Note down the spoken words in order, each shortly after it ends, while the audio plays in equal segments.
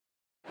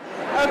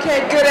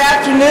Okay, good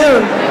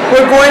afternoon.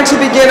 We're going to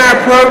begin our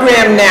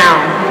program now.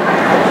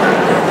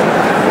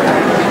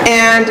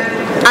 And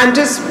I'm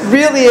just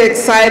really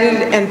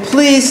excited and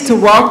pleased to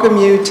welcome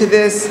you to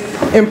this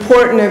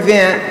important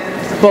event,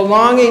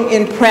 Belonging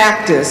in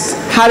Practice,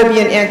 How to Be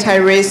an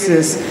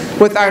Anti-Racist,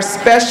 with our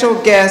special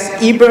guest,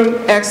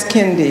 Ibram X.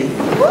 Kendi.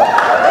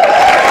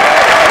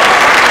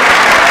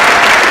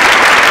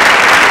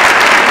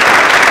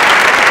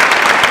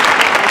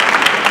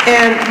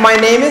 And my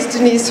name is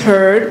Denise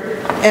Hurd,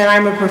 and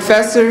I'm a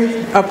professor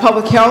of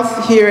public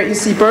health here at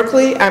UC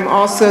Berkeley. I'm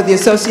also the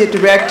associate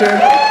director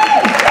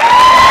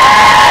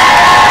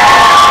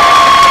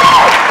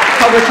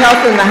public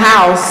health in the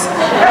house.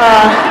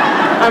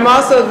 I'm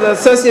also the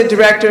associate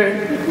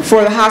director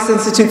for the Haas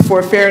Institute for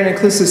a Fair and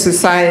Inclusive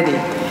Society.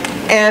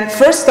 And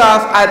first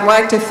off, I'd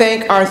like to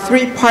thank our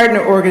 3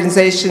 partner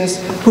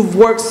organizations who've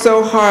worked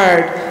so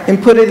hard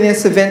in putting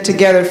this event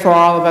together for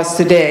all of us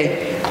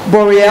today.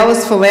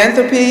 Borealis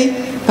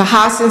Philanthropy, the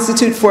Haas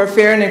Institute for a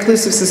Fair and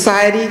Inclusive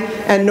Society,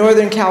 and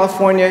Northern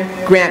California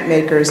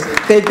Grantmakers.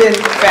 They've been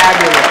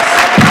fabulous.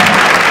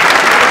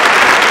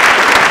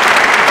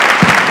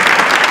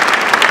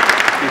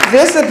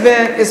 This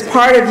event is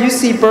part of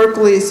UC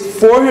Berkeley's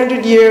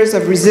 400 Years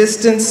of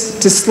Resistance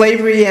to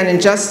Slavery and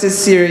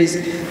Injustice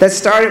series that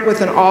started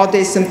with an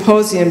all-day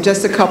symposium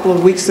just a couple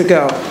of weeks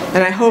ago,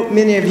 and I hope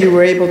many of you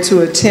were able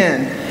to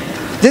attend.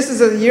 This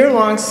is a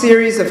year-long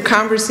series of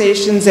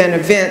conversations and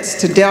events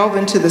to delve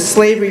into the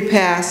slavery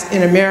past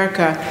in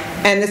America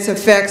and its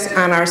effects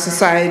on our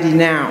society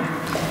now.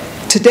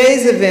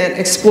 Today's event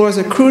explores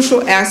a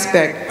crucial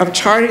aspect of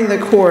charting the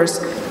course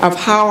of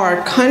how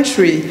our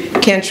country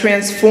can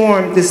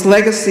transform this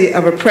legacy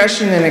of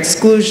oppression and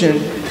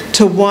exclusion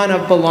to one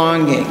of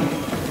belonging.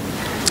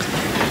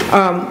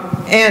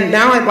 And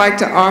now I'd like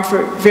to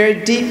offer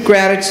very deep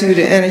gratitude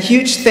and a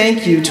huge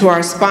thank you to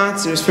our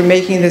sponsors for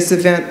making this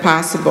event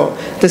possible.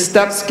 The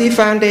Stupski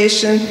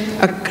Foundation,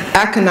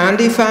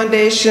 Akonadi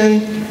Foundation,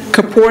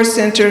 Kapoor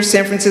Center,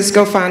 San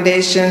Francisco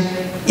Foundation,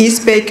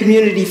 East Bay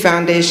Community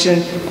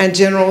Foundation, and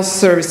General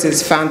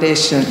Services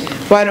Foundation.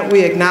 Why don't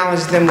we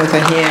acknowledge them with a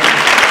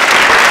hand?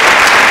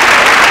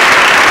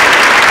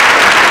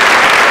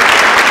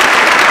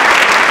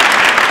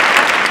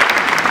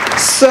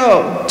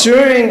 So,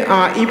 during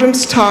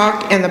Ibram's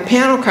talk and the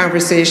panel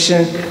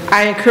conversation,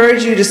 I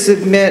encourage you to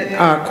submit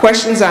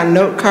questions on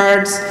note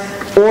cards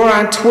or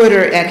on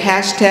Twitter at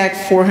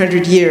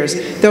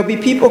 #400years. There'll be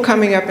people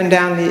coming up and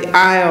down the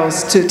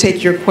aisles to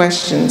take your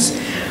questions.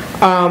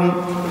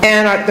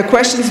 And the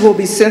questions will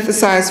be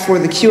synthesized for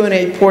the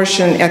Q&A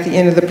portion at the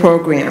end of the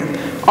program.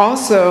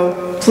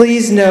 Also,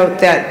 please note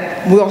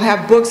that we'll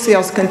have book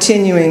sales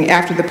continuing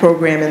after the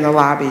program in the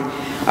lobby.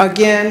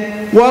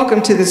 Again,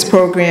 welcome to this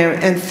program,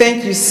 and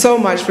thank you so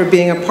much for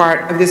being a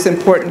part of this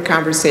important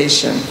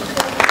conversation.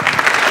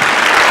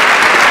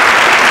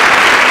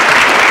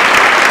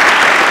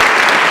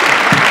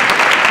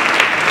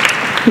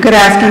 Good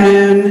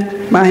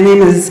afternoon. My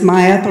name is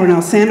Maya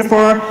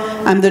Thornell-Sandifer.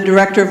 I'm the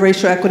Director of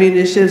Racial Equity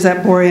Initiatives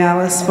at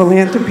Borealis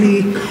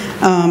Philanthropy.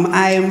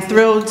 I am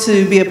thrilled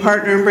to be a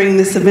partner in bringing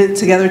this event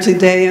together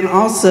today, and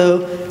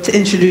also to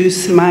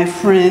introduce my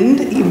friend,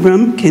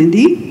 Ibram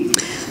Kendi.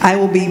 I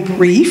will be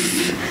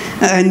brief.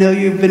 I know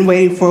you've been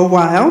waiting for a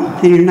while,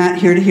 and you're not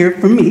here to hear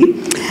it from me.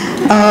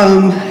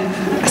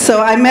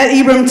 So I met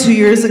Ibram 2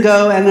 years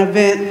ago at an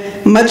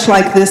event much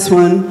like this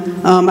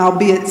one,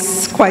 albeit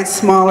quite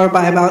smaller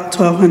by about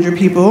 1,200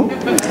 people.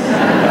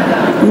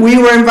 We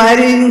were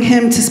inviting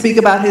him to speak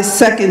about his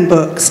second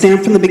book,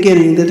 Stand from the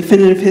Beginning, The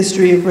Definitive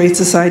History of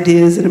Racist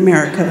Ideas in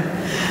America.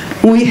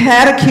 When we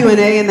had a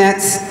Q&A in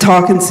that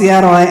talk in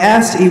Seattle, I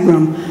asked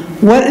Ibram,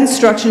 what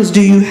instructions do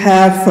you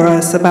have for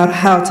us about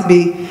how to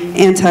be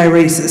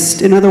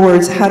anti-racist? In other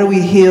words, how do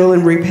we heal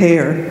and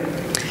repair?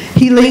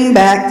 He leaned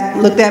back,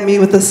 looked at me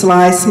with a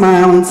sly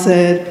smile and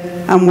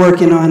said, I'm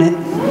working on it.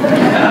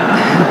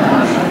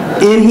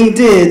 And he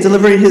did,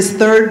 delivering his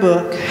 3rd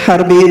book, How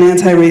to Be an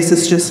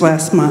Anti-Racist, just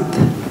last month.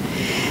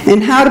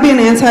 In How to Be an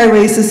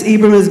Anti-Racist,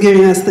 Ibram is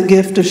giving us the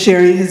gift of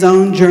sharing his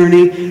own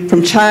journey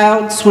from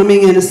child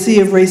swimming in a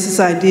sea of racist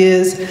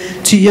ideas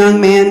to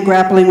young man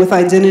grappling with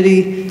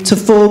identity to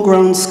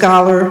full-grown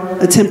scholar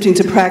attempting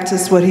to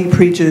practice what he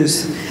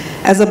preaches.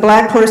 As a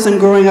Black person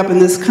growing up in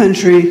this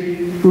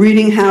country,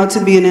 reading How to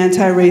Be an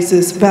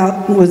Anti-Racist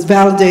was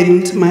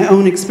validating to my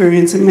own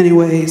experience in many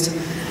ways.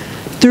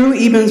 Through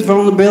Ibram's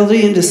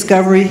vulnerability and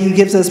discovery, he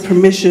gives us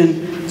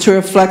permission to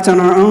reflect on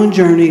our own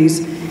journeys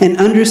and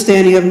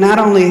understanding of not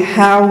only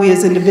how we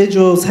as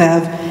individuals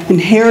have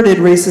inherited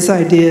racist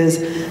ideas,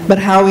 but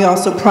how we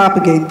also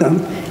propagate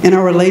them in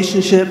our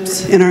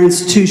relationships, in our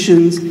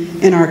institutions,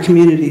 in our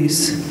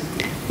communities.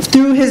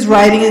 Through his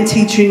writing and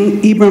teaching,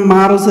 Ibram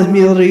models the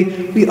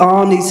humility we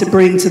all need to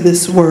bring to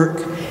this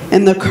work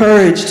and the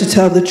courage to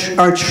tell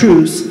our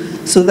truths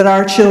so that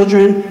our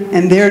children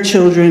and their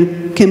children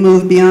can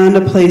move beyond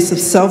a place of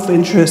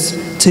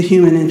self-interest to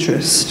human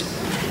interest.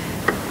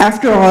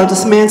 After all,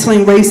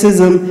 dismantling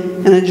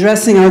racism and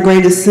addressing our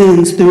greatest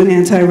sins through an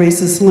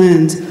anti-racist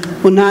lens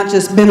will not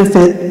just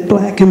benefit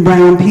Black and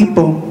brown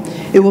people,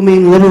 it will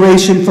mean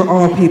liberation for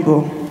all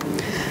people.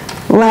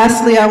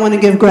 Lastly, I want to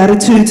give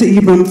gratitude to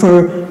Ibram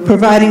for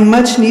providing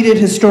much needed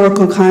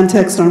historical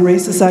context on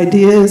racist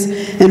ideas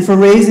and for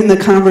raising the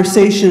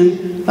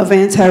conversation of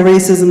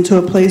anti-racism to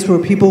a place where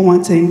people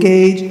want to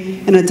engage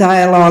in a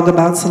dialogue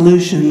about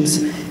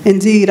solutions.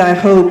 Indeed, I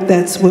hope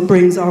that's what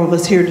brings all of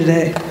us here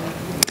today.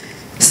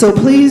 So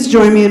please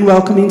join me in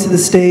welcoming to the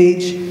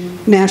stage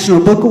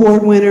National Book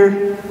Award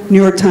winner,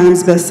 New York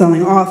Times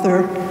bestselling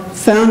author,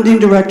 founding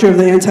director of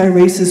the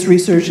Anti-Racist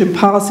Research and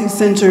Policy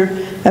Center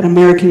at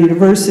American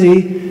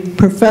University,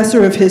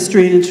 professor of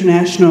history and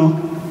international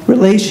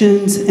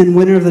relations, and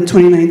winner of the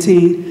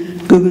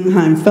 2019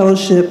 Guggenheim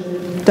Fellowship,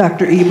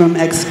 Dr. Ibram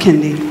X.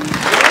 Kendi.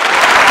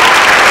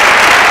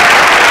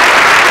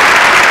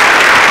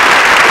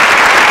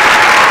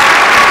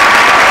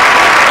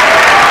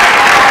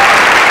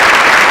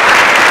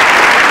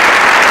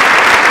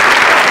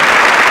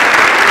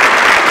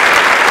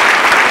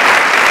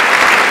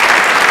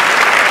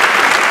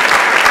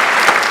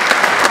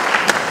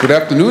 Good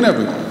afternoon,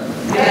 everyone.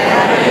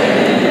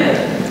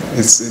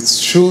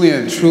 It's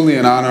truly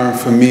an honor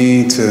for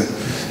me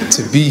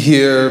to be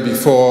here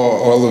before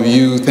all of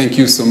you. Thank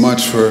you so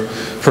much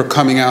for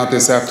coming out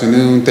this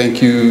afternoon.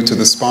 Thank you to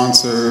the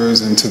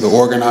sponsors and to the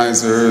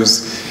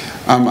organizers.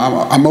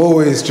 I'm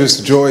always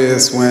just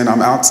joyous when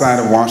I'm outside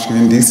of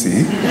Washington,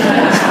 D.C.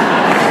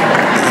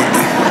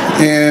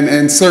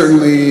 and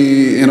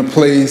certainly in a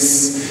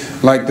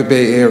place like the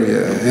Bay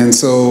Area.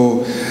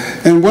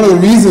 And one of the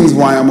reasons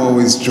why I'm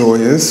always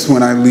joyous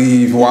when I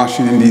leave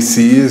Washington,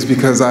 D.C. is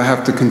because I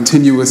have to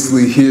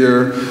continuously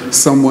hear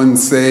someone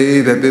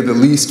say that they're the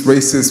least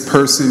racist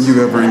person you've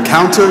ever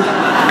encountered,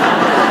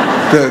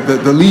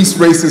 the least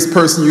racist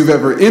person you've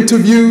ever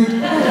interviewed.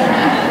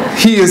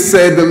 He has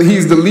said that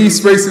he's the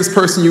least racist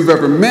person you've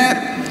ever met.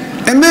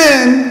 And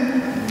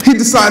then he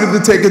decided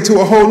to take it to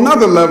a whole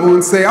nother level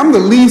and say, I'm the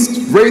least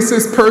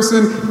racist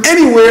person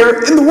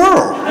anywhere in the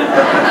world.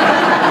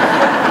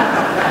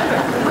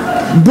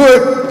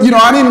 But, you know,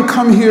 I didn't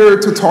come here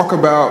to talk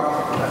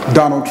about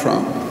Donald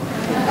Trump.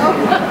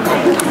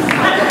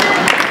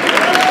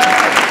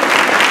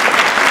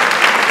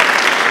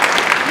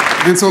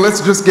 And so let's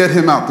just get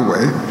him out the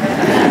way.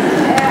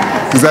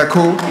 Is that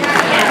cool?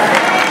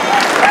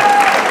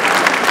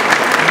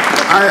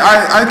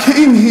 I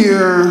came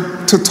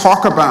here to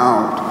talk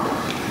about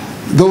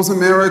those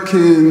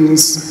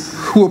Americans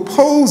who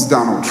oppose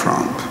Donald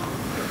Trump,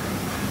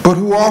 but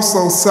who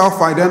also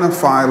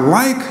self-identify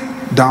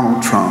like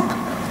Donald Trump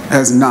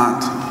as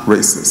not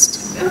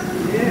racist.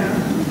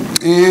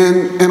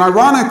 And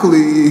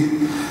ironically,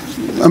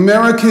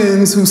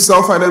 Americans who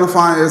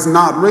self-identify as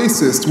not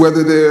racist,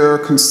 whether they're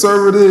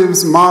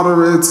conservatives,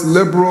 moderates,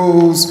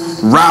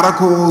 liberals,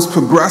 radicals,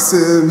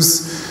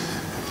 progressives,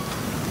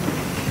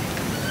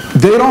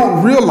 they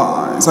don't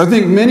realize, I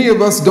think many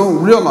of us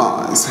don't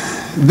realize,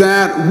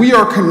 that we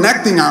are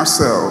connecting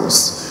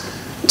ourselves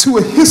to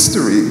a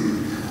history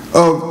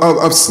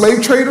of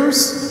slave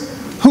traders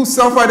who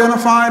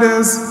self-identified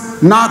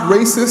as not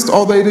racist,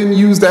 although they didn't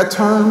use that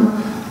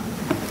term.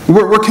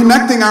 We're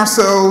connecting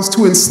ourselves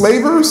to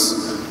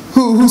enslavers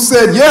who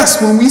said,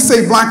 yes, when we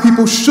say Black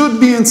people should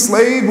be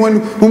enslaved,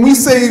 when we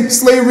say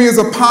slavery is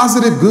a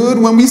positive good,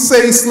 when we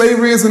say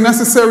slavery is a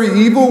necessary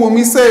evil, when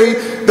we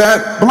say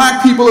that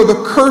Black people are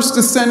the cursed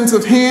descendants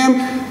of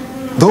Ham,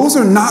 those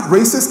are not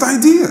racist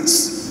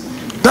ideas.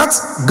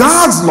 That's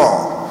God's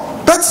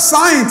law. That's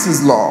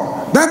science's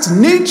law. That's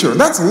nature.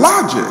 That's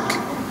logic.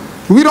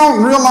 We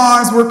don't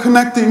realize we're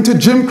connecting to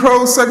Jim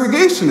Crow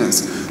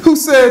segregationists who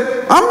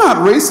said, I'm not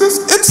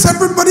racist, it's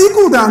separate but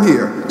equal down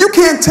here. You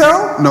can't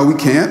tell? No, we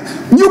can't.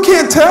 You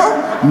can't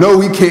tell? No,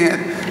 we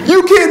can't.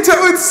 You can't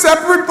tell, it's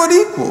separate but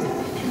equal.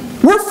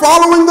 We're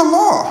following the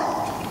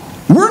law.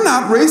 We're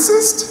not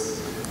racist.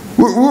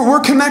 We're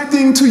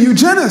connecting to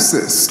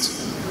eugenicists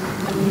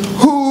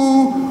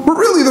who were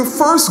really the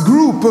first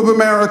group of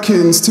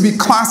Americans to be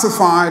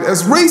classified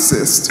as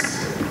racist,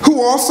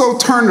 who also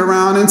turned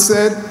around and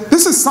said,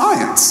 this is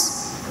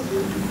science.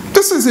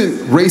 This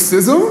isn't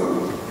racism.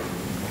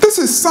 This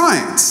is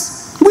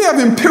science. We have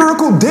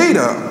empirical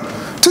data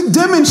to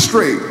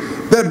demonstrate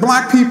that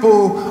Black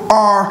people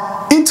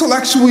are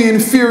intellectually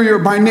inferior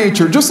by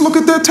nature. Just look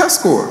at their test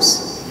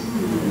scores.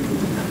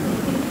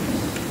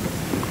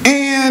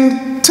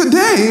 And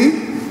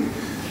today,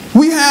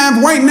 we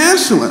have white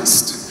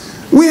nationalists.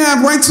 We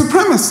have white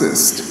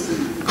supremacists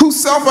who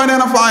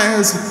self-identify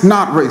as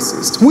not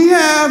racist. We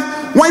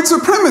have white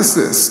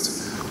supremacists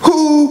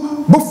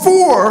who,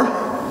 before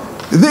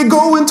they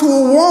go into a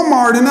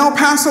Walmart in El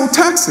Paso,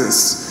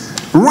 Texas,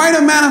 write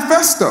a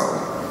manifesto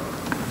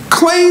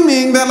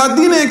claiming that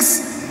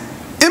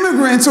Latinx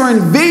immigrants are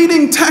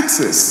invading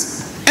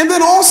Texas, and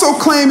then also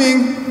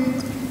claiming,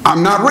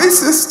 I'm not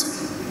racist.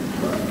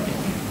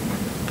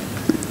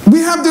 We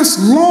have this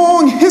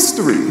long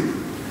history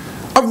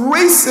of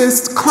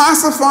racists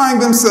classifying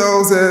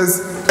themselves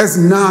as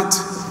not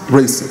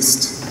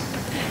racist.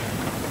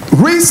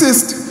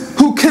 Racists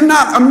who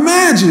cannot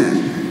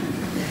imagine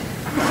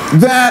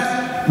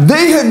that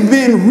they have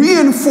been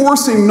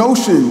reinforcing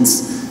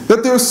notions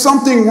that there's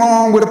something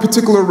wrong with a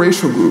particular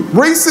racial group.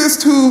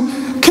 Racists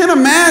who can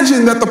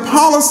imagine that the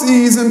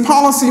policies and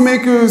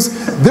policymakers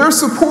they're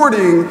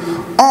supporting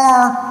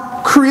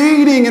are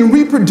creating and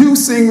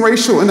reproducing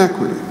racial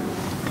inequity.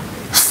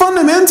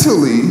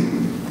 Fundamentally,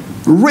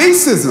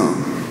 racism,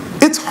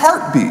 its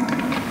heartbeat,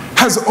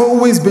 has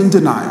always been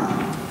denial.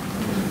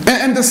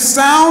 And the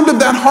sound of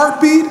that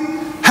heartbeat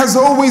has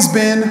always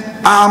been,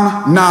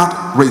 I'm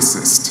not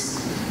racist.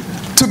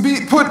 To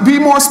be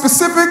more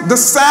specific, the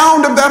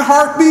sound of that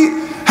heartbeat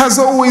has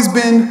always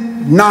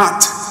been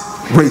not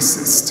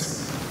racist.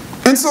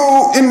 And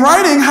so in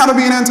writing How to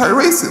Be an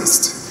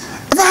Anti-Racist,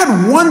 if I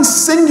had one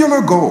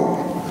singular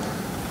goal,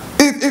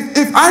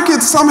 if I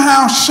could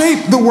somehow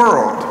shape the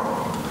world,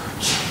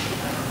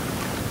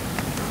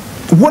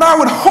 what I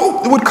would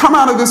hope would come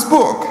out of this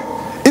book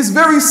is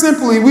very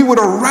simply we would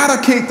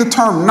eradicate the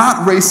term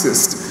not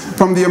racist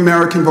from the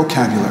American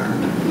vocabulary.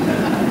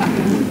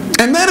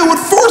 And then it would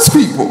force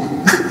people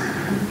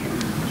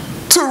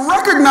to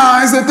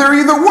recognize that they're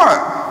either what?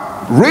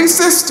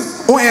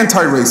 Racist or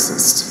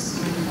anti-racist.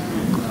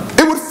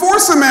 It would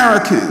force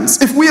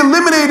Americans, if we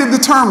eliminated the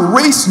term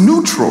race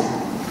neutral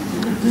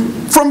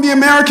from the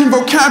American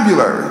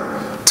vocabulary,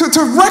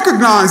 to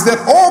recognize that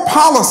all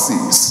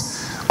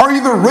policies are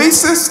either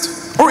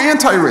racist or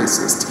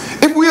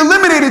anti-racist. If we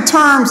eliminated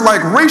terms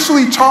like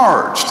racially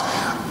charged,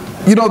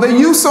 you know, they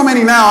use so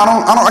many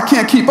now, I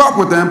can't keep up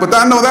with them, but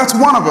I know that's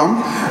one of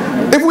them.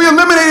 If we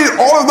eliminated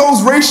all of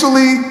those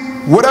racially,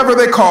 whatever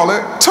they call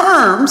it,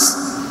 terms,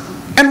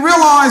 and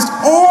realized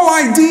all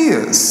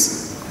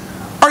ideas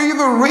are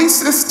either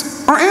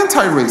racist or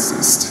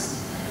anti-racist,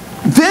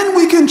 then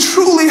we can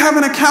truly have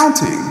an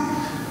accounting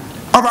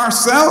of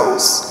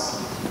ourselves,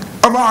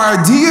 of our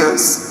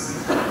ideas,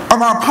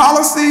 of our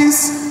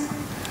policies,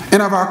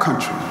 and of our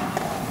country.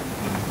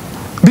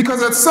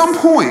 Because at some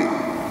point,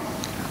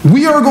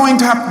 we are going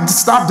to have to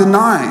stop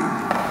denying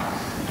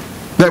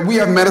that we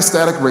have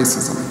metastatic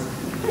racism.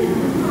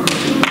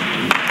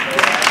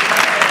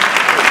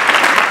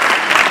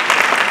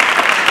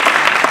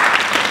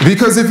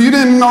 Because if you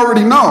didn't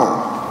already know,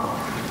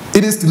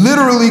 it is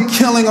literally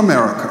killing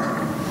America.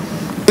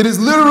 It is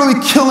literally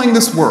killing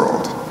this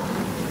world.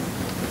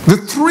 The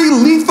three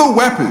lethal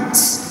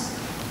weapons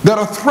that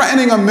are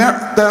threatening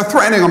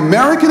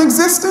American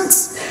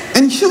existence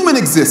and human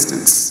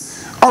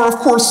existence are, of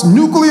course,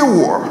 nuclear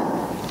war,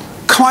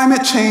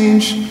 climate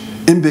change,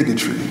 and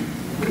bigotry.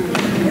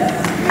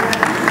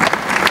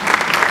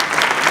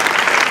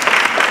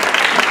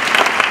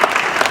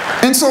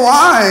 And so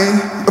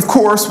I, of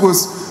course,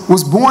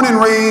 was born and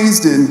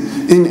raised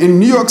in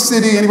New York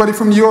City. Anybody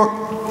from New York?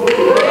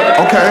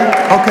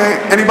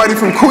 Okay. Anybody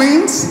from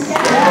Queens?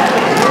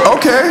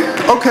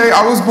 Okay.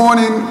 I was born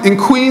in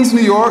Queens,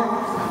 New York,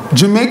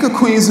 Jamaica,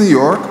 Queens, New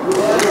York.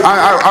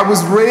 I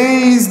was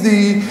raised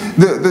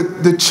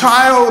the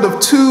child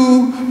of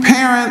two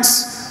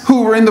parents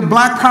who were in the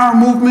Black Power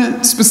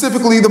movement,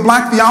 specifically the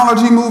Black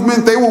theology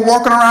movement. They were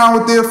walking around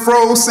with their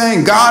fros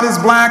saying God is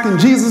black and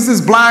Jesus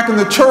is black and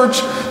the church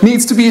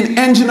needs to be an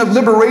engine of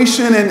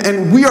liberation,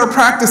 and we are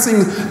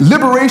practicing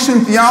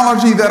liberation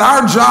theology, that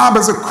our job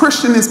as a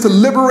Christian is to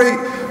liberate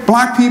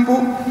black people.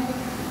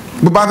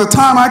 But by the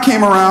time I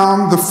came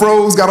around, the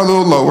fros got a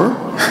little lower.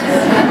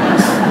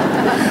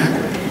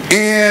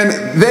 And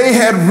they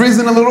had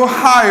risen a little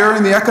higher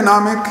in the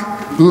economic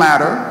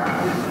ladder.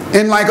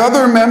 And like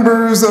other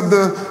members of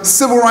the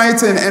civil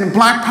rights and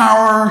black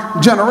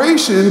power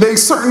generation, they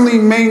certainly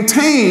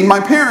maintained, my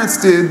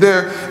parents did,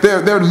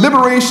 their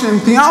liberation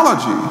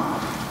theology.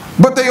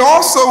 But they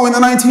also, in the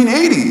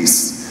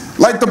 1980s,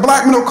 like the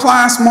black middle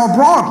class more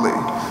broadly,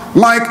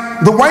 like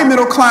the white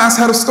middle class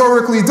had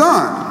historically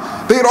done,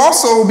 they had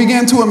also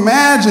began to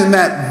imagine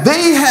that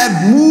they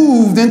had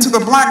moved into the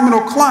black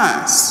middle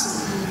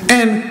class,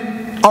 and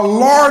a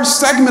large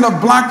segment of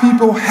black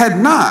people had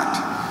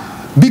not,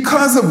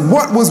 because of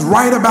what was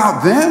right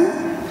about them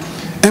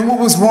and what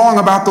was wrong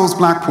about those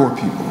black poor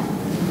people.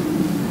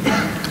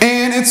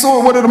 And so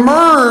what had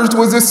emerged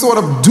was this sort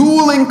of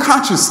dueling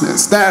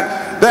consciousness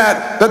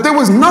that there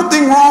was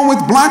nothing wrong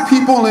with black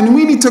people and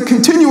we need to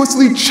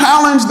continuously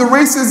challenge the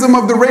racism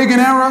of the Reagan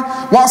era,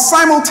 while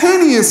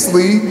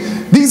simultaneously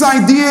these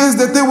ideas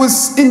that there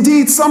was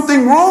indeed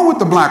something wrong with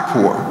the black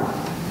poor.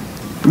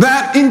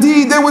 That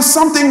indeed there was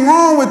something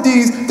wrong with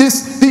these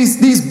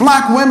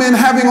black women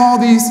having all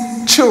these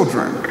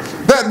children.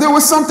 That there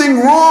was something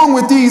wrong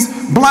with these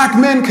black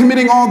men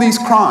committing all these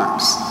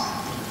crimes.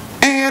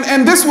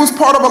 And this was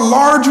part of a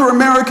larger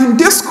American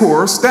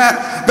discourse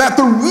that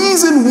the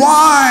reason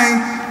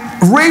why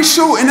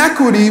racial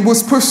inequity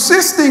was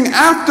persisting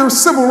after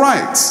civil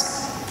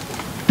rights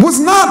was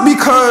not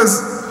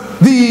because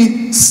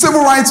the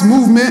civil rights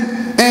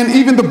movement and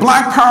even the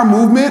black power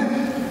movement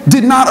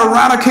did not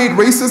eradicate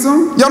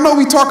racism. Y'all know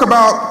we talk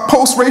about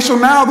post-racial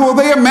now, though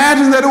they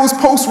imagined that it was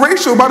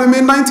post-racial by the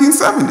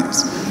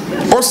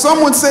mid-1970s. Or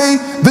some would say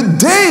the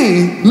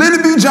day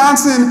Lyndon B.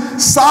 Johnson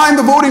signed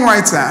the Voting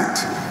Rights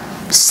Act,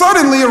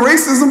 suddenly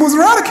racism was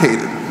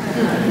eradicated.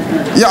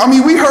 Yeah, I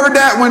mean, we heard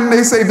that when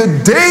they say the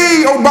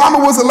day Obama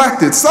was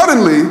elected,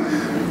 suddenly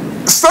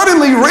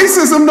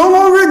racism no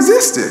longer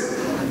existed.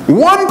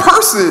 One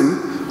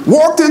person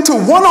walked into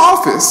one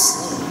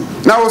office,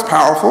 that was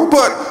powerful,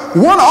 but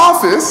one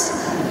office,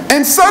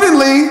 and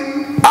suddenly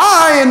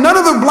I and none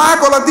of the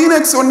black or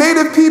Latinx or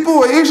Native people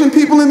or Asian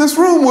people in this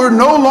room were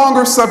no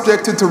longer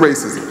subjected to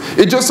racism.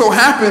 It just so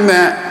happened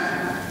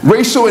that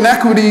racial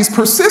inequities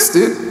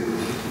persisted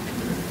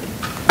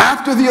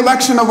after the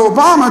election of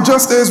Obama,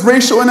 just as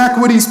racial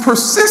inequities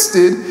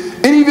persisted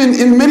and even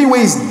in many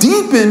ways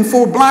deepened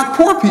for black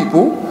poor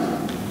people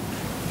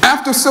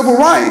after civil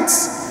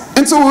rights.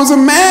 And so it was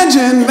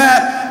imagined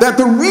that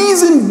the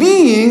reason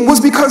being was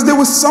because there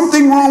was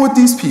something wrong with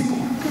these people.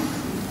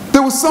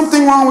 There was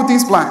something wrong with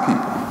these black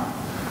people.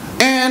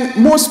 And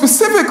more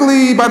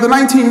specifically, by the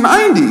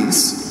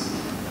 1990s,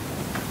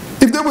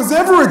 if there was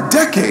ever a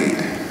decade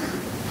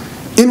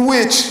in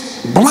which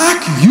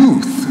black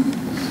youth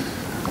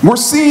were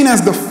seen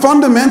as the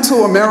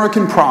fundamental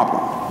American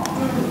problem,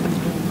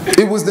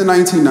 it was the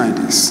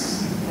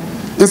 1990s.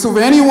 And so for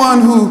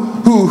anyone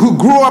who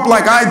grew up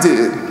like I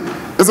did,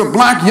 as a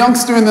black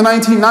youngster in the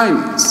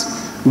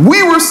 1990s,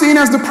 we were seen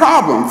as the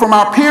problem. From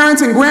our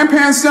parents' and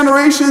grandparents'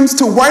 generations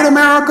to white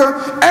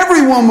America,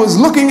 everyone was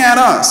looking at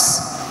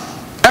us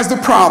as the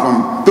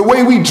problem. The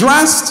way we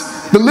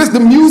dressed, the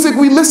music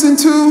we listened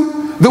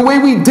to, the way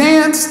we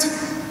danced,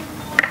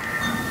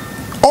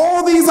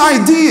 all these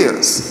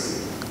ideas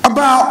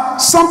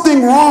about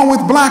something wrong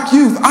with black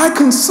youth, I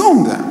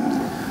consumed them.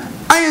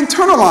 I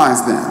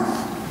internalized them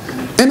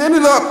and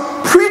ended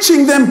up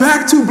preaching them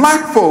back to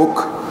black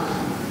folk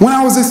when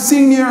I was a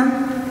senior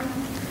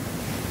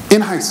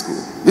in high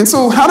school. And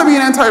so How to Be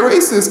an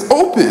Anti-Racist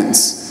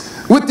opens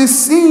with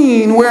this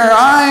scene where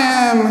I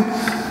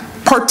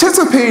am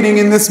participating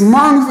in this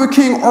Martin Luther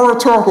King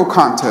oratorical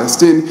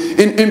contest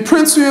in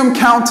Prince William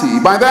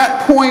County. By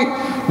that point,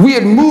 we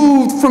had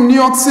moved from New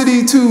York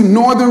City to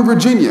Northern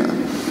Virginia.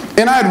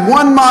 And I had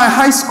won my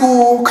high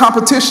school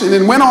competition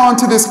and went on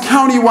to this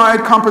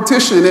county-wide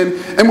competition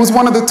and was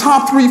one of the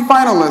top 3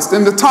 finalists.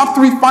 And the top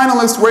 3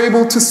 finalists were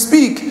able to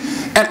speak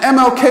at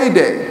MLK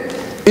Day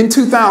in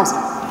 2000.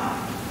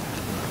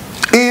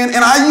 And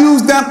I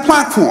used that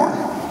platform,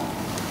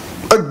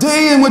 a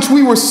day in which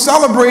we were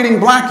celebrating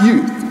black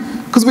youth,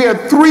 because we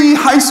had 3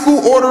 high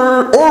school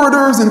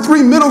orators and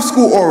 3 middle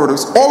school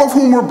orators, all of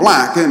whom were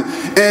black. And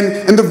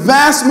the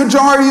vast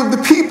majority of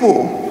the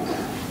people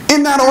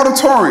in that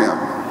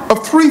auditorium,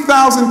 of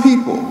 3,000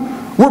 people,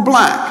 were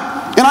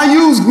black. And I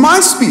used my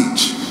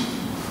speech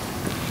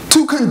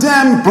to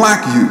condemn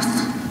black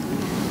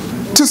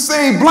youth, to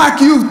say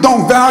black youth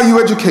don't value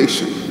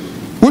education,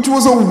 which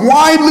was a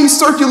widely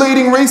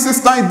circulating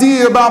racist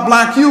idea about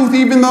black youth,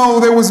 even though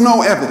there was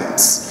no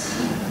evidence.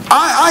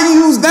 I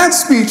used that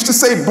speech to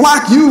say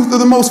black youth are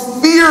the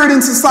most feared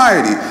in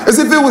society, as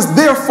if it was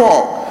their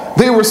fault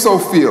they were so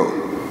feared,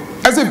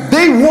 as if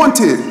they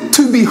wanted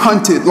to be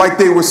hunted like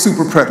they were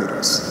super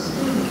predators.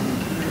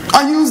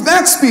 I used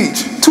that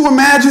speech to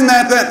imagine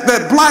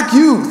that black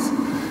youth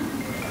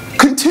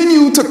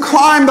continued to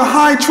climb the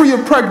high tree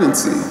of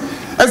pregnancy,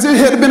 as it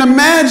had been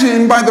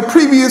imagined by the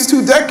previous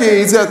 2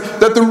 decades that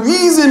the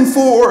reason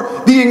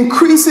for the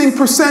increasing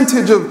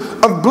percentage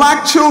of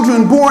black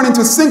children born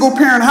into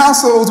single-parent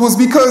households was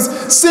because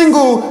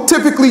single,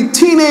 typically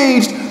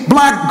teenaged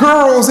black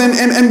girls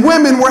and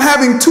women were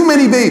having too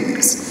many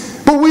babies.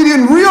 But we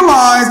didn't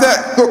realize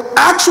that the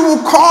actual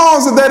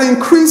cause of that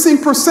increasing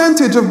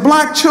percentage of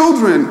black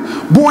children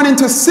born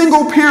into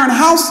single-parent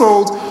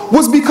households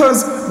was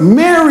because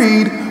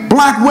married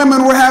black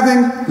women were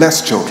having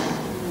less children.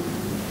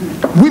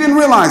 We didn't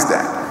realize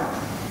that.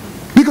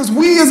 Because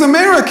we as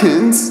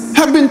Americans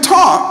have been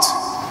taught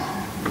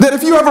that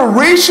if you have a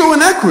racial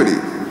inequity,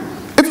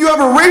 if you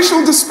have a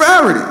racial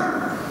disparity,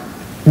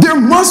 there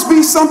must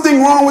be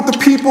something wrong with the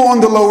people on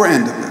the lower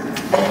end of it.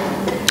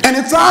 And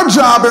it's our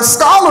job as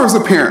scholars,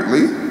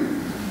 apparently,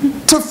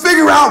 to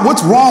figure out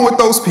what's wrong with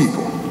those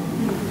people.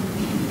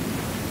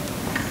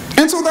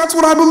 And so that's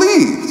what I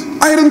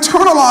believed. I had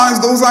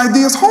internalized those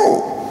ideas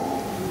whole.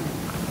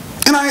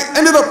 And I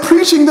ended up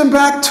preaching them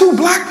back to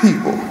black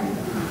people,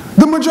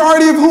 the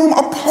majority of whom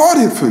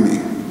applauded for me.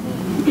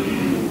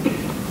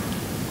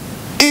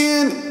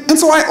 And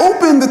so I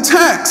opened the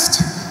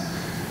text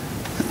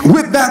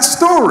with that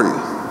story,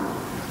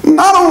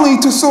 not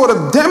only to sort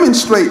of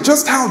demonstrate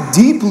just how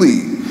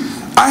deeply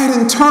I had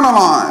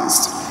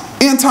internalized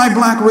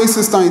anti-black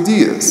racist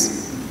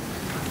ideas,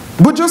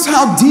 but just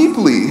how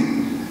deeply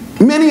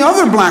many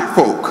other black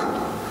folk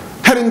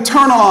had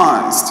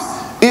internalized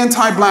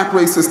anti-black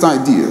racist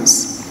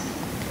ideas,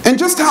 and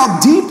just how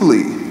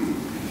deeply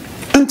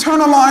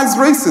internalized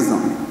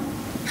racism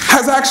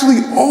has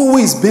actually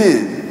always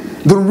been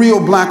the real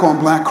black on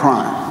black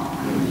crime.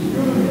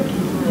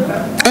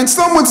 And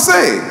some would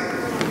say,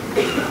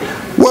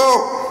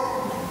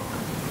 well,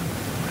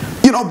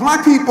 you know,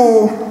 black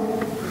people,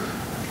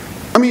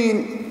 I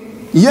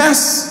mean,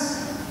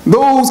 yes,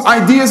 those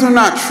ideas are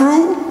not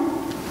true.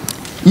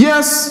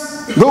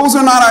 Yes, those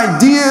are not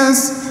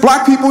ideas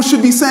black people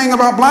should be saying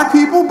about black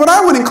people, but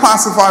I wouldn't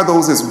classify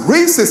those as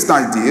racist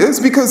ideas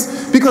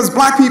because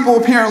black people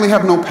apparently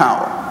have no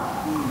power.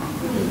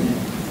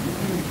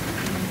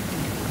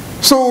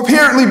 So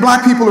apparently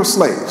black people are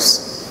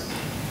slaves.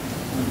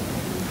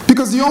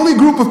 Because the only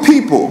group of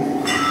people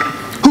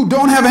who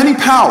don't have any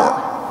power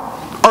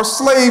are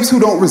slaves who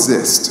don't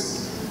resist.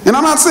 And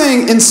I'm not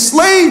saying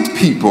enslaved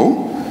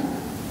people,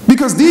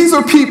 because these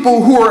are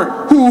people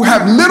who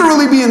have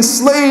literally been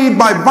enslaved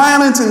by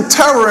violence and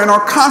terror and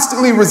are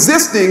constantly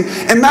resisting,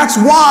 and that's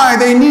why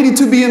they needed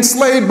to be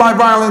enslaved by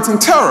violence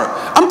and terror.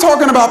 I'm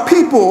talking about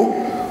people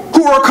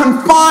who are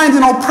confined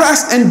and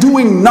oppressed and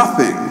doing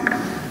nothing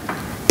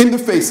in the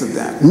face of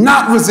that,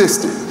 not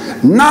resisting,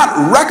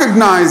 not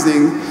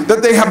recognizing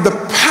that they have the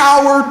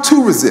power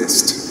to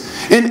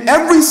resist. And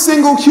every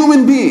single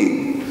human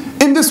being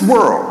in this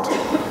world,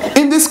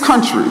 in this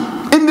country,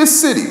 in this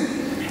city,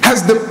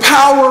 has the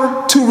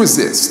power to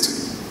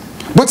resist.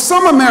 But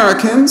some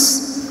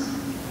Americans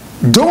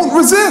don't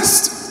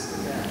resist.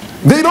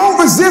 They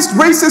don't resist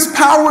racist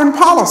power and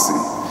policy.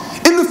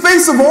 In the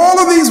face of all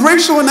of these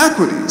racial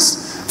inequities,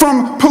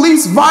 from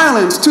police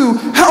violence to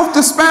health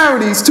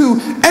disparities to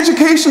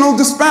educational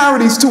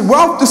disparities to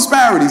wealth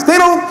disparities, they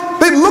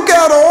look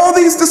at all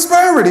these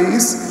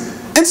disparities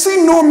and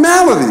see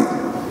normality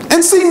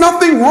and see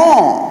nothing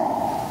wrong.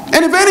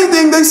 And if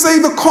anything, they say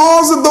the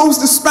cause of those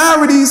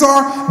disparities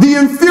are the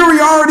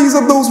inferiorities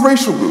of those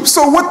racial groups.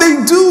 So what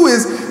they do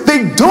is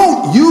they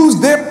don't use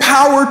their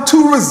power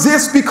to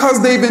resist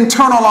because they've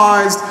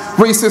internalized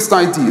racist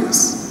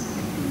ideas.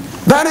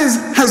 That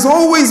has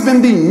always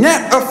been the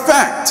net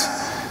effect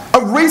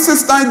of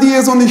racist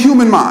ideas on the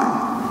human mind.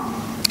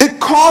 It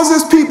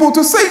causes people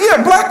to say,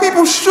 yeah, black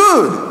people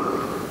should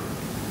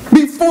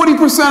be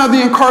 40% of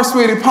the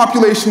incarcerated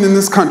population in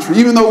this country,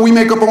 even though we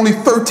make up only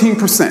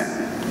 13%.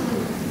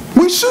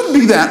 We should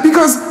be that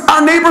because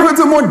our neighborhoods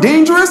are more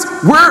dangerous.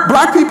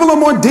 Black people are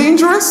more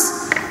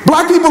dangerous.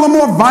 Black people are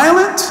more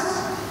violent.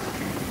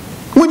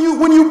 When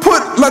you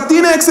put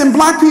Latinx and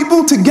black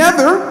people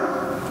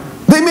together,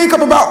 they make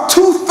up about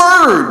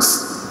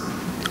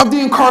 2/3 of the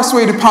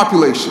incarcerated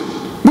population,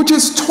 which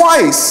is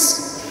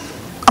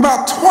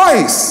about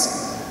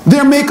twice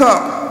their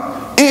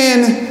makeup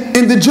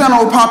in the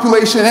general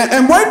population.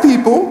 And white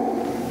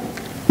people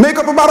make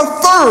up about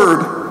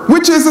 1/3,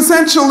 which is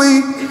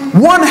essentially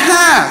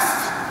 1/2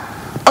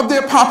 of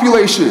their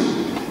population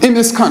in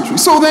this country.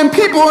 So then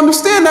people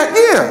understand that,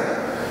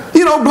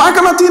 yeah, black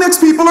and Latinx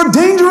people are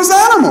dangerous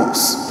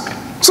animals.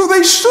 So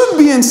they should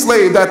be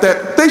enslaved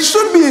they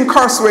should be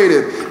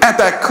incarcerated at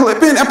that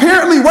clip. And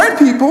apparently white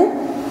people,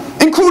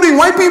 including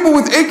white people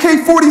with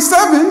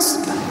AK-47s,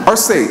 are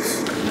safe.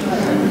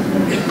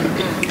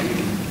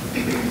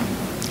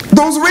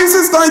 Those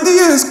racist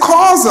ideas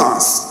cause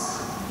us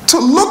to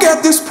look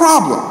at this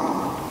problem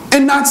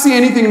and not see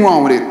anything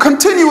wrong with it.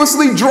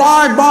 Continuously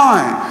drive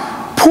by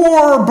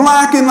poor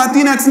black and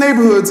Latinx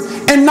neighborhoods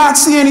and not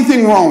see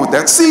anything wrong with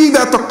that. See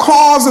that the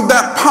cause of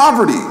that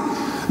poverty,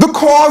 the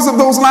cause of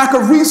those lack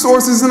of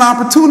resources and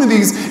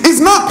opportunities is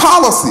not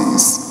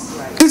policies.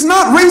 It's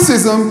not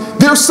racism.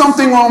 There's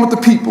something wrong with the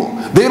people.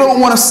 They don't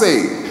want to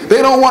save.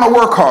 They don't want to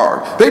work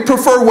hard. They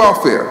prefer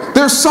welfare.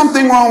 There's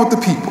something wrong with the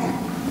people.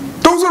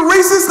 Those are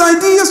racist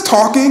ideas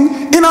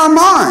talking in our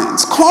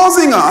minds,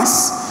 causing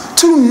us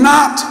to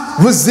not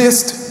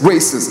resist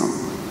racism,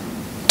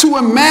 to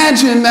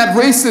imagine that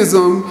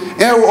racism,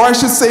 or I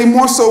should say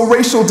more so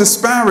racial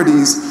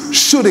disparities,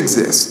 should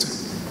exist.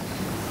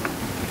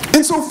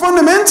 And so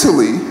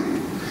fundamentally,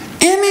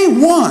 any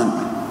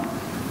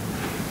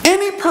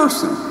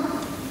person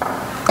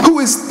who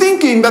is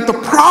thinking that the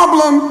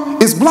problem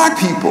is black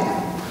people,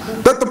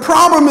 that the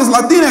problem is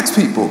Latinx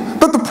people,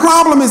 that the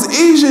problem is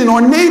Asian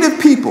or Native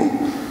people,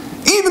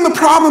 even the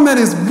problem that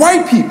is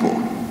white people,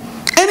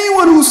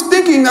 anyone who's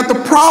thinking that the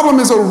problem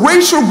is a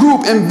racial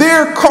group and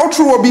their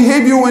cultural or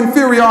behavioral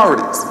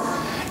inferiorities,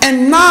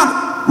 and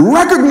not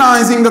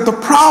recognizing that the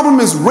problem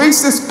is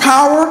racist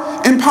power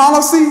and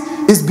policy,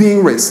 is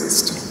being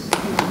racist.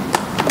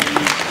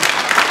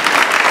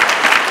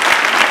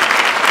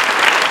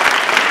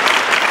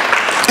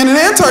 And an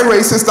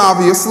anti-racist,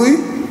 obviously,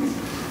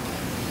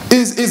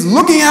 is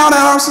looking out at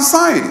our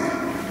society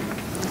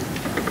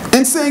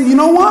and saying, you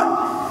know what?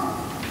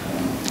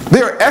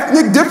 There are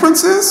ethnic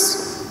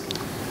differences.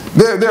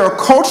 There are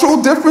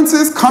cultural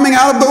differences coming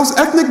out of those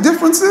ethnic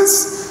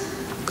differences.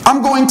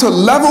 I'm going to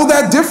level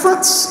that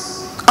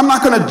difference. I'm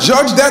not going to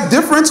judge that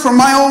difference from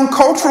my own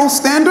cultural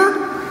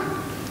standard.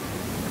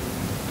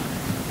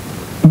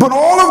 But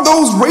all of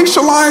those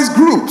racialized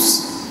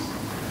groups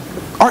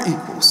are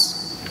equals.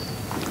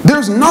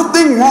 There's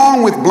nothing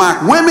wrong with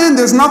black women.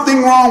 There's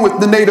nothing wrong with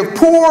the Native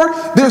poor.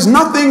 There's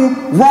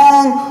nothing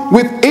wrong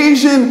with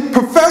Asian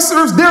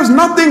professors. There's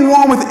nothing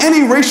wrong with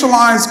any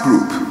racialized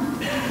group.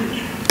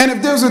 And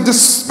if there's a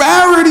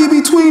disparity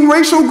between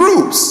racial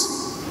groups,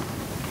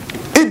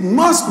 it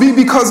must be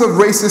because of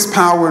racist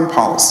power and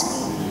policy.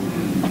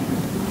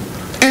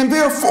 And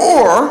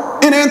therefore,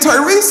 an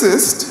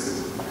anti-racist,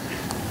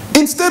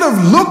 instead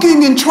of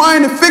looking and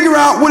trying to figure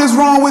out what is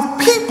wrong with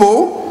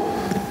people,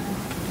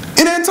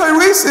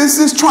 anti-racist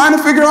is trying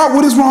to figure out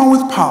what is wrong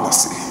with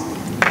policy.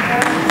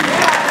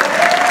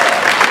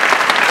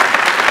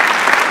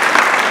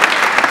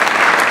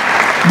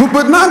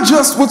 But not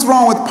just what's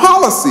wrong with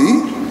policy,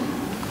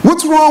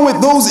 what's wrong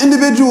with those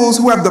individuals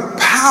who have the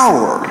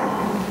power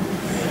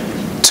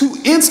to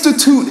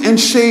institute and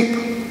shape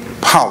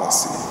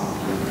policy.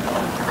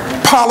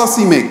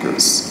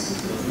 Policymakers.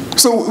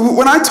 So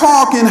when I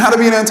talk in How to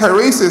Be an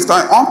Anti-Racist,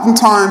 I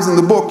oftentimes in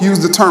the book use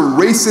the term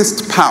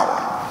racist power.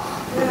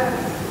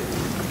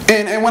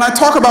 And when I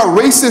talk about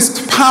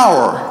racist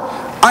power,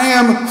 I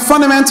am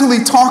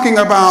fundamentally talking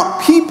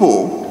about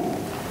people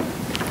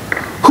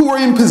who are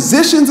in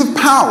positions of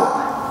power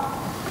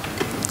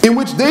in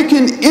which they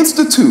can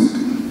institute,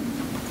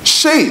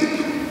 shape,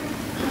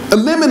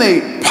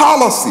 eliminate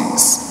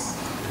policies.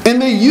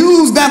 And they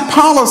use that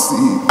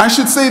policy, I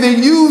should say they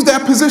use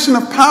that position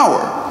of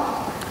power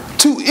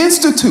to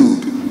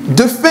institute,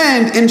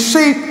 defend, and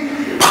shape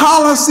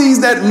policies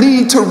that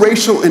lead to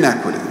racial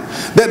inequity,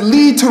 that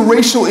lead to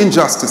racial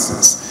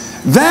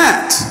injustices.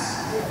 That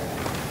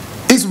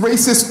is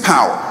racist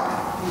power.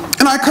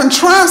 And I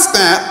contrast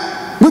that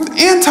with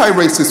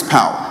anti-racist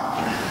power.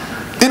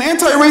 And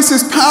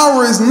anti-racist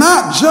power is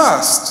not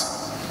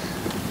just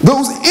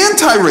those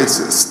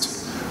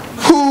anti-racists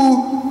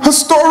who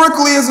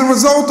historically, as a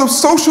result of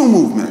social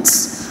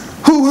movements,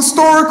 who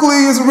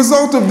historically, as a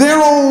result of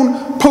their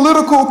own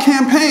political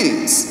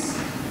campaigns,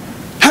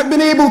 have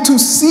been able to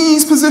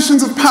seize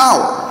positions of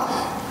power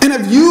and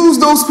have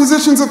used those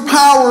positions of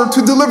power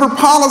to deliver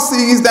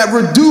policies that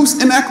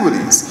reduce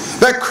inequities,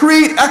 that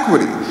create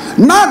equity.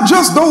 Not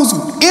just those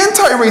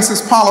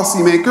anti-racist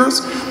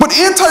policymakers, but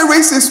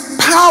anti-racist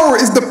power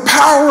is the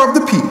power of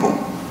the people.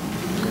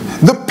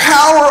 The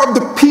power of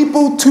the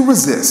people to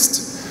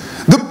resist.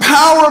 The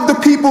power of the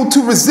people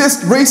to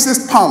resist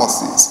racist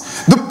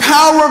policies. The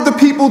power of the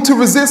people to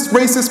resist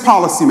racist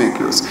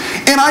policymakers.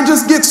 And I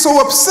just get so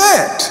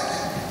upset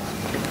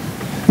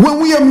when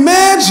we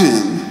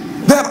imagine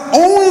that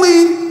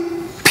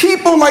only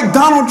people like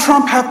Donald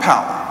Trump have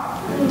power.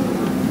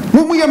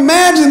 When we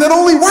imagine that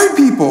only white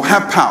people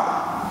have power.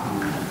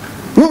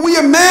 When we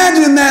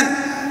imagine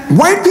that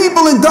white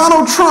people and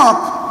Donald Trump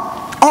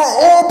are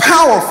all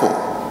powerful.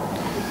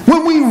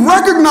 When we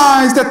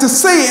recognize that to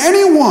say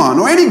anyone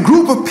or any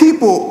group of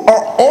people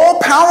are all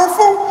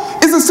powerful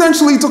is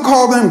essentially to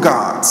call them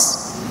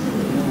gods.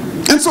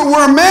 And so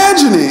we're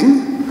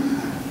imagining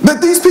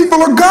that these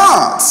people are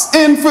gods.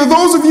 And for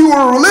those of you who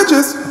are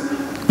religious,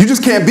 you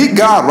just can't beat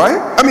God, right?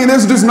 I mean,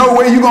 there's just no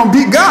way you're going to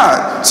beat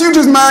God. So you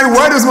just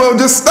might as well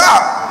just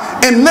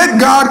stop and let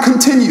God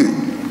continue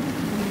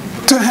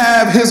to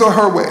have his or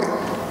her way.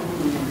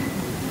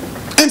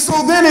 And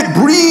so then it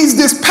breeds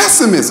this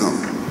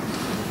pessimism.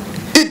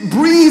 It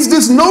breeds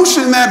this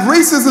notion that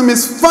racism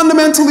is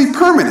fundamentally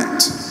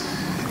permanent.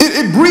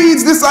 It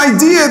breeds this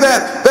idea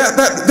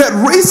that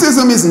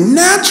racism is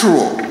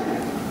natural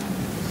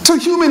to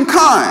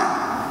humankind.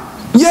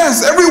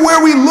 Yes,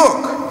 everywhere we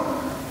look,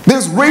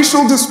 there's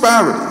racial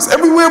disparities.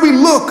 Everywhere we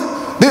look,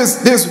 there's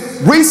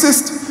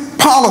racist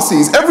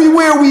policies.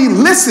 Everywhere we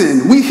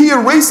listen, we hear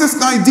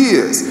racist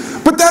ideas.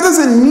 But that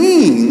doesn't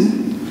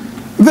mean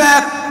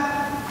that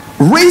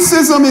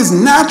racism is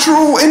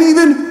natural and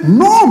even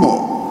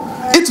normal.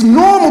 It's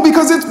normal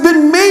because it's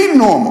been made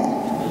normal.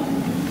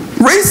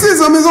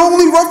 Racism is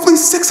only roughly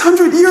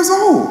 600 years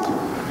old.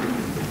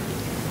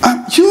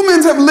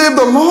 Humans have lived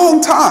a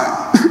long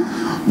time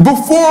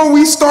before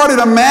we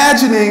started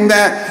imagining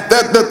that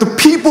the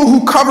people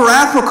who cover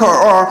Africa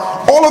are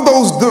all of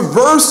those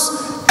diverse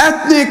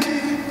ethnic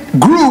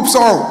groups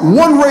are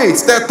one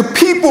race, that the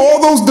people, all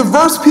those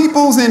diverse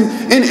peoples in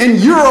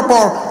Europe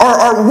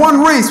are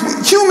one race.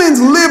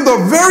 Humans lived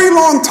a very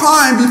long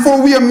time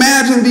before we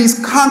imagined these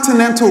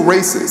continental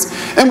races.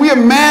 And we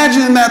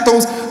imagined that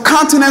those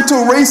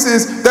continental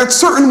races, that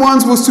certain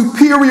ones were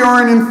superior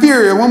and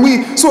inferior. When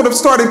we sort of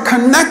started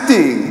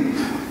connecting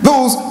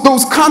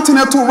those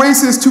continental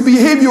races to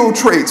behavioral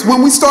traits,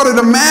 when we started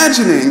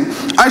imagining,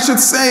 I should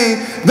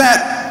say,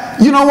 that,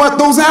 you know what,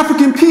 those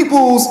African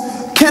peoples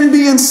can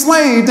be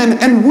enslaved,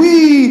 and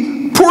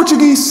we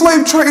Portuguese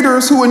slave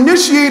traders who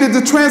initiated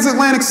the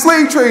transatlantic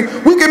slave trade,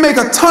 we can make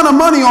a ton of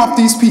money off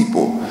these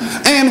people.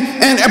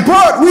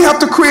 But we have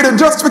to create a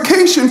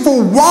justification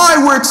for why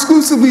we're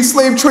exclusively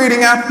slave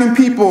trading African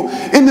people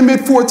in the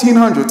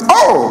mid-1400s.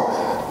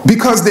 Oh,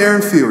 because they're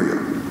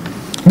inferior,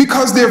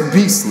 because they're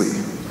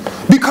beastly,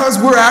 because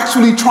we're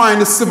actually trying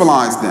to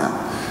civilize them.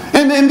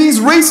 And then these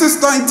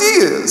racist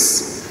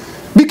ideas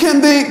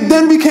became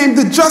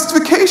the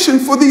justification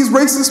for these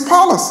racist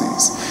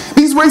policies.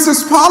 These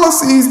racist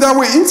policies that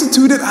were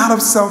instituted out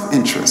of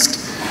self-interest.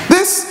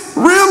 This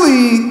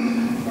really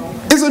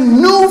is a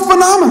new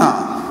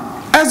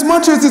phenomenon, as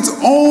much as it's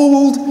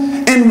old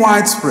and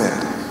widespread.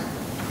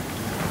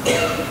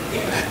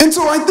 And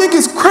so I think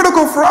it's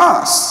critical for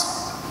us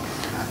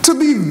to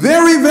be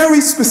very,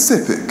 very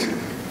specific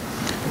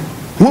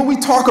when we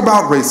talk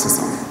about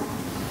racism.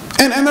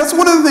 And that's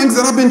one of the things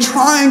that I've been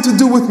trying to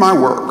do with my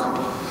work,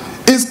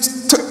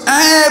 is to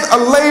add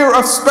a layer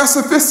of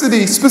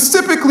specificity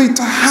specifically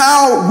to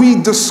how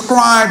we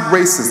describe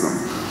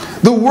racism.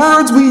 The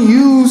words we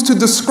use to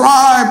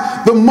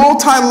describe the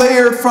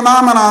multi-layered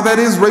phenomena that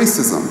is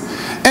racism.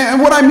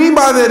 And what I mean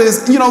by that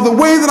is, the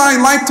way that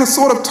I like to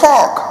sort of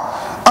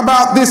talk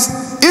about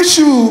this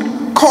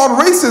issue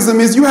called racism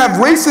is you have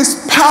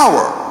racist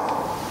power,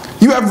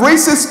 you have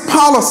racist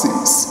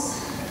policies,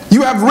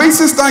 you have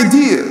racist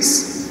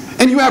ideas,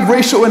 and you have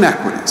racial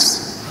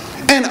inequities.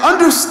 And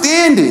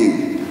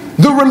understanding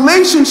the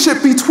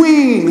relationship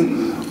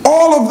between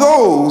all of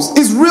those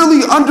is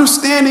really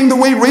understanding the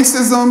way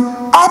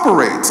racism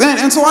operates.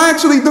 And so I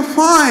actually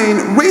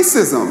define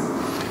racism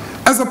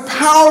as a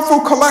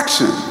powerful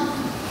collection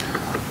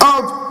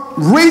of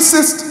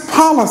racist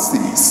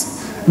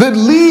policies that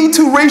lead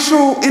to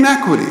racial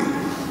inequity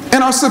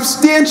and are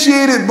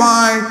substantiated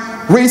by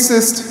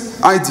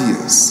racist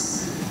ideas.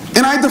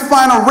 And I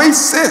define a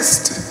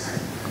racist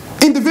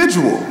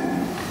individual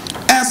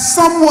as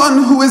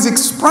someone who is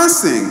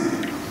expressing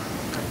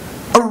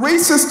a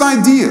racist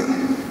idea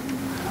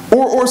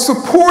or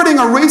supporting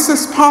a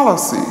racist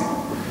policy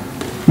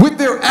with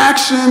their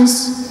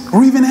actions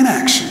or even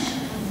inaction.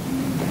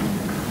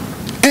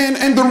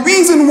 And the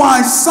reason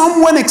why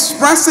someone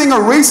expressing a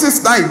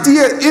racist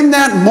idea in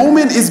that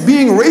moment is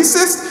being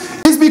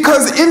racist is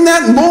because in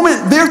that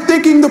moment they're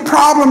thinking the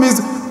problem is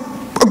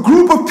a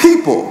group of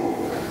people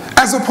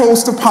as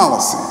opposed to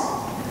policy.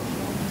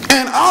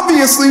 And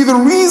obviously the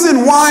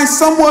reason why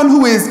someone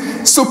who is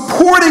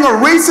supporting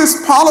a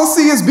racist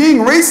policy is being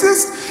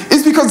racist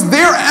is because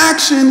their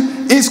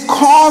action is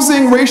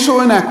causing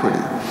racial inequity.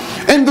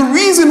 And the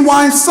reason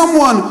why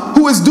someone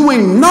who is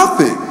doing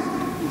nothing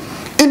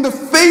in the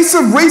face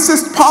of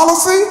racist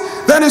policy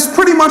that is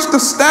pretty much the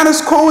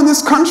status quo in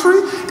this country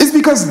is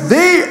because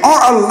they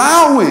are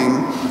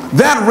allowing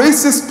that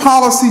racist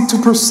policy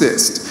to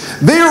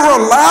persist. They are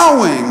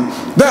allowing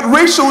that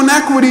racial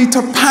inequity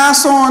to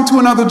pass on to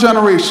another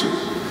generation.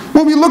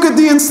 When we look at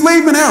the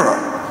enslavement era,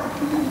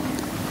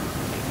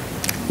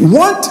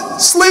 what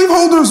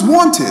slaveholders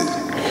wanted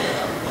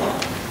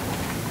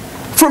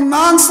from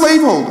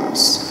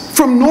non-slaveholders,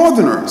 from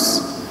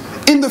Northerners,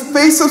 in the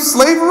face of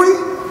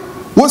slavery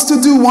was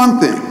to do one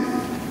thing: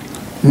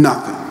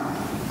 nothing.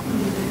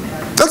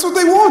 That's what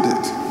they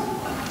wanted.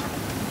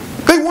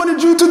 They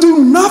wanted you to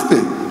do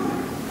nothing.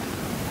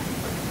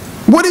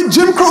 What did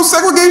Jim Crow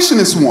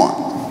segregationists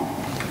want?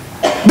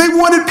 They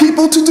wanted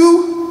people to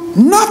do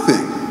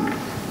nothing.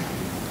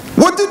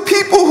 What did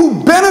people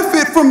who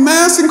benefit from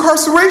mass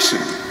incarceration,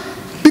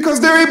 because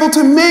they're able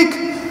to make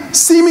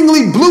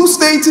seemingly blue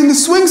states into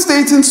swing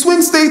states and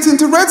swing states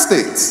into red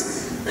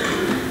states?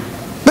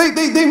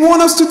 They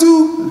want us to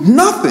do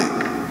nothing.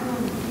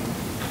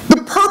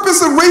 The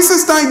purpose of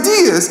racist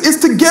ideas is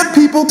to get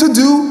people to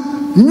do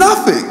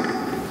nothing.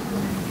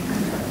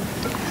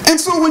 And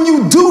so when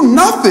you do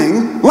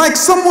nothing, like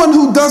someone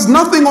who does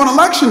nothing on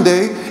election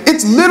day,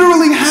 it's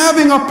literally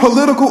having a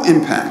political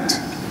impact.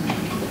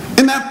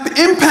 And that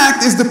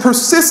impact is the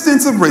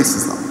persistence of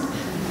racism.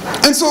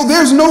 And so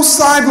there's no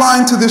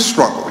sideline to this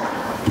struggle.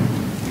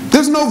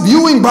 There's no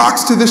viewing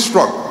box to this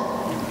struggle.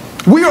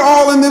 We are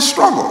all in this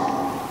struggle.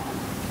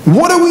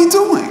 What are we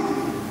doing?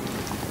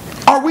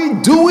 Are we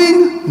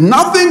doing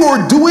nothing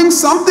or doing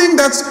something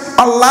that's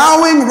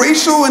allowing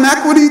racial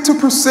inequity to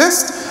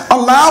persist?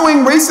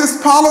 Allowing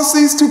racist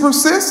policies to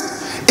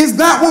persist? Is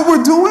that what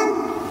we're doing?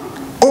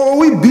 Or are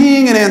we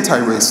being an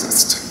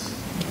anti-racist?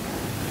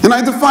 And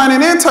I define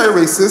an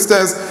anti-racist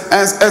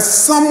as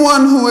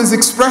someone who is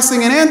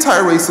expressing an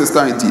anti-racist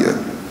idea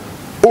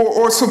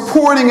or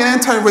supporting an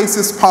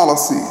anti-racist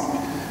policy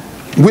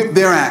with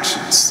their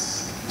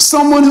actions.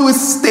 Someone who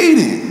is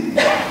stating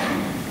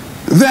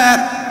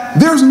that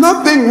there's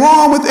nothing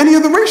wrong with any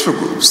of the racial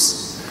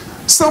groups.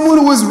 Someone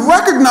who is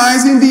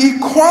recognizing the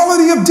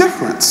equality of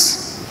difference.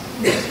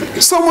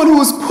 Someone who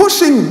is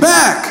pushing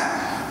back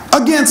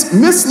against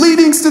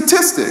misleading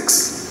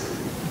statistics,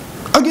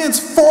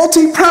 against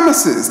faulty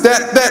premises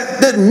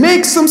that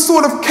make some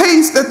sort of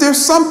case that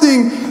there's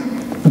something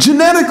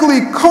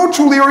genetically,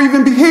 culturally, or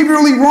even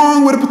behaviorally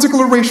wrong with a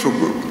particular racial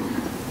group.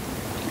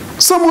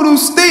 Someone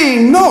who's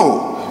saying,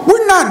 no,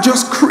 we're not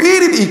just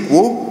created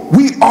equal,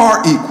 we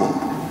are equal.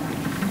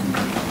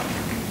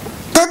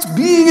 That's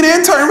being an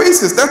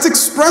anti-racist. That's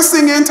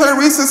expressing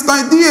anti-racist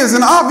ideas,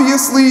 and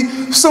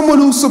obviously someone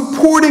who's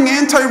supporting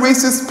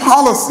anti-racist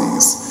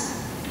policies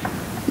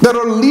that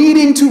are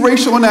leading to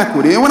racial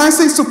inequity. And when I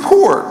say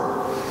support,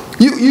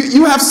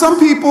 you have some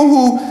people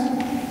who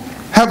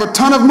have a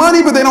ton of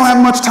money, but they don't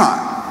have much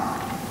time.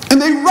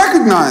 And they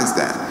recognize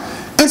that.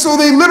 And so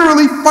they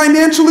literally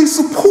financially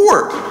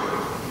support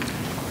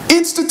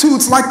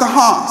institutes like the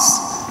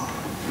Haas,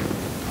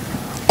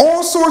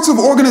 all sorts of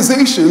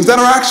organizations that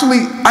are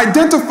actually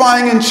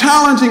identifying and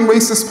challenging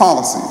racist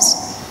policies.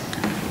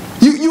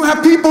 You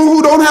have people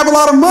who don't have a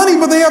lot of money,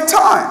 but they have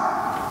time.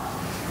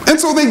 And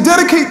so they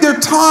dedicate their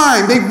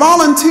time, they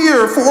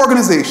volunteer for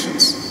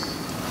organizations.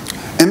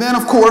 And then,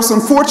 of course,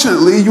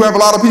 unfortunately, you have a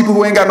lot of people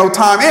who ain't got no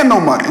time and no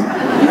money.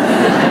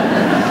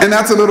 And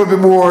that's a little bit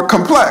more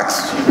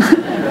complex.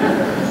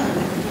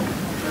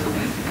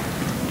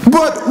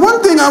 But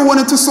one thing I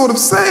wanted to sort of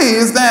say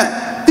is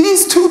that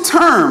these two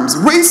terms,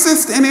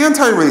 racist and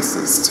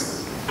anti-racist,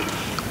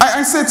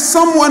 I said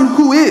someone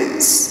who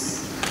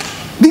is.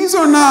 These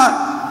are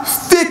not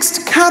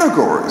fixed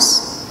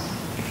categories.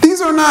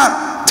 These are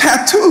not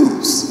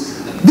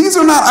tattoos. These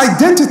are not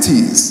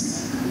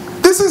identities.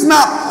 This is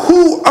not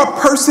who a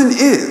person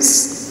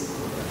is.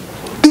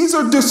 These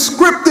are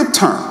descriptive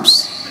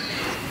terms,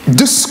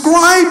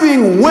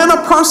 describing when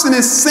a person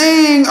is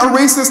saying a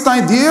racist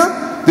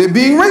idea, they're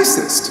being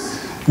racist.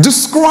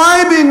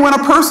 Describing when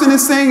a person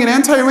is saying an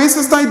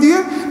anti-racist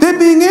idea, they're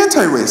being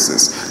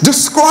anti-racist.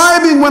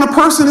 Describing when a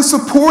person is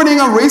supporting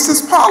a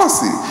racist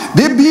policy,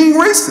 they're being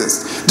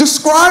racist.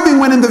 Describing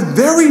when in the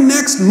very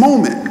next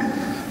moment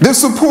they're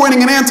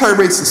supporting an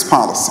anti-racist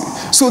policy,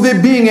 so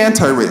they're being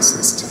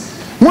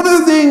anti-racist. One of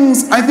the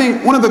things, I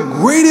think, one of the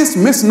greatest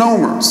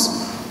misnomers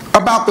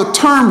about the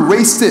term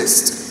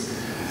racist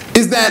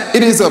is that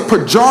it is a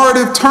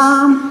pejorative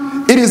term.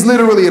 It is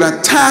literally an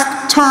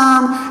attack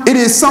term. It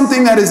is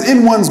something that is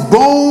in one's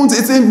bones.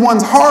 It's in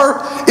one's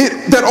heart.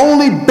 That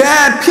only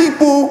bad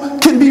people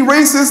can be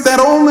racist. That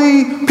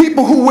only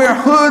people who wear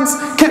hoods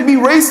can be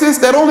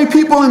racist. That only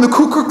people in the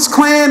Ku Klux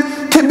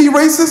Klan can be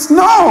racist.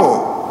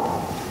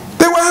 No.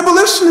 There were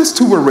abolitionists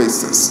who were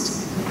racist.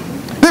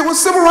 There were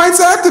civil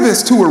rights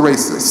activists who were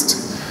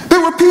racist.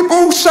 There were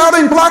people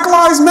shouting Black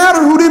Lives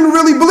Matter who didn't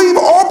really believe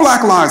all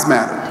Black Lives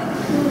Matter.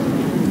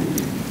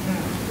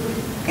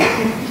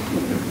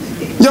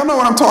 Y'all know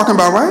what I'm talking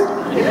about, right?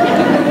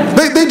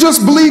 They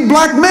just believed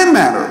black men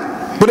mattered,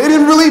 but they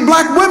didn't believe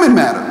black women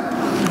mattered.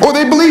 Or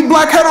they believed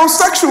black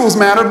heterosexuals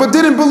mattered, but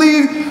didn't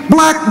believe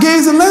black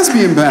gays and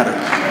lesbians mattered.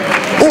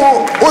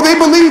 Or they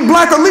believed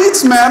black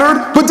elites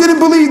mattered, but didn't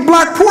believe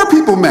black poor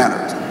people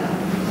mattered.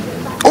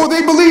 Or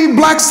they believed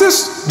black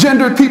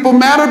cisgendered people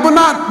mattered, but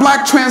not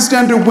black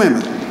transgender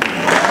women.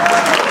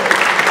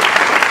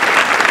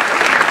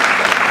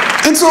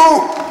 And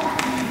so,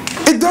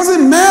 it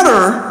doesn't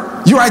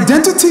matter your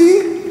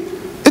identity.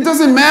 It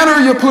doesn't matter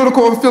your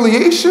political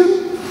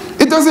affiliation.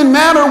 It doesn't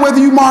matter whether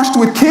you marched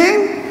with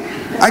King.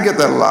 I get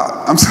that a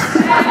lot. I'm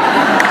sorry.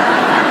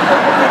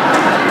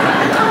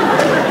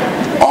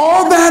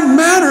 All that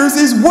matters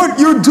is what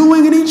you're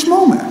doing in each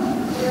moment.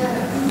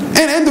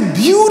 And the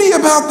beauty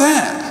about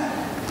that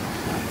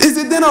is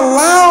it then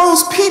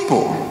allows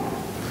people,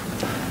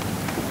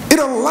 it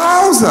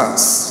allows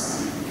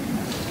us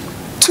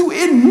to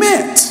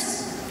admit,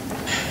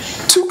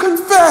 to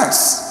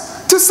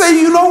confess, to say,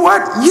 you know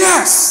what?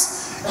 Yes,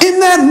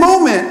 in that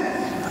moment,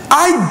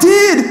 I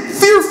did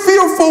feel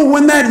fearful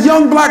when that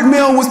young black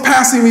male was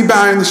passing me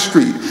by in the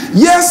street.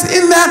 Yes,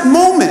 in that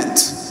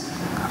moment,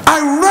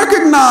 I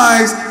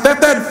recognized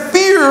that that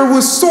fear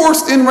was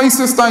sourced in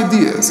racist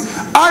ideas.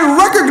 I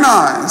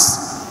recognized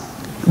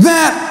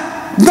that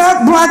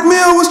that black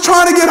male was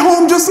trying to get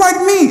home just like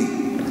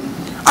me.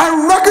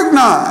 I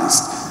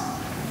recognized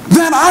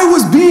that I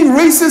was being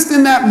racist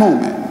in that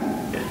moment.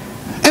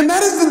 And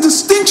that is the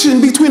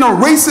distinction between a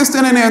racist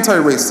and an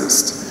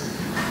anti-racist.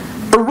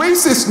 A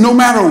racist, no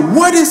matter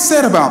what is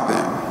said about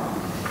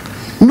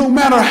them, no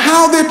matter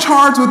how they're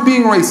charged with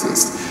being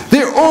racist,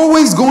 they're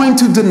always going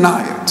to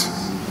deny it.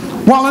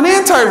 While an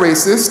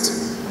anti-racist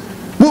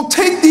will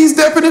take these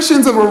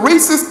definitions of a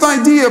racist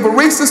idea, of a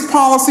racist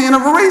policy, and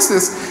of a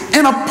racist,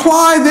 and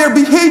apply their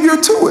behavior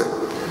to it.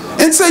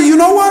 And say, you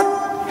know what?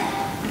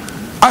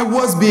 I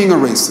was being a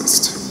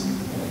racist.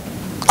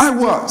 I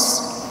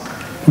was.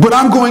 But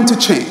I'm going to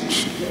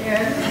change.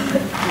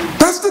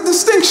 That's the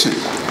distinction.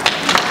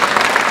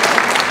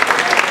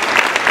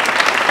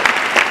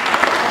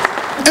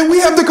 And we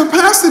have the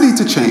capacity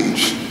to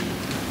change.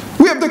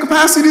 We have the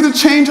capacity to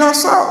change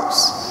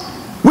ourselves.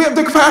 We have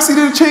the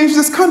capacity to change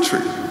this country.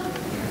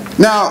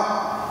 Now,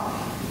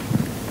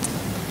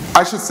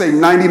 I should say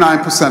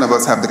 99% of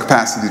us have the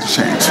capacity to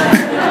change.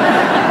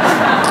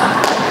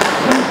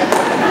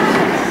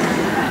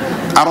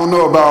 I don't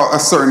know about a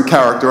certain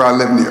character I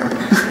live near.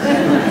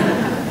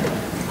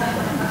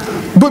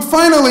 But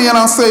finally, and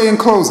I'll say in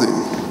closing,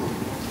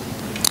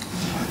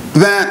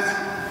 that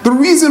the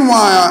reason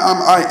why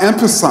I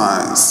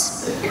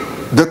emphasize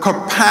the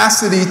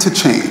capacity to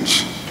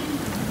change,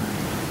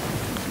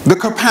 the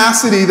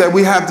capacity that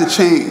we have to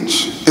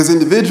change as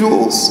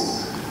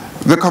individuals,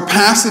 the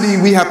capacity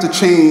we have to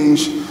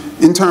change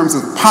in terms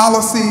of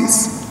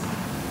policies,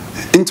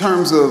 in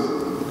terms of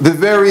the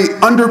very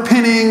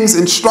underpinnings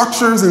and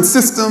structures and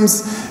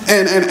systems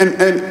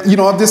and you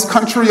know, of this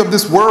country, of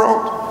this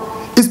world,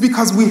 is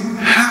because we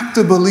have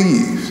to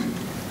believe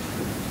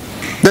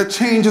that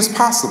change is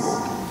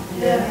possible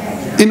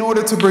in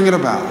order to bring it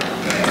about.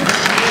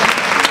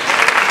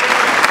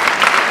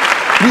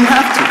 We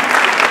have to.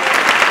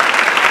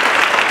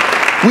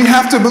 We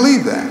have to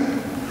believe that.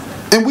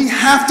 And we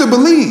have to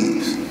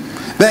believe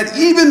that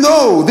even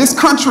though this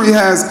country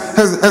has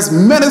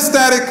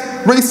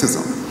metastatic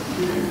racism,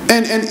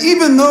 and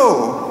even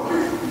though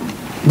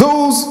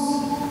those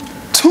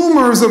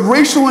tumors of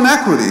racial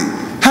inequity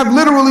have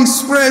literally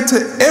spread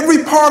to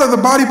every part of the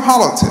body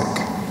politic,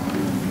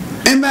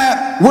 and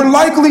that we're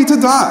likely to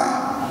die,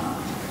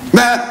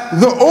 that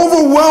the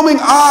overwhelming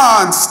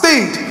odds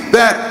state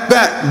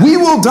that we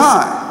will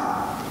die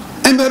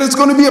and that it's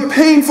going to be a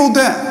painful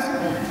death,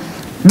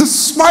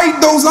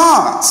 despite those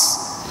odds,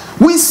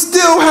 we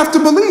still have to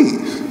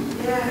believe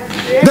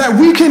that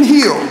we can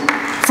heal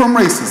from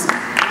racism.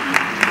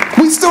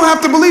 We still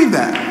have to believe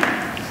that.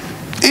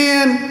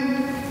 And,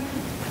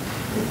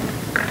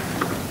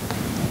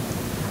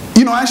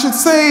 I should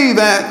say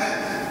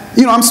that,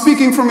 I'm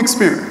speaking from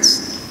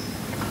experience.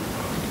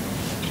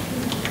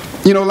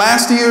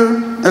 Last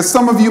year, as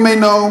some of you may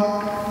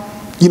know,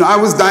 I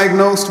was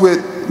diagnosed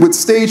with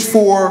stage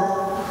 4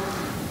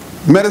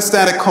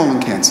 metastatic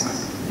colon cancer,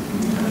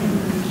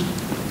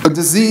 a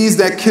disease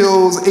that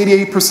kills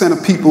 88%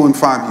 of people in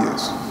 5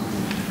 years.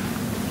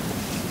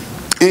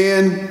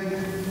 And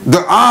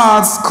the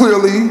odds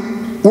clearly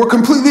were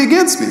completely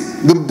against me.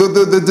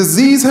 The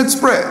disease had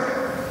spread.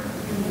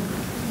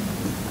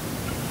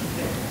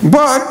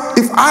 But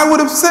if I would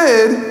have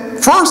said,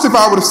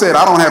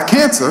 I don't have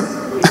cancer,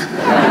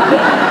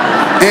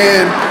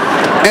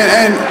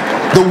 and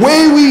the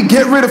way we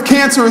get rid of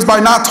cancer is by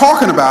not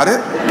talking about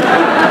it,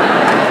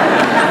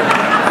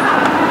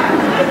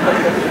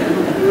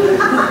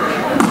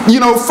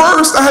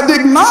 first I had to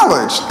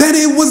acknowledge that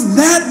it was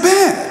that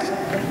bad.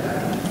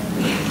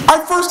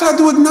 I first had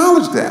to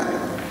acknowledge that.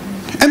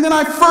 And then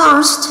I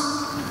first,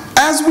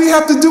 as we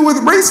have to do with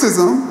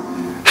racism,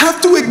 have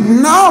to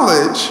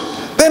acknowledge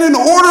that in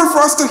order for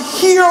us to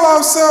heal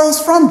ourselves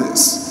from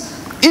this,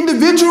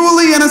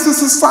 individually and as a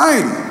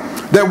society,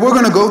 that we're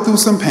going to go through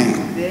some pain.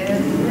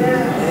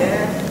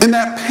 And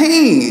that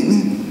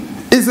pain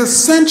is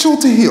essential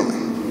to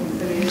healing.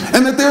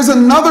 And that there's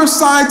another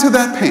side to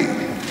that pain.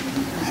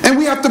 And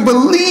we have to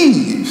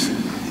believe,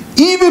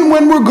 even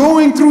when we're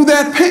going through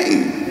that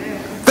pain,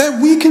 that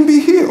we can be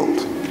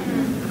healed.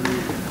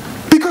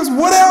 Because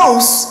what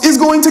else is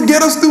going to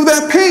get us through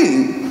that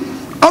pain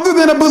other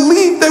than a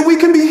belief that we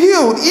can be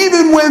healed,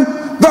 even when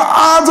the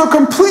odds are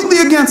completely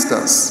against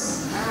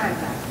us?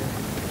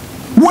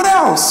 What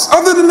else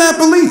other than that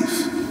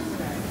belief?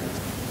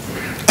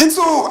 And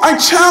so I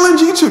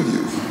challenge each of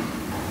you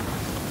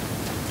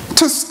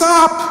to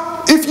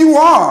stop, if you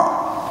are,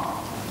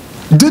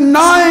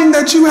 denying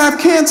that you have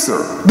cancer,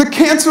 the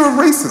cancer of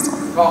racism.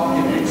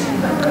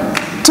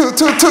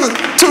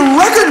 To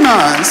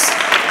recognize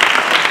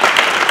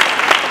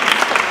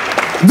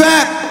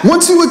that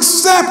once you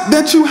accept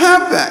that you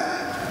have that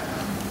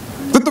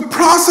the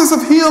process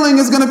of healing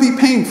is going to be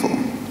painful.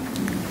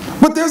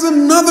 But there's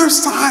another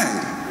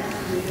side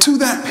to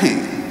that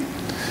pain.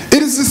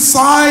 It is the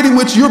side in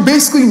which you're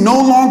basically no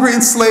longer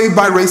enslaved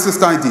by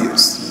racist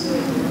ideas.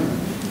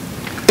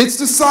 It's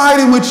the side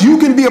in which you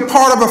can be a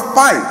part of a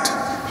fight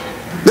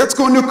that's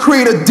going to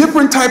create a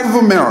different type of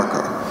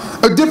America.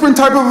 A different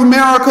type of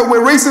America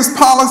where racist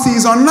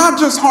policies are not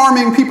just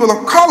harming people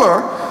of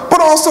color,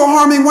 but also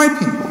harming white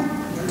people.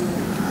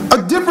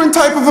 A different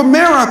type of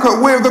America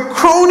where the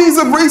cronies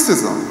of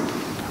racism,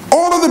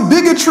 all of the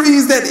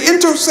bigotries that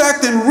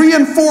intersect and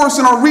reinforce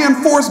and are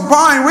reinforced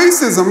by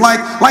racism, like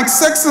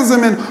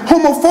sexism and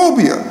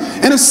homophobia,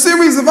 and a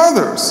series of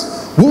others,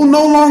 will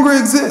no longer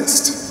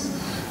exist.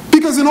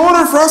 Because in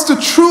order for us to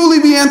truly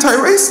be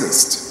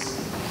anti-racist,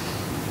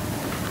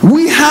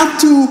 we have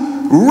to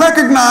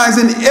recognize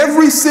in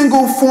every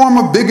single form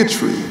of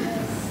bigotry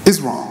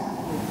is wrong.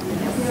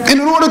 And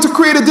in order to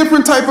create a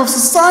different type of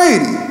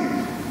society,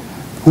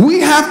 we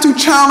have to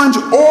challenge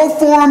all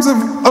forms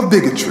of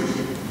bigotry.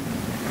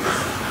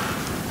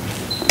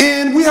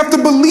 And we have to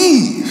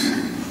believe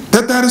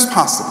that that is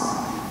possible.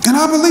 And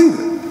I believe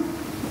it.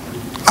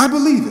 I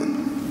believe it.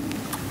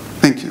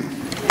 Thank you.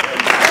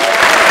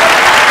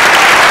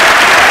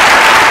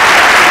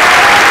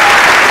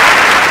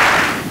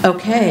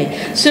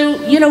 Okay, so,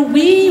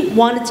 we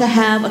wanted to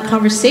have a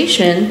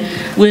conversation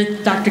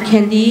with Dr.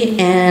 Kendi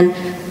and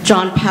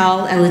John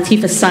Powell and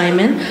Lateefah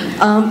Simon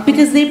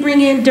because they bring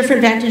in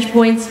different vantage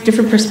points,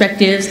 different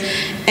perspectives,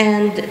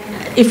 and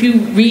if you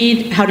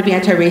read How to Be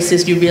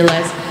Anti-Racist, you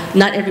realize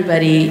not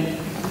everybody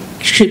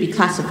should be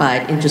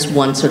classified in just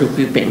one sort of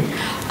grouping.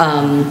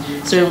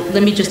 So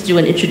let me just do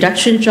an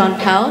introduction. John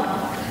Powell,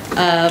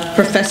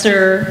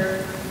 professor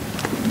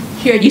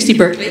here at UC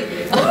Berkeley.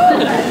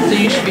 So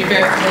you should be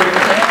very familiar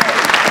with him.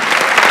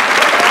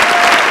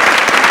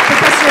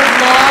 Professor of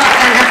Law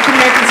and African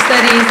American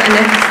Studies and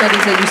Ethnic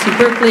Studies at UC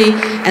Berkeley,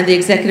 and the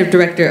Executive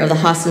Director of the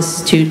Haas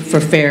Institute for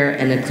Fair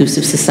and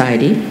Inclusive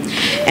Society.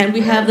 And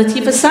we have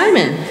Lateefah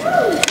Simon.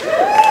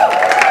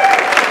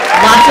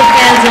 Lots of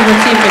hands of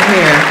Lateefah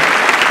here.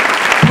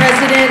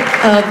 President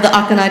of the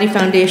Akonadi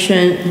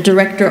Foundation,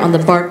 Director on the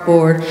BART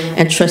Board,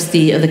 and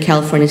Trustee of the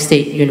California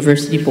State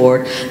University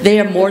Board. They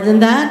are more than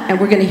that, and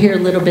we're going to hear a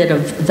little bit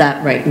of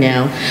that right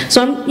now.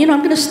 So I'm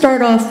going to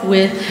start off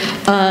with,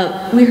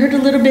 we heard a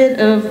little bit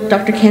of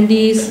Dr.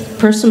 Kendi's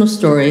personal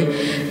story,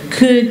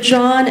 Could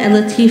John and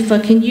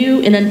Lateefah, can you,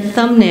 in a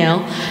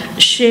thumbnail,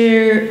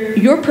 share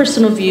your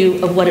personal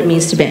view of what it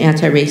means to be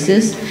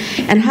anti-racist,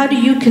 and how do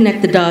you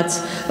connect the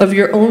dots of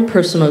your own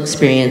personal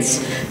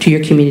experience to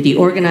your community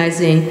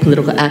organizing,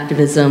 political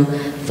activism,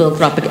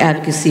 philanthropic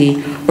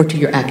advocacy, or to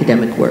your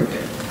academic work?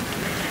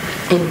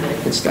 Anybody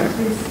can start.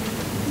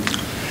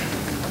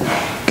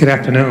 Good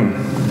afternoon.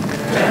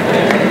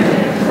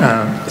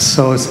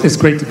 So it's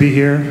great to be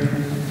here,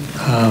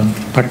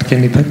 Dr.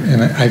 Kendi,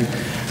 and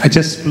I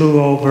just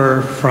flew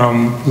over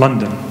from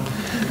London.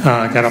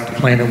 Got off the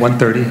plane at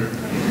 1:30,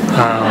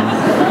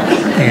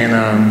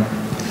 and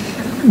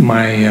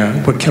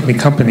what kept me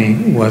company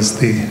was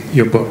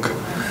your book.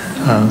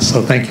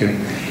 So thank you.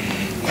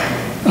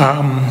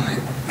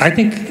 I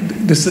think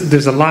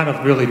there's a lot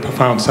of really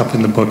profound stuff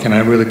in the book, and I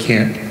really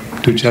can't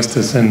do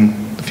justice in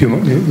the few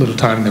little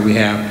time that we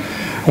have.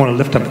 I want to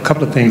lift up a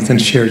couple of things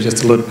and share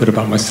just a little bit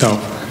about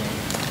myself.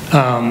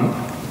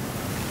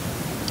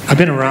 I've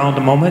been around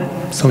a moment.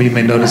 Some of you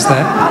may notice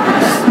that.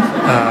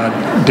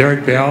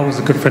 Derek Bell was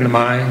a good friend of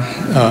mine.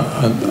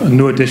 A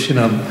new edition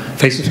of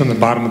Faces from the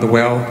Bottom of the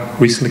Well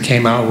recently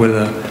came out with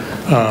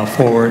a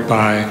foreword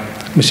by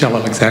Michelle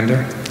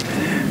Alexander.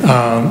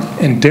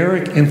 And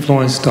Derek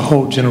influenced a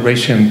whole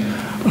generation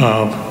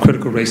of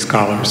critical race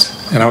scholars,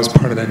 and I was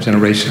part of that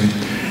generation.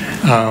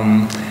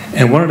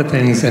 And one of the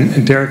things,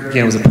 and Derek,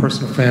 again, was a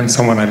personal friend,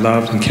 someone I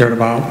loved and cared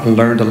about and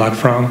learned a lot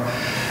from,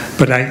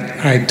 but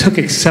I took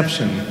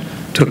exception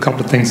to a couple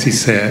of things he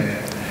said,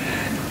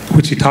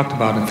 which he talked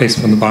about in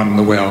Faces from the Bottom of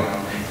the Well.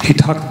 He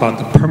talked about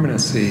the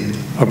permanency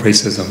of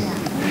racism,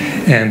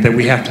 and that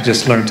we have to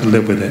just learn to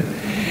live with it.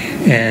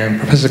 And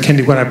Professor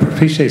Kendi, what I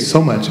appreciate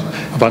so much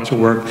about your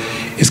work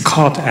is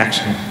call to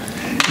action.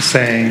 It's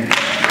saying,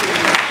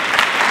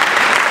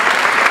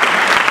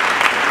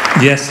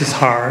 yes, it's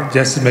hard,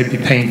 yes, it may be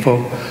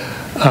painful,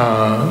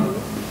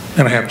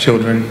 and I have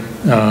children.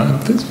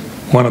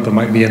 One of them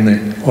might be in the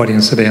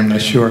audience today, I'm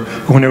not sure.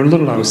 But when they were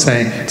little, I was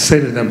saying, to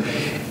say to them,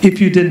 if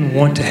you didn't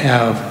want to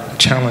have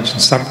challenge and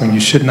suffering, you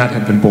should not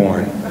have been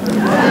born. I'm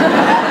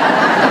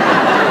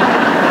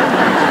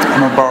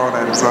gonna borrow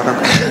that, is that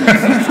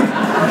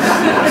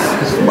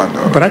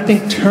okay? But I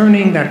think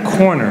turning that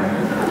corner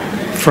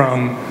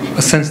from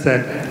a sense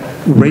that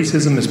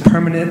racism is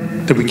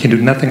permanent, that we can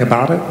do nothing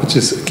about it, which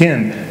is,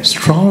 again,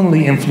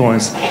 strongly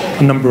influenced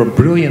a number of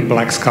brilliant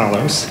black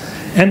scholars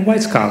and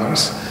white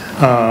scholars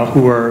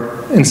who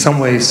are, in some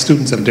ways,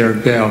 students of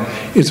Derek Bell,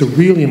 is a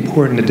really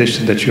important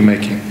addition that you're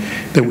making.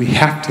 That we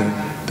have to,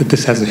 that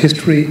this has a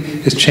history,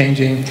 is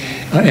changing,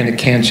 and it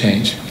can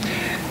change.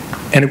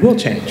 And it will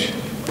change.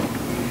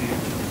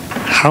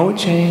 How it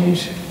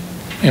change,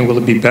 and will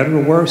it be better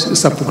or worse,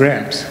 it's up for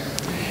grabs.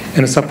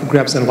 And it's up for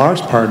grabs in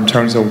large part in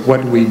terms of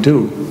what we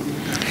do.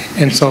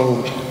 And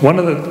so one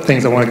of the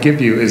things I want to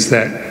give you is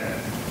that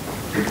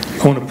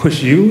I want to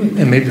push you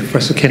and maybe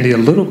Professor Kendi a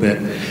little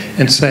bit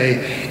and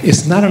say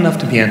it's not enough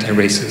to be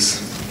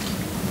anti-racist.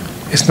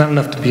 It's not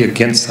enough to be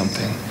against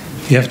something.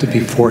 You have to be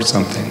for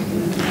something.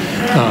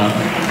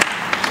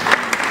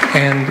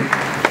 And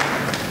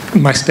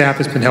my staff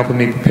has been helping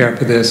me prepare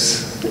for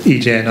this,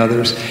 EJ and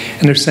others,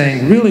 and they're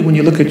saying, really, when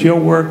you look at your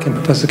work and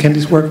Professor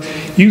Kendi's work,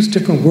 use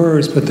different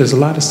words, but there's a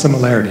lot of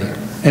similarity.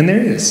 And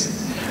there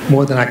is,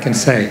 more than I can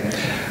say.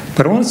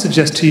 But I want to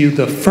suggest to you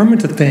the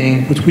affirmative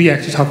thing, which we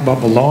actually talk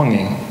about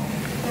belonging,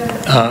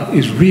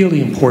 is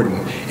really important.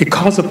 It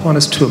calls upon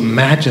us to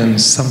imagine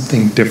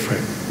something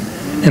different.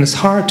 And it's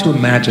hard to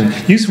imagine.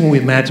 Usually when we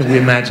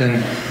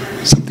imagine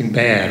something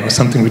bad or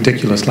something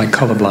ridiculous like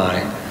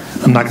colorblind.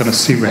 I'm not going to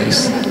see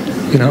race.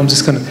 You know, I'm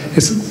just going to,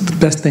 it's the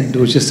best thing to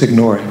do is just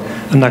ignore it.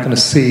 I'm not going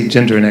to see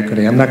gender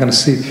inequity. I'm not going to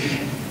see,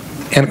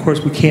 and of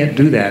course we can't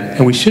do that,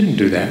 and we shouldn't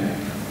do that.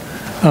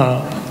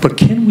 But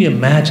can we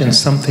imagine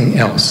something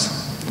else?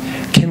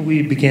 Can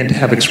we begin to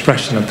have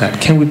expression of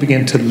that? Can we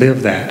begin to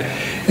live that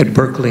at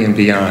Berkeley and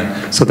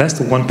beyond? So that's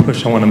the one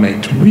push I want to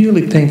make, to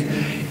really think,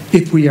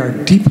 if we are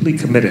deeply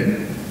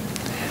committed,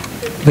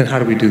 then how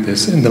do we do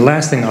this? And the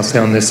last thing I'll say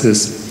on this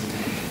is,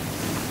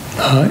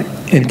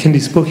 in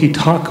Kendi's book, he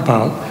talked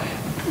about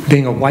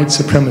being a white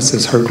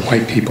supremacist hurt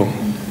white people.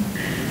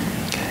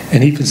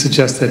 And he even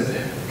suggests that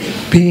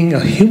being a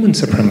human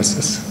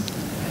supremacist,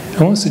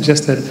 I want to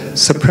suggest that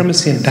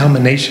supremacy and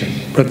domination,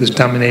 whether it's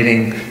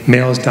dominating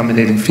males,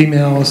 dominating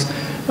females,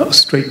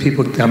 straight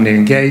people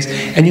dominating gays.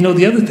 And you know,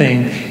 the other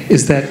thing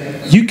is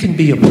that you can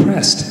be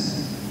oppressed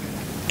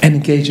and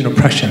engage in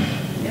oppression.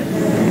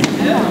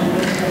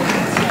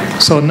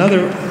 So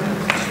another,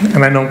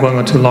 and I know I'm going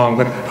on too long,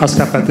 but I'll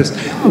stop at this.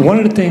 One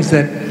of the things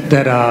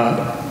that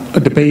a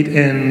debate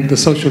in the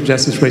social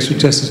justice, racial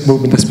justice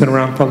movement that's been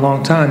around for a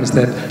long time is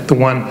that the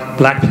one,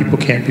 black people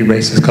can't be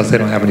racist because they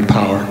don't have any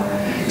power.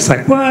 It's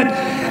like, what?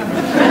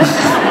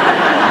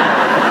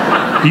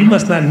 You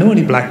must not know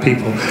any black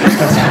people.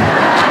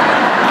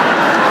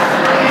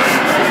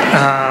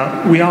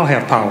 We all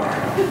have power.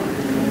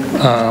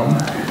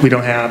 We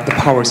don't have, the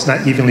power is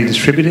not evenly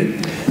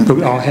distributed, but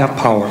we all have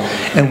power.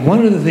 And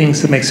one of the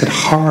things that makes it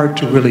hard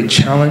to really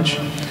challenge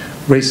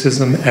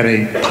racism at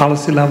a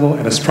policy level,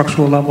 at a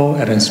structural level,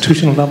 at an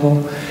institutional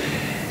level,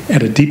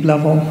 at a deep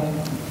level.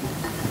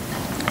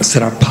 It's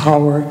that our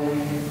power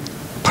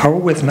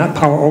with, not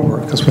power over,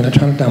 because we're not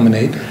trying to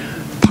dominate,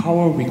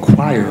 power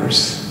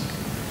requires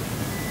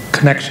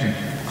connection.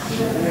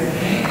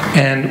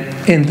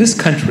 And in this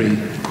country,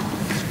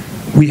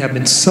 we have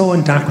been so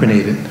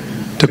indoctrinated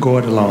to go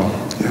it alone.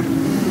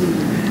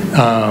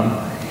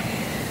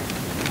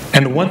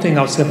 And the one thing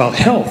I would say about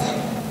health,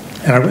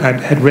 and I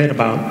had read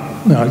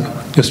about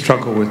your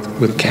struggle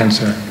with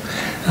cancer,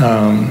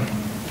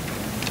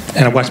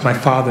 and I watched my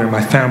father and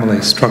my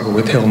family struggle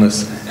with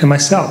illness, and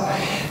myself.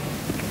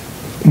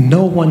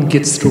 No one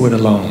gets through it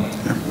alone.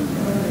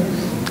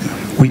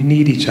 We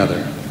need each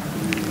other.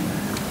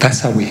 That's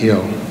how we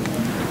heal.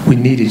 We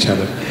need each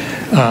other.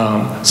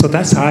 So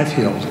that's how I've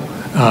healed.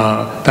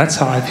 That's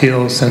how I've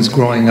healed since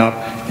growing up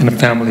in a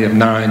family of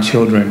 9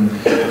 children,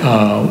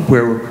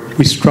 where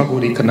we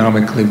struggled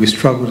economically, we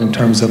struggled in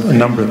terms of a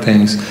number of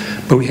things,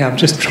 but we have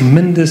just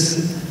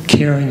tremendous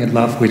caring and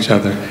love for each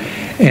other.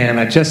 And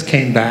I just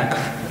came back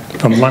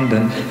from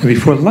London, and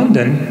before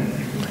London,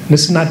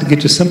 this is not to get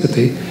your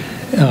sympathy,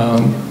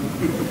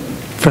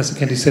 Professor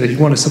Kendi said, if you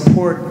want to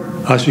support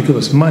us, you give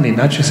us money,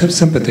 not your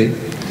sympathy.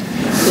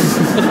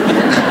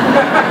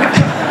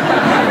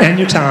 And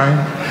your time.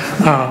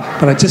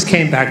 But I just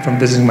came back from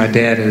visiting my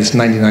dad at his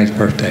 99th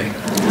birthday.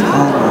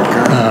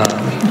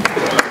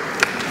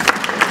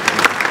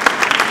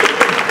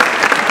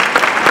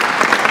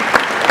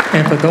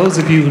 And for those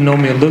of you who know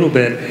me a little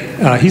bit,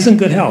 he's in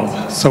good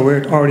health. So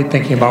we're already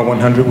thinking about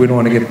 100. We don't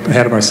want to get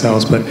ahead of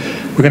ourselves, but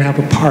we're going to have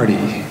a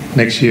party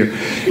next year.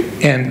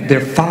 And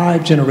there are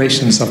 5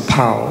 generations of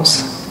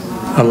Powells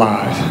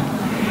alive.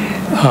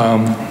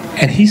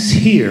 And he's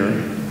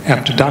here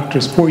after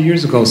doctors 4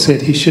 years ago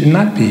said he should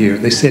not be here.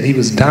 They said he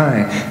was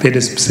dying. They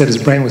just said his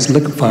brain was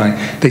liquefying.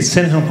 They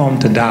sent him home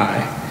to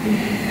die.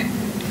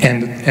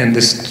 And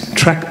this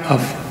trek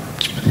of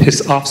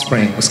his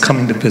offspring was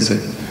coming to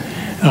visit.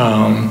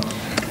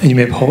 And you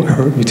may have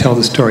heard me tell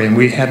the story, and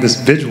we had this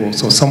visual,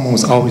 so someone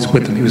was always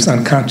with him. He was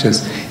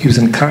unconscious. He was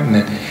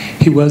incontinent.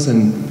 He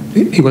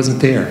wasn't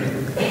there.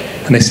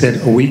 And they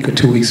said a week or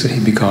 2 weeks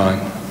he'd be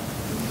gone.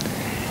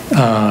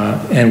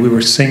 And we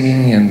were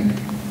singing and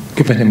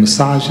giving him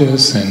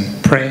massages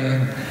and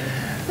praying.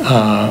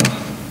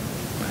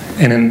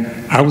 And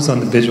then I was on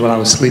the visual. I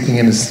was sleeping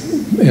in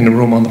the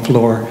room on the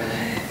floor,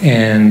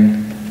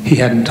 and he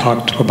hadn't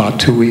talked for about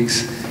 2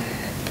 weeks.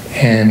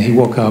 And he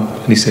woke up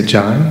and he said,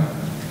 "John?"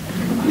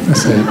 I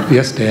said,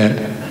 "Yes, Dad."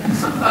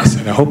 I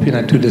said, "I hope you're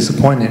not too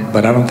disappointed,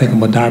 but I don't think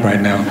I'm gonna die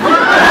right now."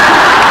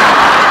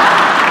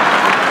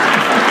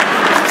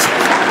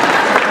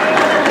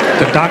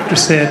 The doctor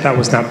said that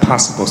was not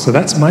possible. So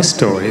that's my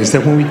story, is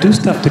that when we do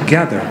stuff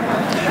together,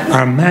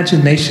 our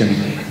imagination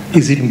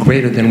is even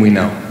greater than we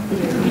know.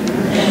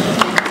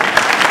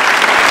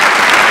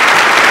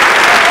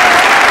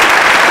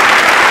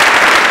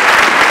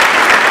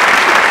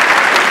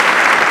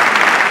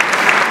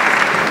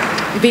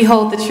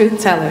 Behold the truth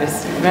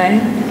tellers, right?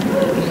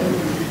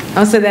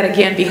 I'll say that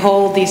again,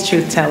 behold these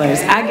truth tellers.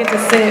 I get to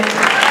sit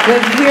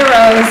with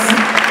heroes.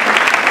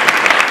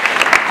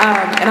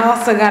 And I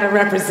also got to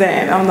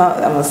represent, I'm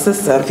a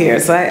sister up here,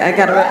 so I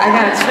gotta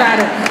try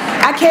to,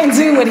 I can't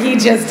do what he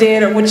just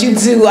did or what you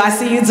do, I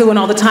see you doing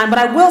all the time, but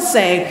I will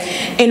say,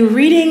 in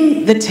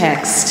reading the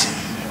text,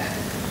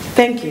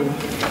 thank you.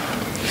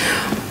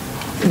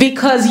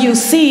 Because you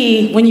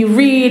see, when you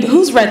read,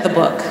 who's read the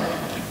book?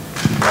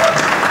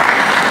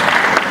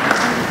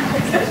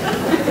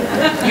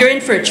 You're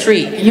in for a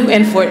treat. You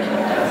in for it.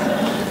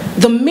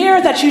 The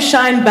mirror that you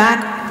shine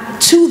back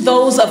to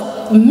those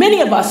of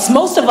many of us,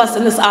 most of us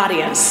in this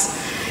audience,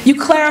 you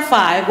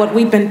clarify what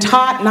we've been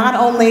taught not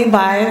only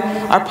by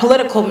our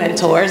political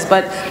mentors,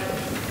 but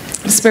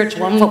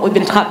spiritual, and what we've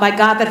been taught by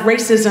God, that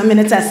racism in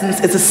its essence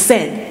is a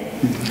sin,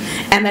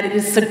 and that it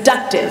is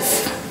seductive.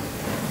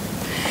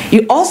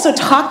 You also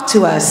talk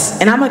to us,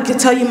 and I'm going to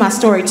tell you my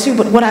story too,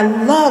 but what I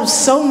love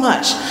so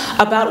much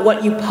about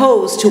what you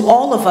pose to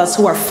all of us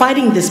who are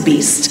fighting this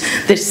beast,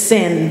 this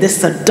sin,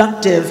 this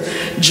seductive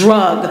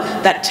drug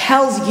that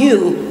tells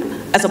you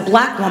as a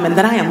black woman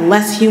that I am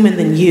less human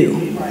than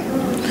you,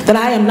 that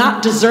I am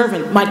not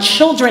deserving, my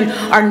children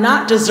are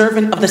not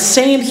deserving of the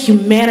same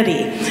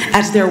humanity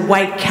as their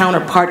white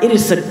counterpart. It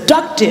is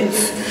seductive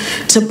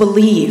to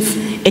believe,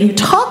 and you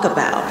talk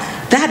about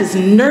that is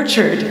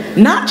nurtured,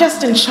 not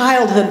just in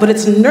childhood, but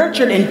it's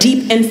nurtured in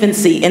deep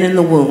infancy and in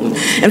the womb.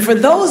 And for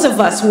those of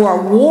us who are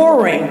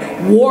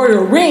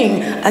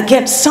warrioring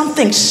against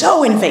something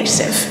so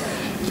invasive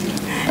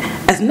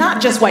as not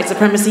just white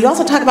supremacy, you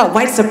also talk about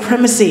white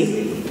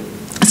supremacy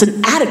as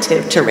an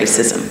additive to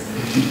racism.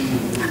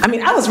 I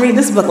mean, I was reading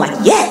this book like,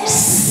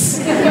 yes,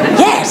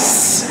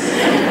 yes.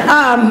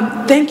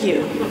 Thank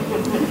you.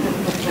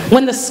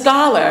 When the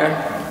scholar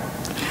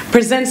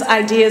presents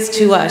ideas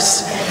to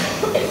us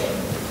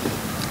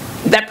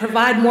that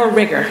provide more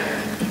rigor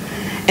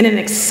and an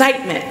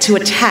excitement to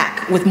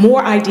attack with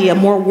more idea,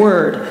 more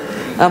word,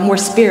 more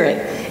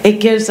spirit, it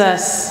gives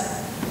us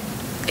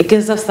it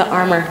gives us the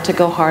armor to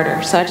go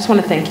harder. So I just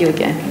want to thank you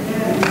again.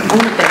 I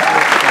want to thank you.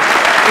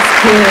 It's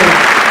good.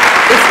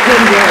 It's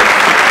good work.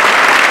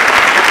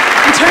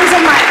 In terms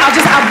of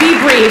I'll be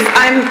brief.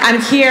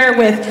 I'm here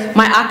with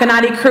my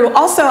Akonadi crew.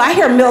 Also, I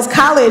hear Mills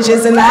College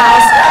is in the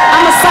house.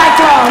 I'm a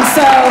Cyclone,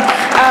 so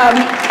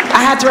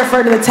I had to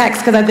refer to the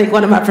text because I think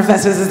one of my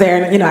professors is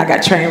there, and I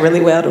got trained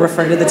really well to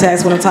refer to the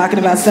text when I'm talking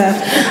about stuff.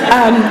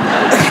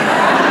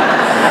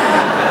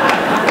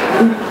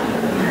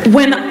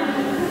 When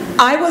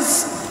I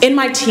was in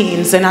my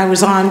teens and I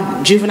was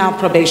on juvenile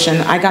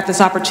probation, I got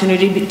this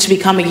opportunity to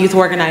become a youth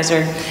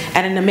organizer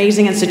at an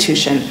amazing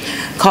institution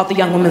called the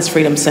Young Women's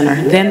Freedom Center,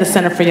 then the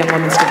Center for Young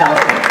Women's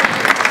Development.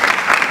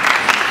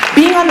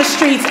 Being on the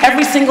streets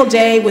every single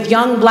day with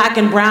young black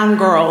and brown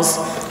girls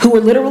who were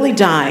literally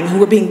dying, who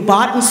were being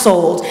bought and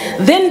sold,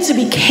 then to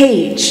be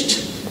caged,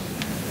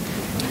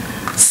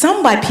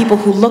 some by people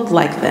who looked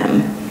like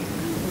them,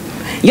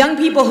 young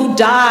people who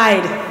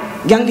died,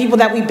 young people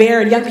that we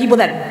buried, young people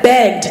that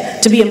begged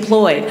to be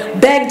employed,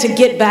 begged to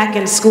get back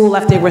in school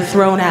after they were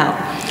thrown out.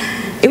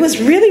 It was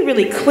really,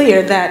 really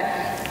clear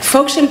that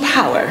folks in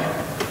power,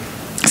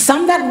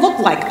 some that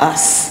looked like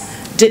us,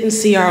 didn't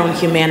see our own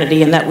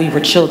humanity and that we were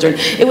children.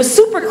 It was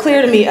super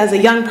clear to me as a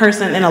young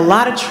person in a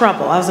lot of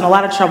trouble. I was in a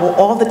lot of trouble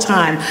all the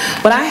time,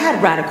 but I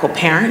had radical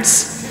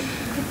parents.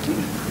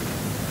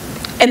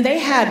 And they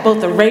had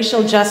both a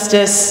racial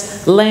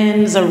justice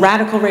lens, a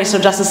radical racial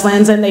justice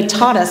lens, and they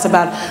taught us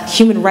about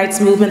human rights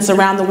movements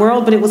around the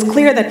world, but it was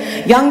clear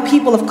that young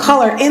people of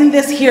color in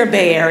this here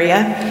Bay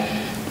Area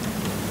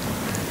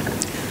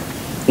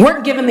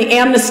weren't given the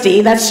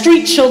amnesty that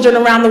street children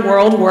around the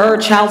world were,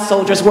 child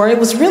soldiers were. It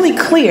was really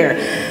clear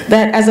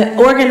that as an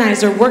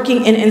organizer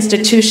working in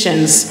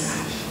institutions,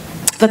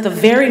 that the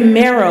very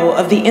marrow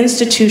of the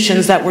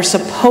institutions that were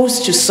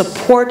supposed to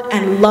support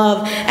and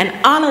love and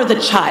honor the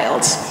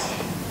child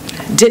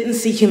didn't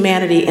see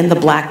humanity in the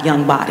black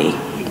young body.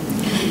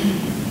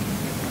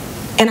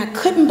 And I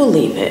couldn't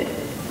believe it.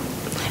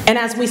 And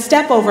as we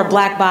step over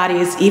black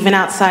bodies, even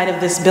outside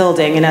of this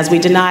building, and as we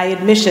deny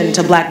admission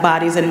to black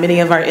bodies in many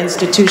of our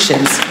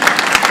institutions,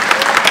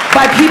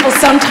 by people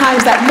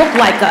sometimes that look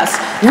like us,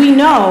 we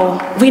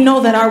know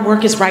that our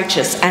work is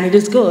righteous and it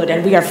is good,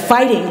 and we are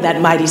fighting that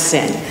mighty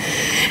sin.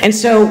 And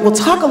so we'll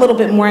talk a little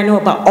bit more, I know,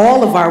 about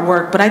all of our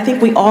work, but I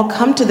think we all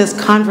come to this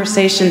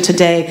conversation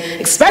today,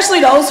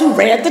 especially those who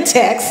read the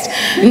text,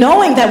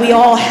 knowing that we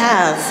all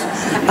have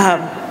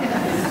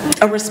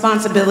a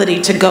responsibility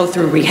to go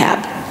through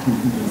rehab.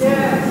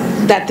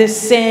 That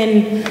this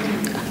sin,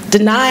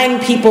 denying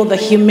people the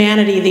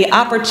humanity, the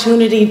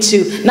opportunity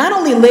to not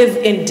only live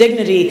in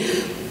dignity,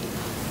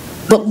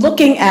 but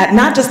looking at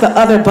not just the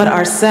other, but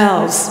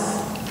ourselves.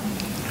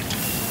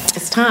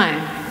 It's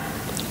time.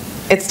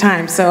 It's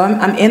time. So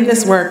I'm in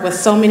this work with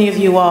so many of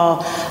you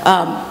all,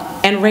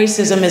 and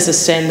racism is a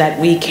sin that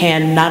we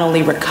can not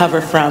only recover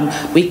from,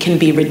 we can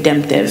be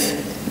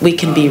redemptive. We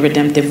can be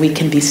redemptive. We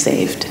can be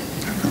saved.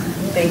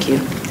 Thank you.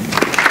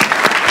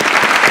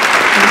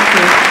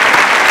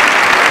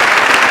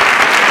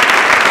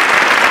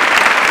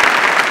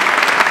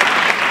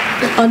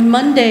 On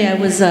Monday, I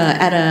was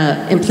at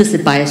an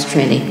implicit bias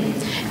training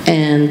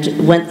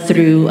and went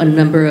through a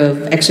number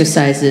of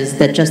exercises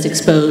that just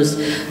exposed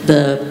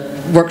the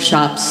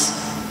workshop's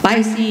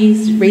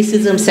biases,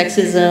 racism,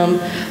 sexism,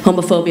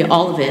 homophobia,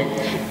 all of it.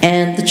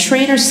 And the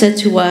trainer said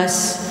to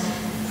us,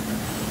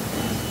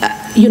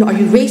 are you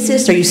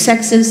racist? Are you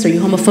sexist? Are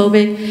you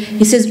homophobic?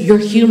 He says, you're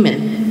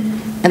human.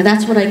 And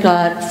that's what I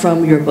got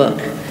from your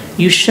book.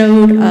 You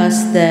showed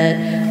us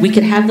that we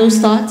could have those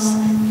thoughts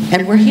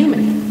and we're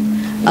human.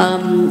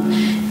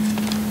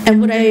 And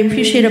what I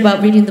appreciate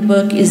about reading the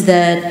book is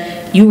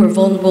that you were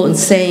vulnerable in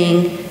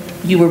saying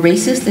you were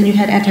racist and you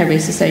had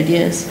anti-racist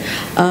ideas.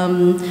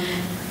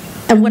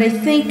 And what I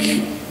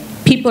think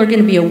people are going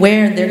to be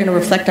aware, and they're going to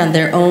reflect on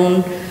their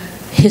own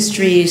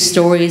history,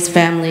 stories,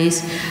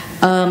 families,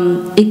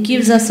 it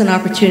gives us an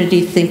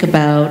opportunity to think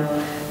about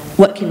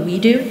what can we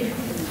do.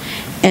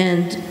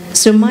 And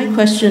so my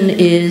question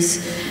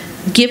is,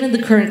 given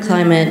the current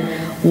climate,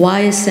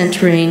 why is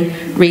centering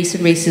race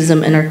and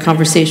racism in our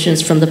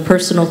conversations from the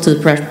personal to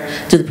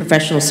the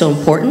professional so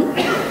important?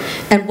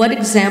 And what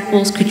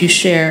examples could you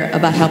share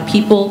about how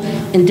people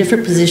in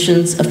different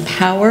positions of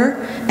power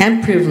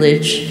and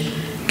privilege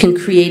can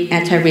create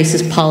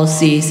anti-racist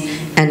policies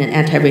and an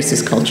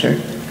anti-racist culture?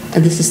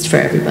 And this is for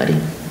everybody.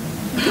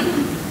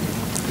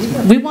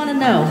 We want to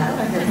know.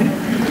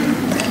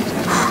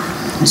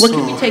 What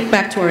can we take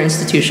back to our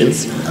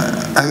institutions?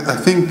 I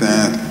think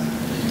that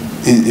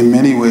in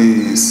many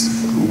ways,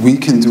 we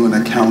can do an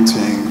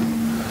accounting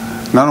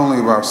not only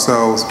of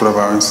ourselves, but of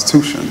our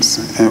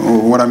institutions.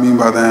 And what I mean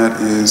by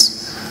that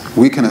is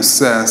we can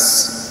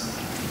assess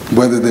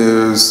whether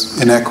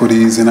there's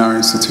inequities in our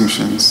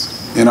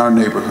institutions, in our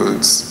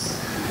neighborhoods,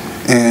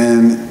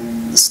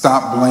 and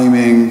stop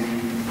blaming,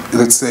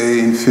 let's say,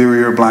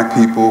 inferior black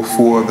people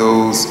for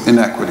those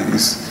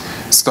inequities.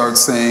 Start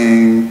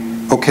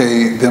saying,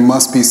 okay, there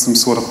must be some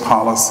sort of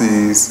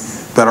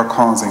policies that are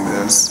causing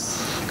this.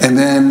 And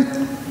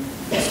then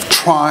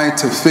try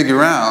to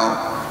figure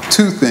out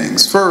two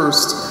things.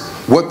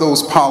 First, what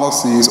those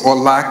policies or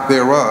lack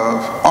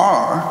thereof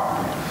are,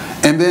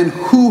 and then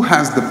who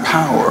has the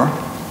power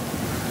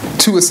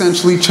to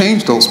essentially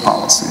change those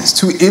policies,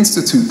 to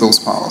institute those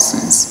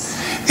policies.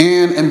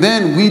 And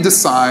then we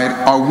decide,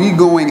 are we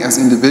going as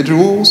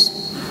individuals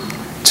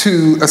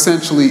to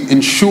essentially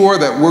ensure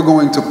that we're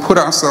going to put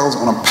ourselves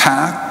on a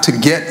path to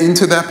get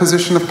into that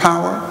position of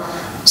power,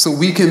 so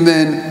we can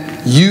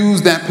then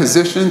use that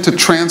position to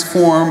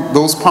transform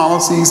those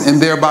policies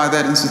and thereby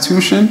that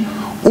institution?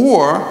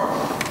 Or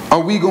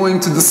are we going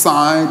to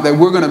decide that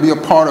we're going to be a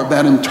part of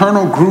that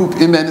internal group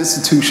in that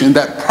institution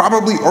that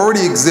probably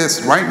already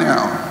exists right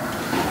now,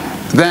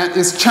 that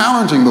is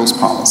challenging those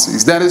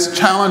policies, that is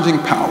challenging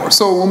power?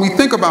 So when we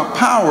think about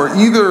power,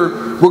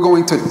 either we're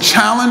going to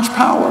challenge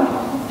power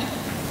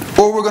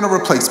or we're going to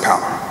replace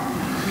power.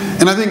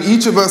 And I think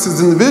each of us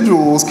as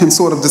individuals can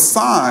sort of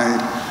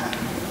decide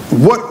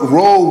what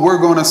role we're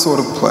going to sort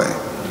of play.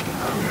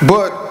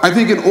 But I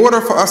think in order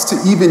for us to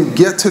even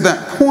get to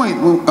that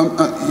point,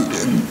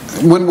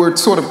 when we're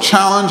sort of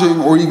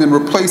challenging or even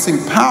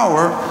replacing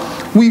power,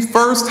 we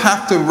first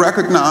have to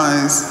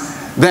recognize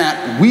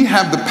that we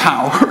have the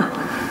power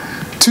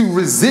to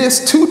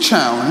resist, to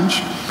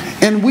challenge,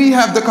 and we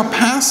have the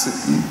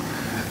capacity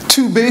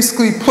to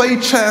basically play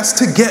chess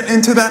to get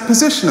into that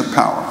position of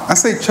power. I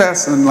say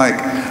chess, and like,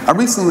 I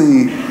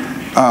recently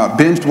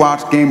binge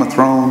watched Game of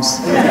Thrones,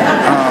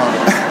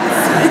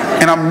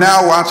 and I'm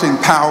now watching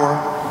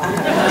Power,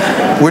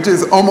 which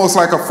is almost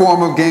like a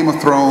form of Game of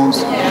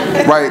Thrones,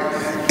 right?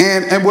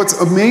 And what's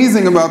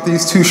amazing about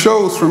these two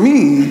shows for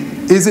me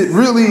is it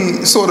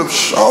really sort of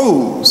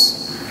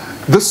shows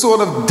the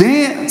sort of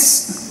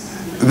dance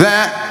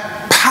that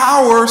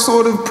power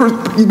sort of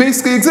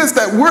basically exists,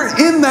 that we're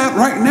in that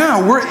right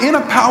now. We're in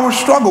a power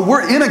struggle.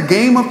 We're in a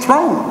Game of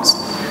Thrones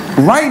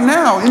right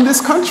now in this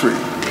country.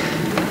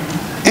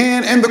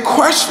 And the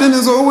question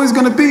is always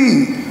going to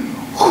be,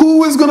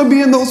 who is going to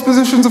be in those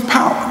positions of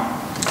power?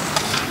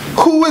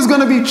 Who is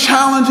going to be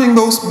challenging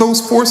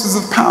those forces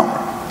of power?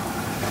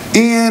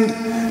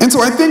 And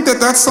so I think that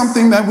that's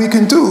something that we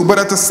can do, but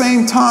at the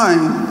same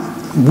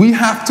time, we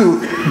have to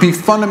be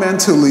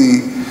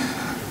fundamentally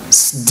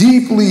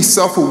deeply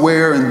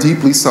self-aware and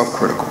deeply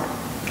self-critical.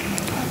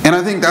 And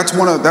I think that's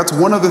one of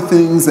the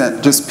things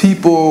that just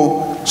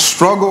people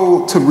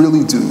struggle to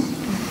really do.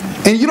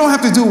 And you don't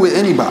have to do it with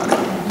anybody.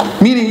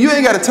 Meaning you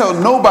ain't got to tell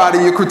nobody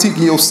you're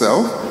critiquing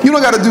yourself. You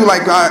don't got to do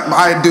like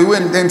I do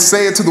and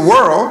say it to the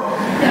world.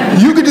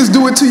 You can just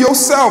do it to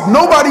yourself.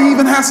 Nobody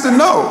even has to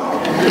know.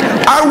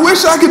 I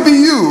wish I could be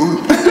you.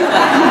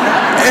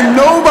 And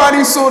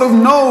nobody sort of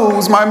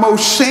knows my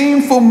most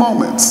shameful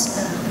moments.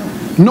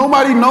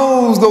 Nobody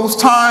knows those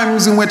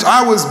times in which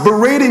I was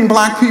berating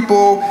black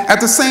people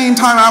at the same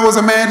time I was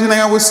imagining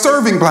I was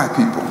serving black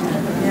people.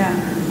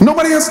 Yeah.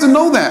 Nobody has to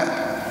know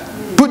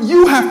that. But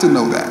you have to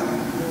know that.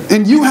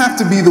 And you have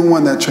to be the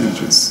one that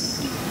changes.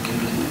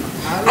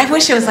 I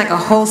wish it was like a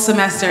whole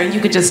semester and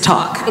you could just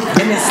talk.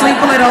 And then sleep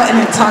a little and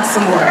then talk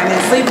some more. And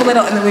then sleep a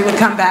little and then we would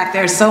come back.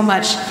 There's so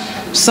much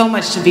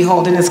to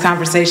behold in this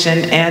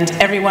conversation. And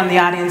everyone in the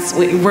audience,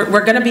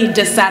 we're going to be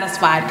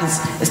dissatisfied because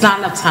it's not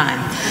enough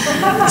time.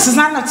 This is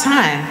not enough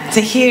time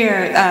to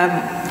hear.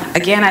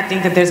 Again, I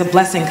think that there's a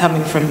blessing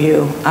coming from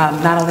you,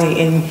 not only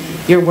in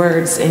your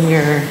words, in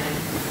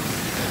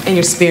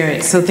your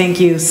spirit. So thank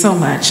you so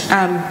much.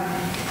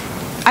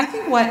 I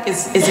think what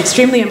is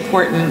extremely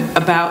important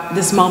about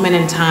this moment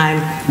in time,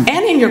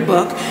 and in your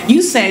book,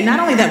 you say not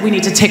only that we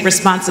need to take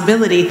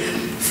responsibility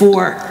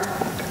for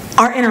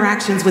our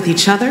interactions with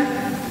each other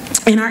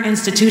in our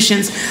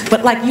institutions,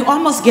 but like you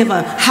almost give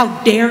a how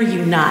dare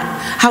you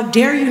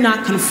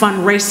not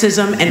confront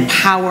racism and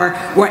power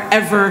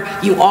wherever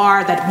you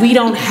are, that we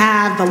don't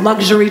have the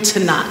luxury to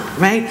not,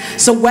 right?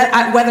 So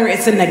whether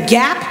it's in the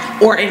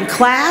Gap or in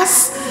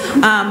class,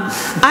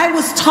 I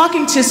was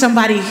talking to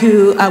somebody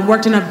who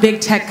worked in a big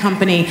tech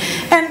company,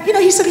 and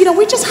he said,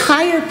 we just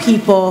hire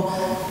people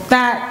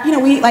that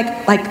we like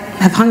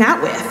have hung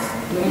out with,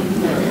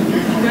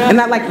 and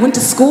that like went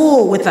to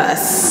school with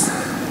us.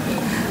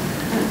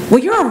 Well,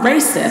 you're a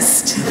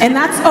racist, and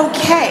that's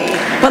okay,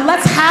 but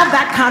let's have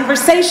that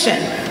conversation.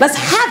 Let's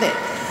have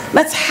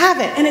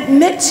it, and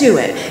admit to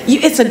it.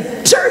 It's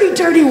a dirty,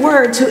 dirty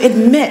word to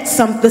admit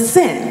the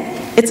sin.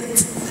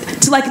 It's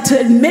to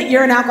admit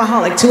you're an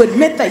alcoholic, to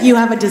admit that you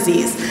have a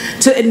disease,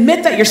 to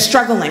admit that you're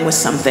struggling with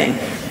something.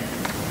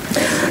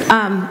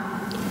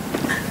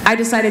 I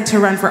decided to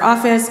run for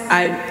office.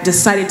 I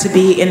decided to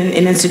be in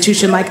an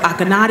institution like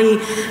Akonadi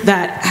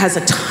that has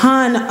a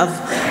ton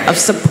of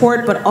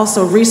support, but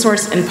also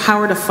resource and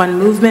power to fund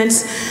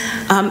movements.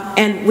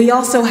 And we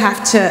also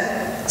have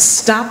to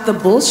stop the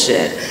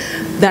bullshit,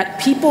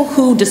 that people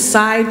who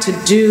decide to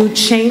do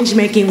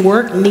change-making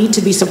work need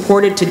to be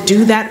supported to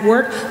do that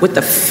work with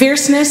the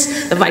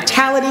fierceness, the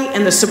vitality,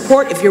 and the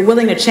support. If you're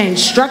willing to change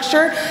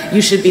structure,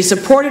 you should be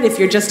supported. If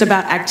you're just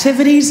about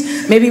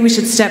activities, maybe we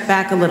should step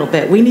back a little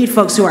bit. We need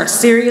folks who are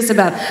serious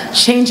about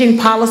changing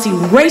policy,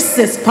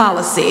 racist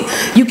policy.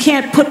 You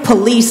can't put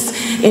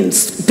police in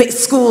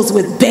schools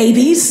with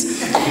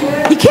babies.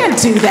 You can't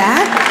do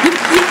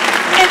that.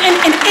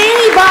 And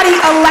anybody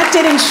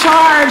elected in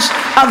charge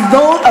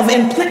of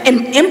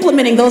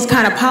implementing those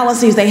kind of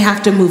policies, they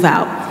have to move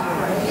out.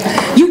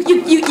 You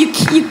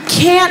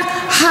can't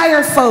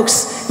hire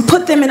folks,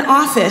 put them in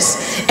office,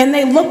 and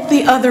they look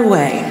the other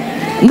way.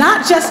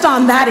 Not just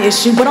on that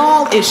issue, but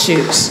all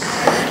issues.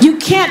 You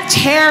can't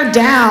tear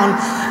down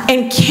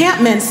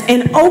encampments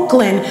in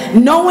Oakland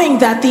knowing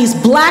that these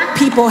black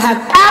people have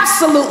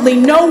absolutely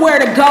nowhere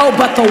to go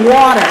but the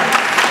water.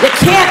 You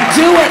can't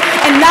do it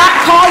and not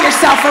call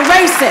yourself a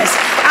racist.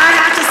 I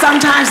have to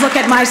sometimes look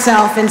at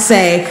myself and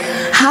say,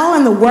 how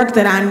in the work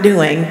that I'm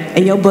doing,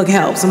 and your book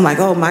helps, I'm like,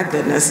 oh my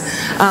goodness,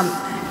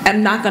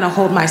 I'm not gonna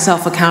hold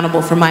myself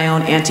accountable for my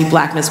own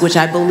anti-blackness, which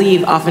I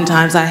believe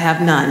oftentimes I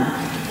have none.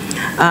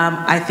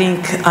 I think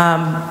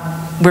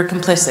we're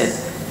complicit,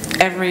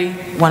 every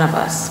one of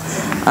us.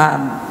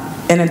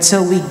 And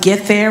until we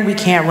get there, we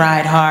can't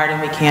ride hard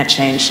and we can't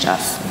change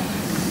stuff.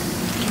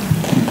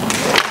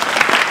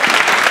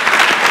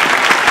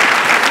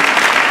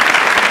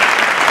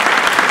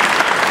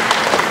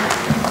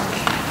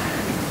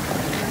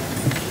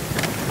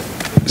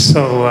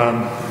 So,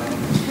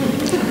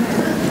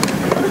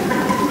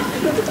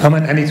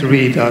 I need to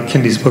read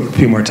Kendi's book a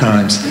few more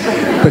times.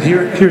 But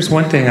here's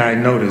one thing I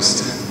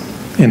noticed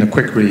in a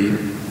quick read.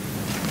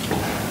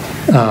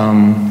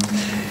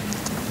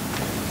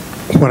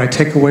 What I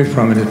take away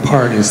from it in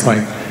part is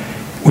like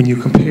when you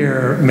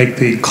make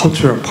the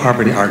culture of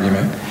poverty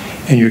argument,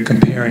 and you're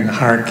comparing a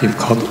hierarchy of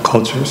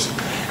cultures.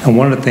 And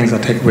one of the things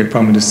I take away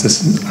from it is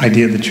this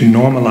idea that you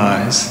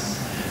normalize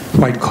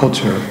white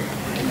culture,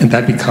 and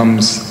that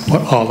becomes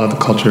what all other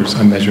cultures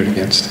are measured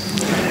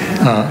against.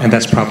 And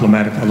that's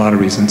problematic for a lot of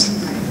reasons.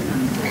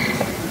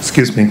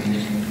 Excuse me.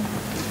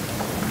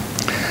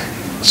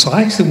 So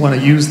I actually want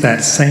to use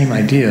that same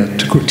idea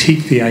to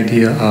critique the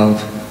idea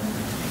of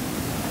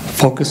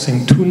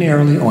focusing too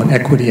narrowly on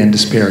equity and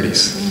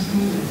disparities.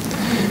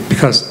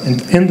 Because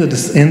in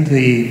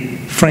the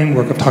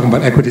framework of talking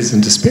about equities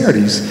and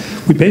disparities,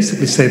 we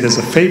basically say there's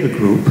a favored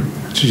group,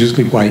 which is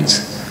usually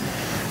whites,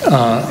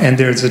 and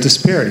there's a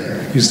disparity,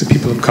 usually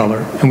people of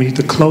color, and we need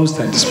to close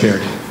that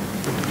disparity.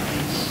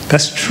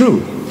 That's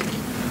true,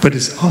 but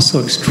it's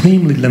also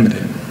extremely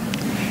limited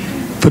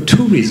for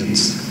two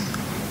reasons.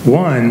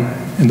 One,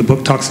 and the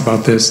book talks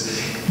about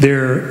this,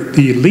 they're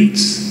the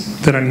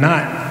elites that are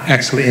not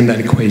actually in that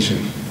equation.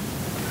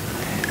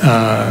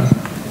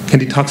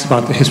 Kendi talks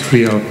about the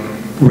history of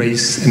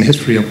race and the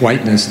history of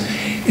whiteness,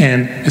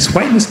 and as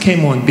whiteness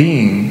came on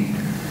being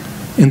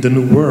in the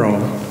New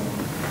World,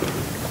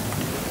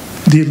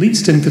 the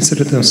elites didn't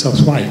consider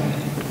themselves white.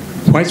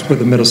 Whites were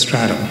the middle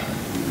stratum.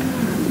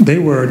 They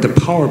were the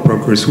power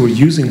brokers who were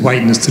using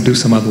whiteness to do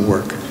some other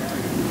work,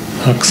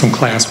 some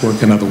class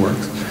work and other work.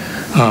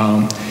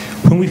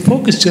 When we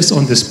focus just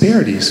on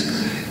disparities,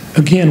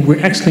 again, we're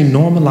actually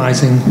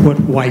normalizing what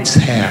whites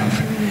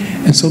have.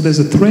 And so there's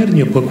a thread in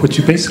your book which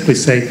you basically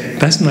say,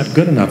 that's not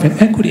good enough. And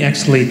equity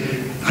actually,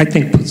 I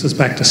think, puts us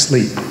back to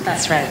sleep.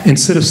 That's right.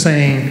 Instead of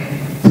saying,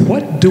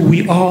 what do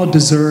we all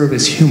deserve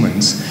as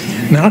humans?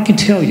 Now, I can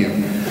tell you,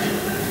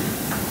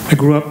 I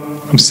grew up,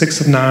 I'm 6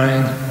 of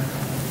 9.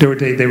 There were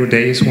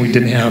days when we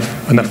didn't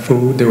have enough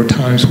food. There were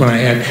times when I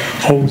had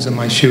holes in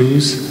my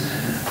shoes.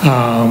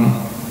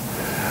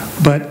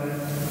 But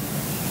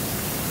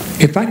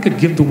if I could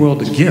give the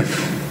world a gift,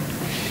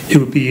 it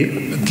would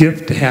be a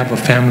gift to have a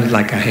family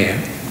like I had.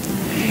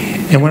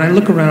 And when I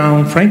look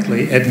around,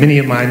 frankly, at many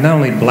of my not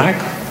only black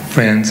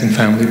friends and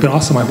family, but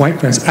also my white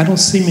friends, I don't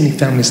see many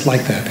families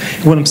like that.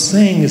 And what I'm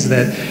saying is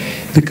that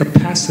the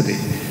capacity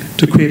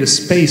to create a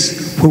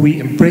space where we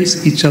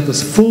embrace each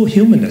other's full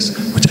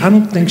humanness, which I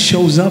don't think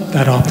shows up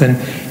that often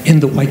in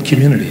the white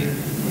community.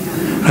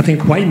 I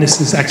think whiteness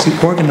is actually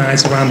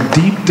organized around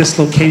deep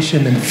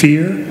dislocation and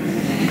fear,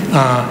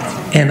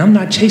 and I'm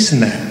not chasing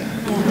that.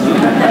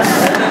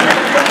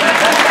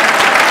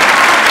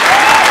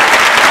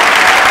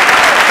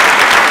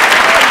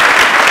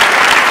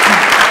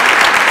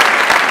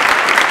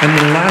 And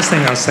the last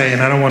thing I'll say,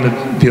 and I don't want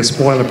to be a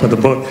spoiler for the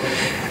book,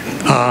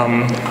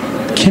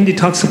 Kendi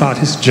talks about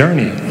his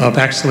journey of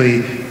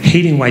actually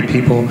hating white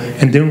people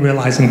and then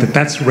realizing that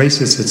that's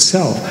racist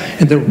itself,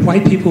 and that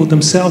white people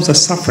themselves are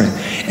suffering.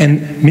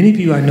 And many of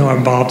you I know are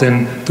involved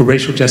in the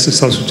racial justice,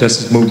 social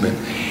justice movement.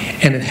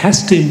 And it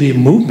has to be a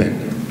movement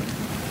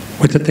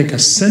which I think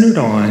is centered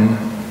on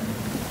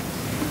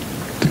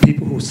the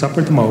people who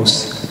suffer the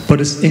most,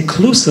 but it's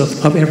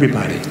inclusive of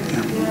everybody.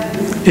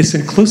 It's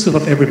inclusive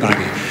of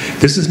everybody.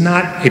 This is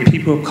not a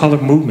people of color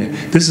movement.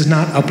 This is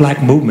not a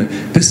black movement.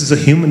 This is a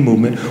human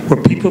movement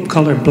where people of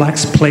color and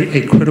blacks play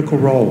a critical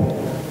role.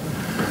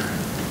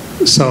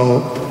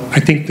 So I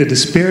think the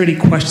disparity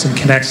question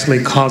can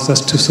actually cause us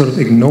to sort of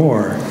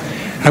ignore.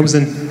 I was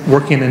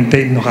working in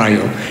Dayton,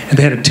 Ohio, and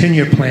they had a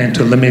 10-year plan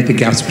to eliminate the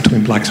gaps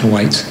between blacks and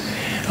whites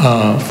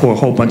for a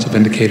whole bunch of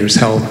indicators,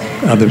 health,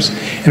 others.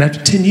 And after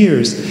 10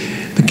 years,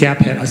 the gap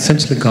had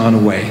essentially gone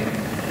away.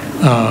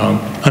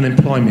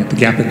 Unemployment, the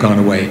gap had gone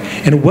away.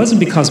 And it wasn't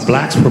because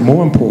blacks were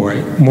more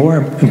employed,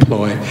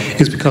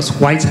 it's because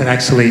whites had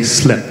actually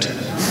slipped.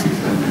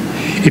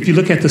 If you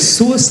look at the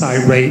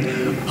suicide rate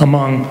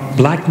among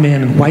black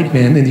men and white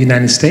men in the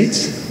United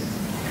States,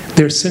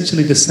 they're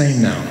essentially the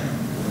same now.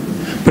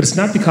 But it's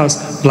not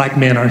because black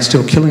men are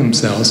still killing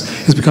themselves,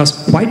 it's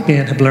because white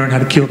men have learned how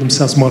to kill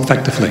themselves more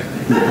effectively.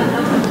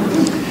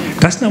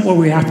 That's not what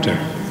we're after.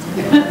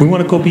 We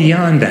want to go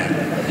beyond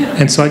that.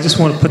 And so I just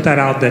want to put that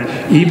out,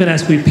 that even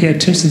as we pay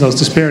attention to those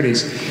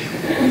disparities,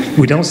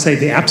 we don't say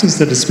the absence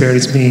of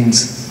disparities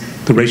means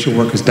the racial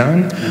work is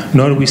done,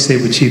 nor do we say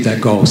we achieve that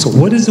goal. So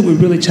what is it we're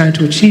really trying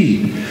to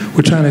achieve?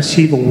 We're trying to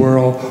achieve a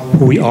world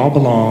where we all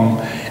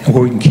belong and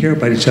where we can care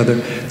about each other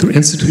through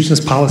institutions,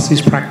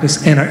 policies,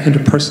 practice, and our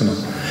interpersonal.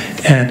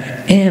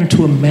 And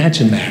to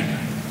imagine that.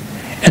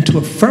 And to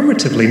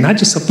affirmatively, not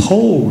just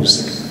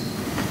oppose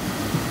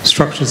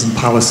structures and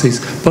policies,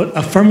 but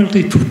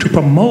affirmatively to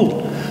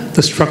promote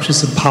the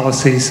structures and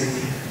policies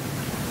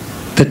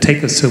that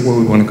take us to where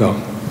we want to go.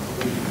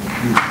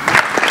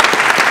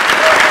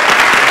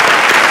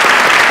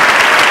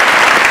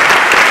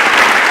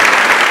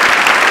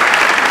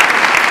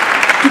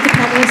 Do the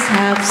panelists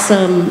have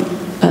some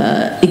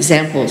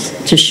examples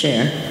to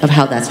share of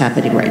how that's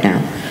happening right now?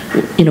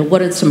 You know,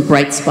 what are some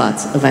bright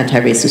spots of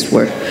anti-racist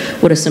work?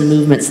 What are some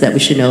movements that we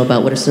should know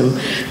about? What are some,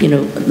 you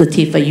know,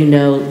 Lateefah, you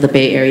know the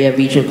Bay Area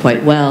region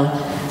quite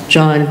well.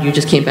 John, you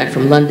just came back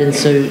from London,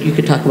 so you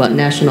could talk about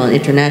national and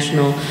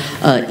international.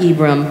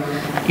 Ibram,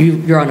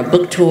 you're on a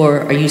book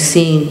tour. Are you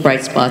seeing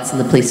bright spots in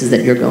the places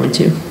that you're going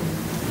to?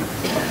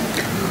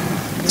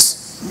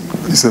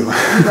 So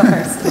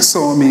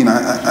I mean,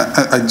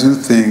 I do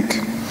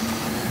think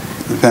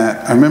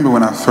that, I remember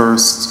when I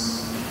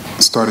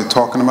first started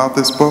talking about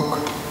this book,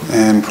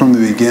 and from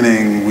the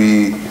beginning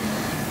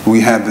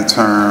we had the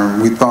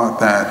term, we thought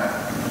that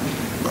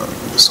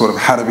sort of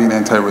how to be an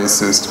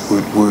anti-racist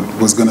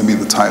was going to be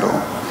the title.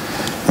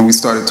 And we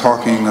started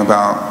talking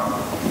about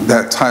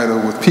that title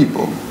with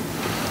people.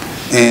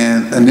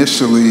 And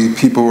initially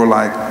people were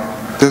like,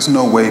 there's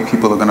no way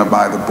people are going to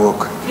buy the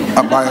book.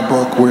 Buy a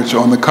book which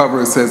on the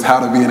cover it says how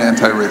to be an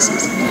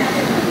anti-racist.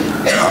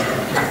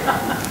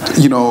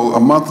 You know, a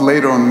month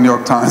later on the New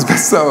York Times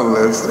bestseller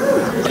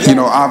list, you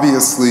know,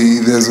 obviously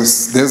there's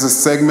a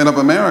segment of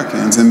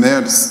Americans, and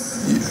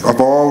there's of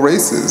all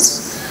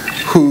races,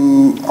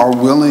 who are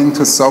willing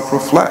to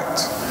self-reflect,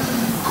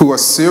 who are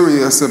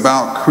serious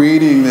about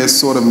creating this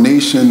sort of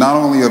nation, not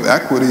only of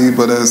equity,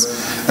 but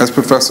as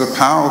Professor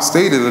Powell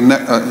stated,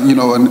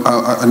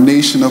 a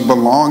nation of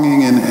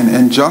belonging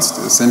and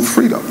justice and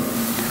freedom.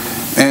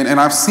 And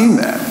I've seen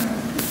that.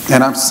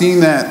 And I've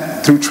seen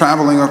that through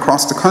traveling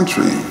across the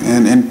country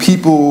and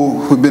people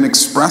who've been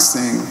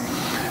expressing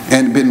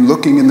and been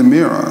looking in the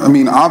mirror. I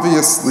mean,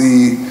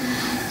 obviously,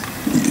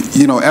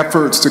 you know,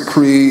 efforts to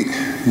create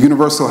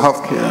universal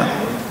health care,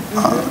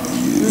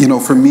 you know,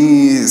 for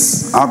me,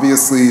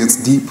 obviously it's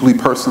deeply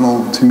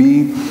personal to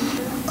me.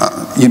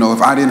 You know,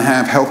 if I didn't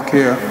have health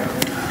care,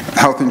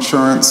 health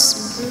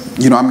insurance,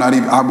 you know,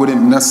 I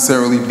wouldn't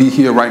necessarily be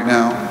here right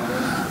now.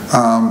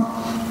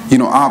 You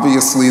know,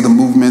 obviously the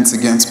movements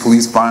against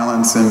police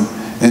violence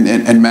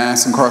and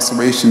mass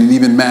incarceration and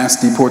even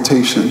mass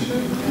deportation.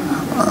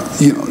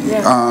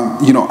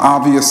 You know,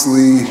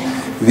 obviously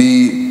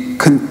the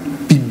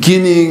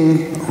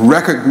beginning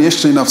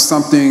recognition of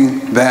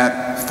something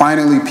that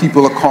finally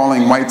people are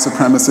calling white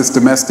supremacist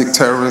domestic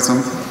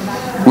terrorism,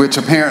 which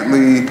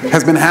apparently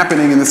has been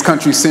happening in this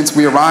country since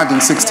we arrived in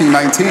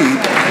 1619.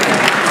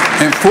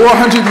 And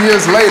 400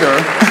 years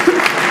later,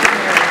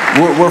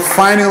 we're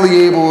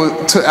finally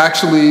able to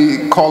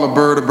actually call a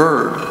bird a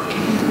bird.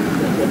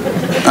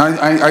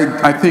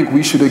 I think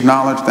we should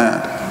acknowledge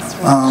that.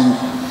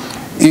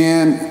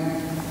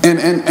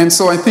 And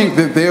so I think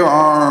that there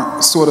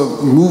are sort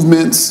of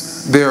movements,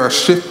 there are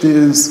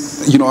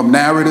shifters, you know, of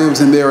narratives,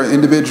 and there are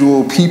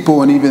individual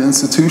people and even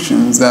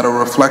institutions that are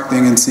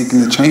reflecting and seeking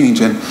to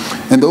change. And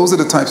those are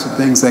the types of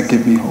things that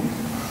give me hope.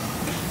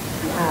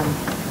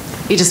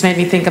 You just made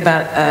me think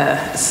about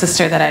a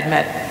sister that I'd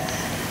met.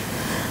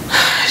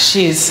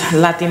 She's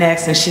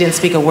Latinx, and she didn't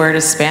speak a word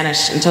of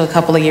Spanish until a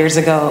couple of years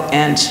ago,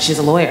 and she's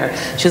a lawyer.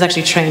 She was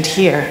actually trained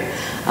here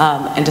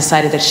and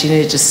decided that she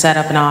needed to set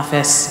up an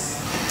office,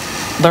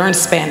 learn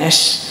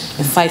Spanish,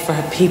 and fight for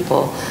her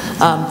people.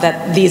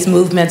 That these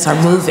movements are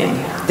moving.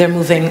 They're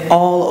moving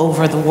all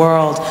over the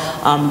world.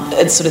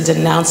 It's sort of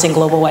denouncing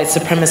global white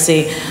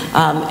supremacy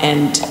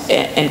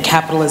and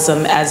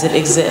capitalism as it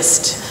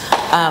exists.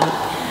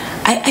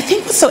 I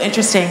think what's so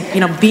interesting,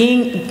 you know,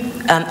 being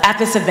at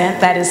this event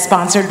that is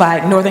sponsored by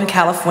Northern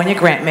California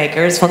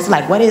Grantmakers. Folks are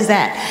like, what is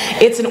that?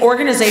 It's an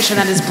organization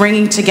that is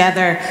bringing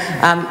together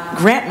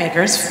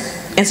grantmakers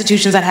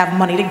institutions that have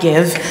money to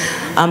give.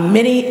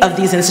 Many of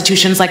these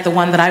institutions, like the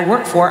one that I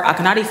work for,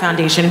 Akonadi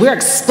Foundation, we're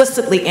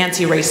explicitly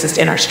anti-racist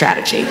in our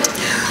strategy.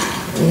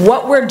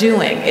 What we're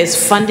doing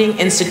is funding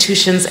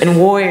institutions and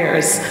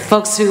warriors,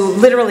 folks who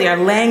literally are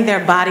laying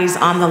their bodies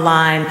on the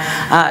line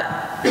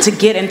to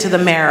get into the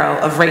marrow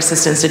of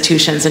racist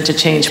institutions and to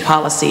change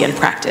policy and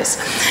practice.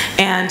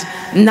 And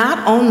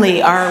not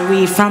only are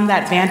we, from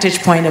that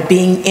vantage point of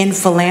being in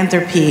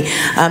philanthropy,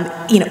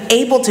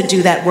 able to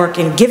do that work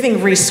and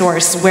giving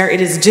resource where it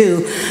is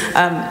due,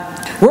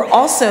 we're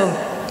also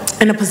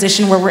in a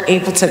position where we're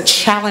able to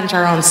challenge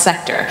our own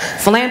sector.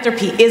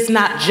 Philanthropy is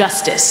not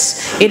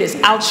justice. It is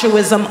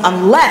altruism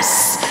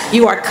unless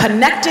you are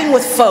connecting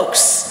with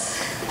folks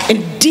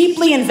and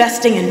deeply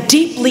investing in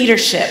deep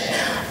leadership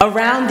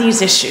around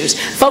these issues,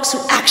 folks who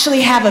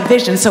actually have a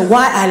vision. So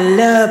why I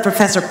love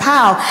Professor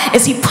Powell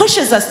is he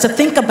pushes us to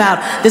think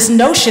about this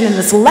notion and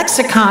this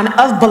lexicon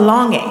of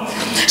belonging.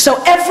 So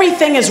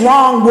everything is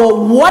wrong,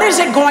 well, what is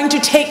it going to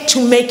take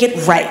to make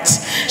it right?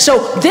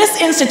 So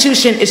this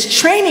institution is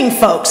training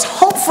folks,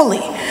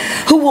 hopefully,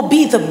 who will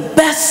be the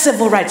best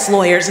civil rights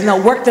lawyers, and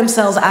they'll work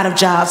themselves out of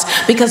jobs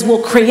because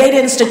we'll create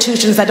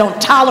institutions that don't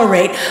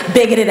tolerate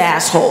bigoted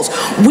assholes.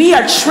 We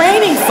are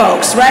training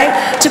folks,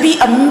 right, to be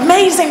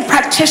amazing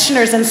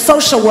practitioners in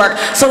social work,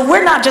 so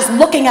we're not just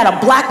looking at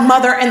a black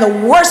mother in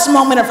the worst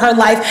moment of her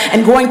life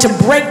and going to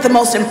break the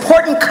most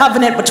important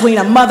covenant between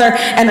a mother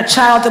and a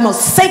child, the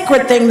most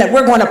sacred thing that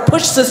we're going to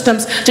push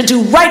systems to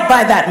do right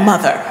by that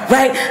mother,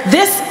 right?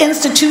 This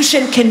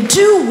institution can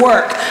do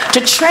work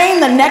to train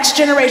the next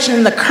generation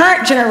and the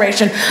current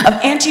generation of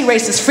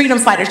anti-racist freedom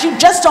fighters. You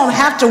just don't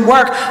have to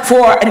work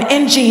for an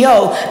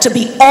NGO to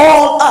be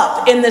all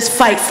up in this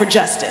fight for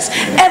justice.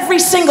 Every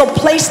single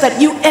place that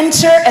you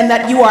enter and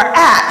that you are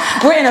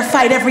at, we're in a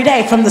fight every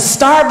day, from the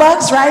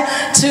Starbucks, right,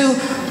 to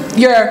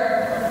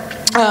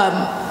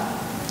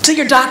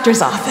your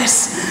doctor's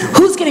office.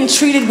 Who's getting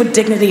treated with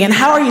dignity, and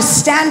how are you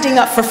standing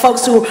up for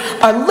folks who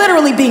are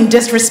literally being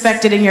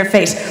disrespected in your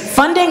face?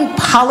 Funding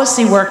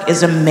policy work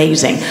is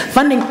amazing.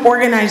 Funding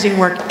organizing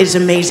work is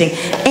amazing.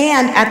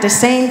 And at the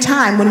same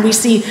time, when we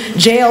see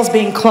jails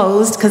being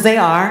closed, because they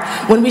are,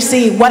 when we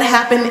see what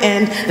happened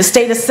in the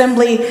state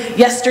assembly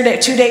yesterday,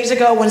 2 days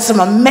ago, when some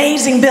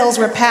amazing bills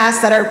were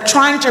passed that are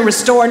trying to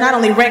restore not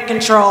only rent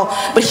control,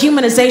 but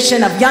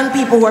humanization of young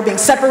people who are being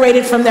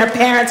separated from their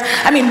parents.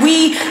 I mean,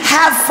 we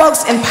have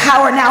folks in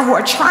power now who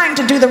are trying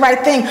to do the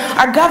right thing.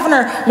 Our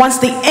governor wants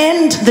to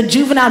end the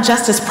juvenile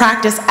justice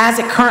practice as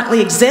it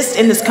currently exists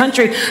in this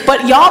country,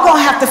 but y'all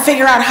gonna have to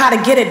figure out how to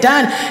get it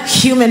done,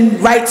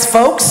 human rights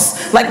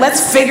folks. Like,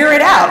 let's figure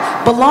it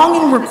out.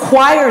 Belonging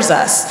requires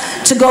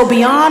us to go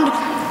beyond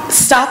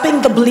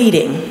stopping the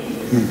bleeding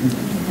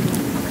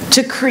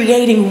to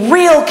creating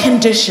real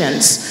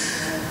conditions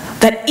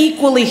that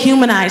equally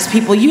humanize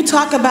people. You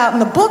talk about in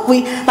the book,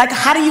 like,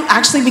 how do you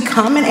actually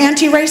become an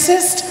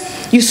anti-racist?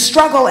 You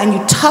struggle and you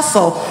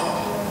tussle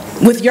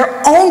with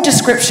your own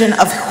description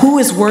of who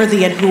is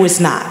worthy and who is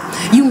not.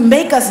 You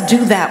make us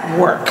do that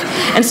work.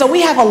 And so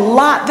we have a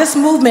lot, this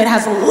movement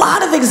has a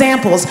lot of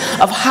examples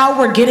of how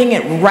we're getting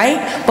it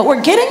right, but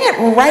we're getting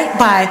it right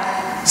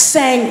by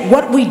saying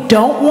what we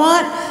don't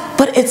want,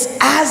 but it's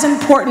as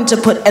important to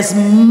put as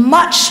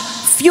much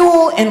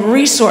fuel and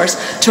resource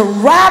to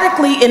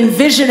radically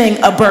envisioning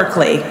a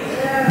Berkeley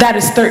that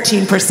is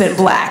 13%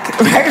 black,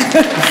 right?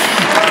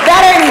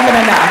 That ain't even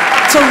enough.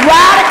 To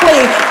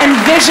radically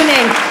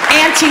envisioning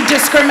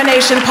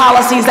anti-discrimination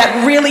policies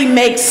that really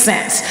make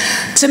sense.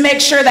 To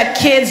make sure that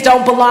kids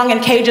don't belong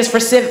in cages for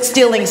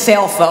stealing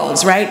cell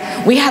phones,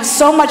 right? We have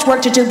so much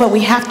work to do, but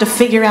we have to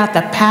figure out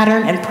the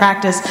pattern and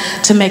practice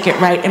to make it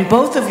right. And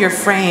both of your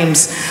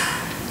frames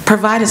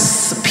provide a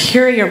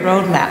superior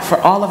roadmap for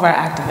all of our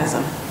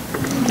activism.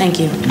 Thank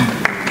you.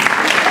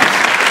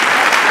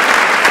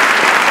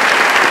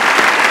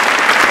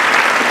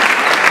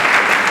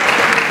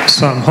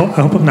 So I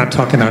hope I'm not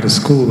talking out of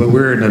school, but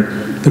we're in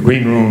the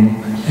green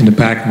room in the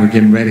back and we're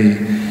getting ready,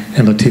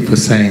 and Lateefah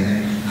was saying,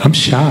 I'm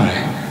shy.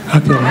 I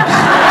feel like...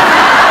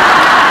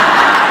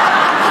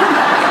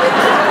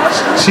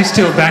 She's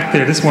still back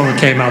there. This woman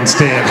came out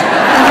instead.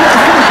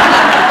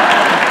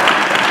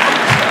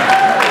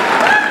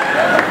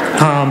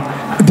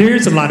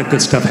 There's a lot of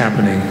good stuff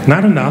happening.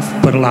 Not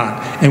enough, but a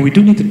lot. And we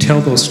do need to tell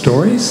those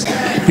stories,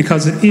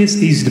 because it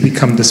is easy to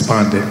become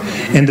despondent.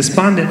 And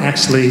despondent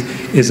actually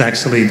is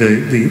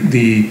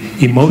the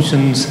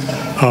emotions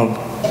of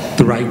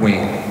the right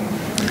wing.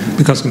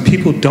 Because when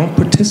people don't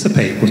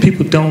participate, when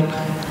people don't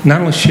not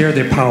only share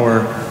their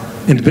power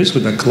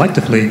individually but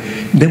collectively,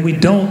 then we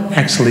don't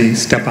actually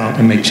step out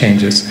and make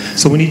changes.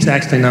 So we need to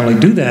actually not only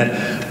do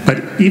that,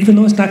 but even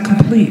though it's not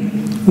complete,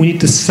 we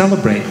need to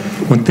celebrate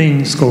when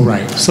things go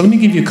right. So let me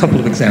give you a couple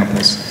of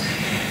examples.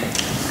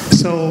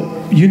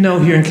 So, you know,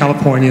 here in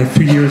California, a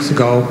few years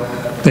ago,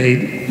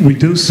 they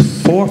reduced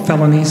 4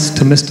 felonies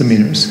to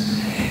misdemeanors.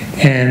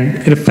 And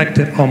it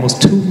affected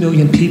almost 2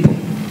 million people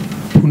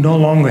who no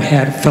longer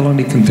had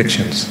felony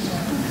convictions.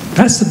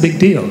 That's a big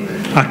deal.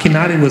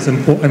 Akonadi was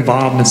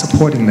involved in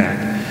supporting that.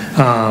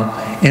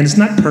 And it's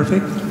not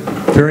perfect,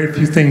 very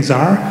few things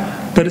are,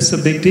 but it's a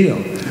big deal.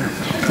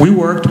 We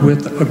worked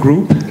with a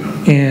group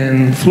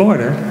in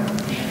Florida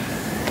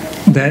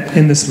that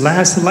in this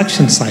last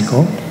election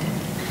cycle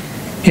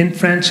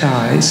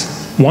enfranchised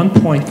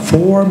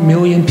 1.4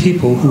 million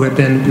people who had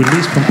been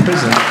released from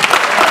prison.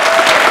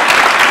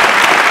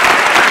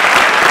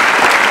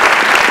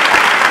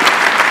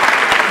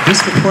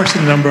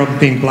 Disproportionate number of them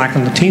being black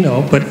and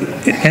Latino,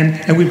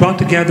 and we brought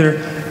together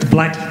the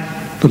black,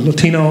 the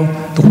Latino,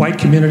 the white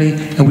community,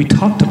 and we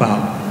talked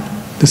about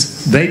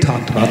this, they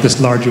talked about this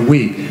larger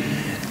we.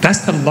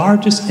 That's the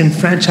largest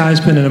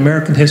enfranchisement in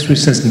American history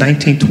since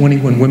 1920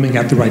 when women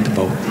got the right to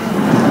vote.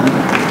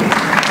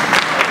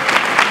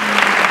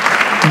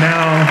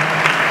 Now,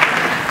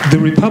 the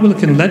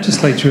Republican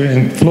legislature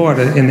in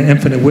Florida, in the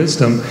infinite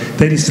wisdom,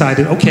 they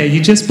decided, okay,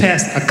 you just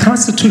passed a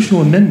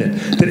constitutional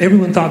amendment that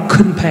everyone thought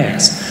couldn't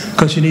pass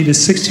because you needed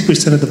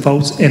 60% of the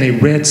votes in a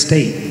red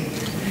state.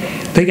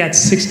 They got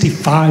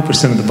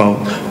 65% of the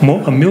vote,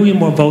 a million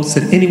more votes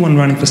than anyone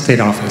running for state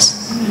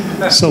office.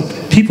 So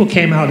people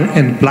came out,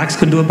 and blacks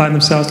couldn't do it by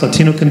themselves,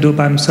 Latino couldn't do it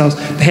by themselves,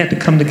 they had to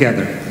come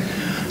together.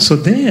 So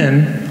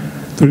then,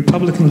 the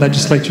Republican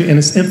legislature, in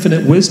its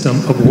infinite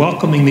wisdom of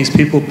welcoming these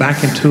people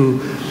back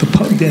into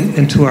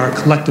our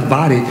collective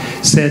body,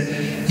 said,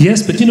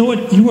 yes, but you know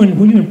what,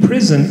 when you were in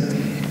prison,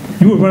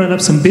 you were running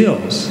up some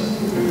bills,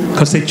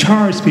 because they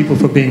charged people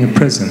for being in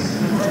prison.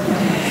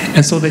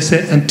 And so they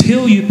said,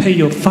 until you pay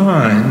your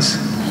fines,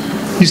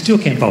 you still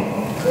can't vote.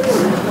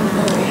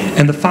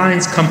 And the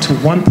fines come to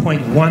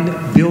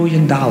 $1.1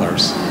 billion.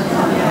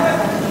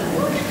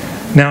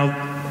 Now,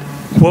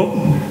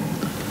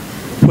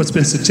 what's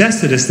been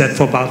suggested is that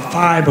for about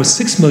 $5 or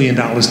 $6 million,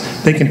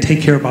 they can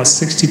take care of about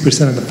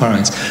 60% of the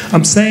fines.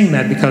 I'm saying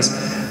that because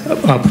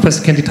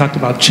Professor Kendi talked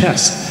about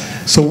chess.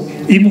 So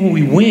even when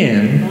we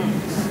win,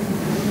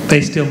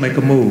 they still make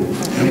a move.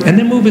 And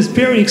their move is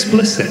very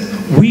explicit.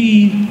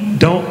 We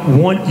don't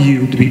want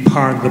you to be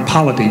part of the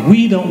polity.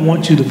 We don't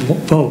want you to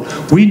vote.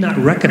 We're not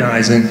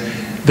recognizing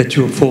that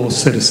you're a full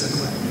citizen.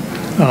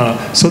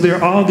 So there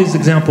are all these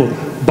examples.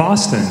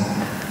 Boston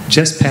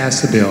just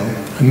passed a bill,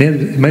 it may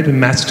have been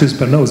Massachusetts,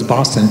 but no, it was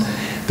Boston,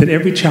 that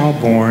every child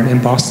born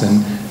in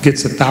Boston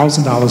gets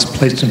 $1,000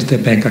 placed into their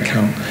bank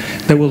account.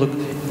 That will,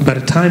 by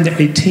the time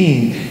they're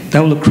 18,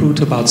 that will accrue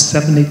to about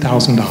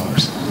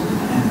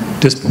 $70,000,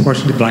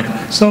 disproportionately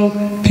black. So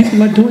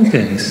people are doing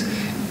things.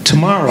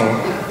 Tomorrow,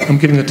 I'm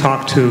giving a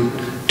talk to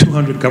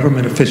 200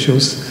 government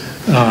officials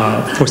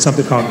for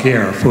something called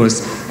GARE, for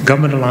its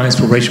Government Alliance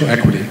for Racial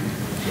Equity.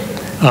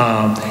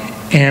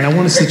 And I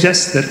want to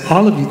suggest that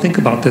all of you think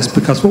about this,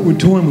 because what we're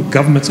doing with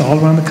governments all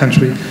around the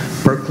country,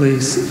 Berkeley,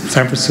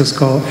 San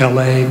Francisco,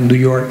 LA, New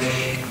York,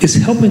 is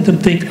helping them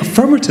think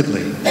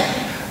affirmatively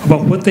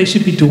about what they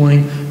should be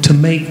doing to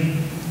make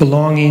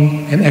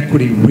belonging and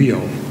equity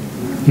real.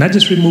 Not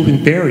just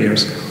removing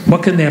barriers,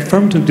 what can they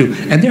affirmatively do?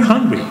 And they're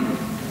hungry.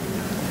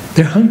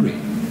 They're hungry.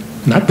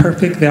 Not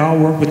perfect, they all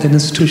work within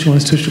institutional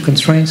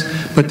constraints,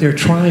 but they're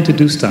trying to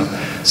do stuff.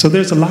 So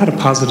there's a lot of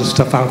positive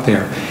stuff out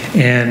there.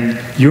 And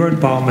your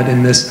involvement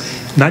in this,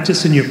 not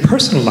just in your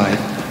personal life,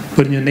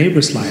 but in your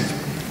neighbor's life,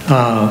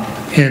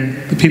 and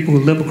the people who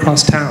live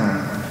across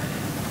town,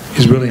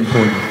 is really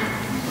important.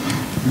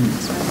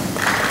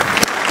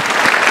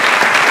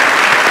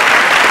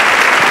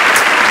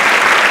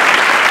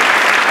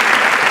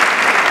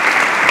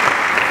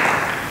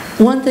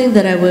 One thing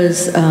that I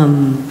was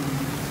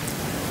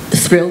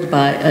thrilled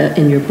by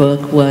in your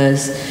book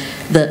was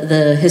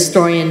the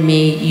historian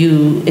me.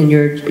 You, in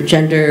your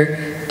gender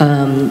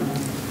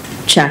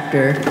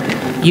chapter,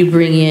 you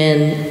bring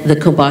in the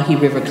Combahee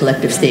River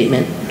Collective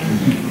Statement,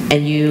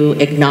 and you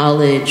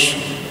acknowledge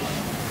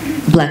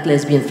black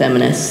lesbian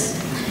feminists.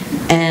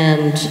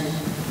 And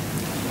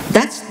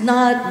that's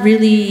not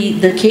really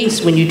the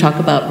case when you talk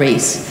about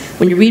race.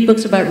 When you read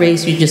books about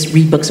race, you just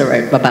read books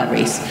about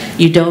race.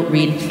 You don't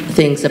read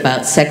things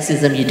about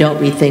sexism, you don't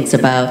read things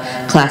about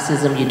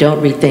classism, you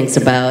don't read things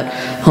about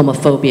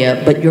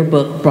homophobia, but your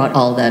book brought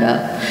all that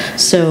up.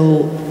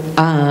 So,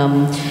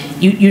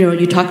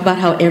 you talk about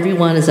how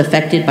everyone is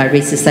affected by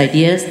racist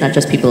ideas, not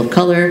just people of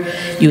color.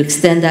 You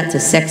extend that to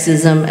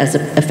sexism as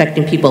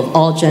affecting people of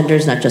all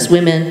genders, not just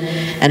women,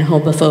 and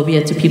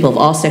homophobia to people of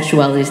all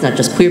sexualities, not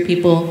just queer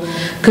people.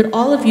 Could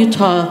all of you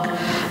talk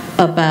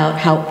about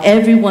how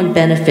everyone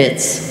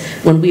benefits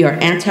when we are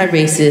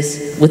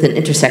anti-racist with an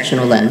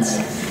intersectional lens?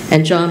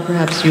 And John,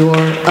 perhaps your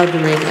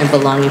othering and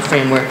belonging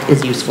framework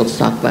is useful to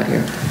talk about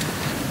here.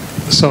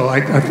 So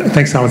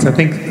thanks, Alice. I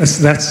think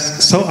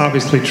that's so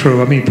obviously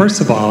true. I mean,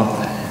 first of all,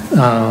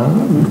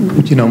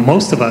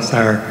 most of us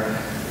are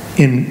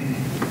in,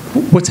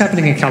 what's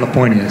happening in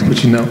California,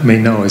 which you may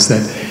know, is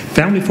that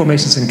family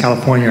formations in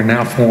California are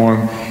now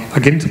are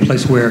getting to a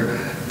place where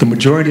the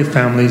majority of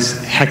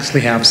families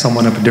actually have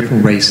someone of a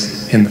different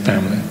race in the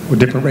family, or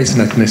different race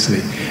and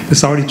ethnicity.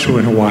 It's already true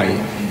in Hawaii,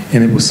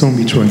 and it will soon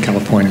be true in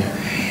California.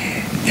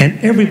 And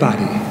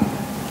everybody,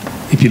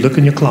 if you look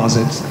in your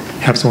closets,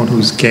 have someone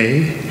who's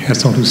gay, have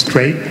someone who's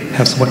straight,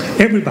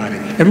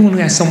 everyone who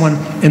has someone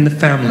in the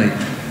family,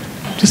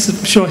 Just a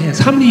show of hands.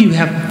 How many of you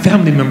have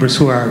family members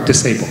who are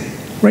disabled?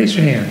 Raise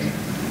your hand.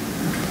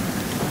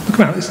 Look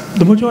around.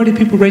 The majority of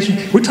people raise your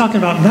hand. We're talking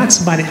about not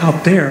somebody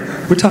out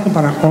there. We're talking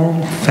about our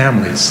own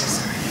families.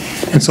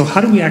 And so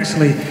how do we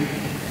actually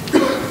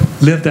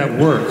live that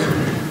work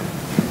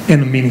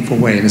in a meaningful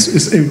way? And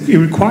it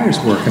requires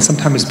work, and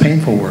sometimes it's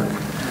painful work.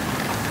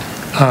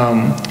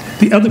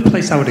 The other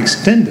place I would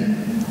extend it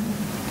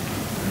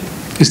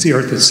is the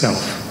earth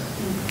itself.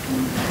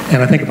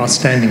 And I think about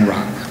Standing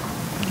Rock.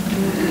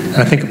 And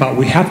I think about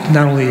we have to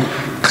not only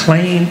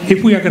claim,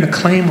 if we are going to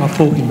claim our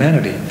full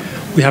humanity,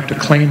 we have to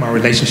claim our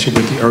relationship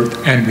with the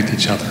earth and with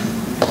each other.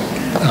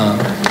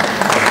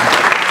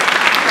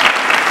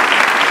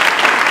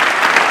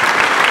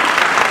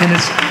 And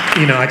it's,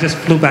 you know, I just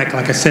flew back,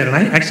 like I said, and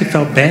I actually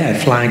felt bad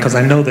flying because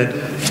I know that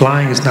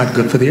flying is not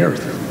good for the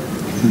earth.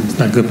 It's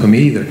not good for me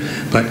either.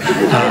 But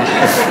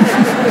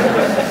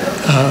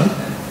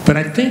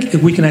I think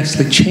if we can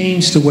actually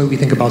change the way we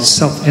think about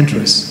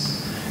self-interest,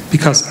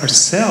 because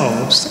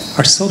ourselves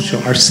are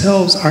social,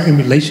 ourselves are in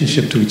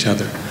relationship to each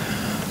other.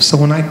 So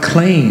when I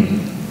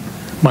claim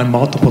my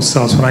multiple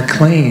selves, when I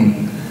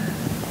claim,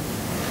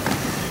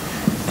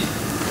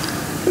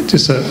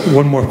 just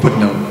one more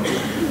footnote.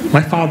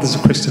 My father's a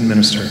Christian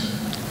minister.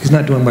 He's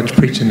not doing much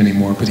preaching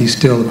anymore, but he's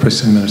still a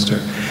Christian minister.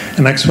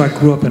 And actually I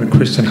grew up in a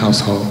Christian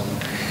household,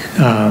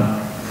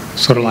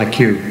 sort of like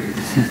you.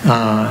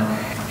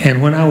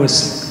 And when I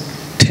was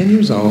 10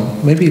 years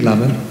old, maybe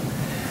 11,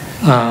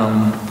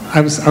 I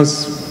was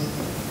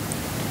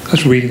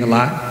reading a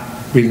lot,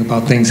 reading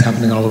about things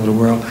happening all over the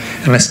world,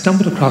 and I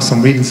stumbled across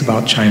some readings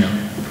about China.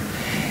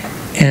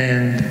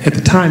 And at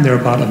the time, there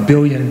were about 1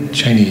 billion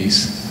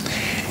Chinese.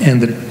 And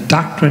the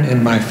doctrine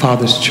in my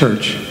father's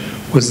church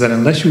was that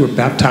unless you were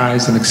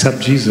baptized and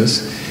accept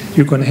Jesus,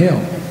 you're going to hell.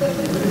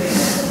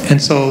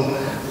 And so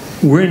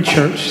we're in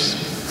church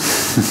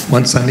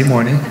one Sunday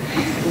morning,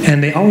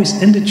 and they always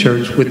end the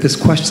church with this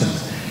question.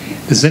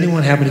 Does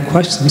anyone have any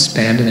questions?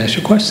 Stand and ask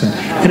your question.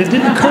 And it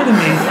didn't occur to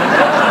me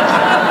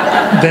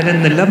that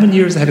in the 11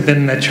 years I had been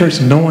in that church,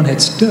 no one had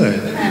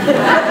stood.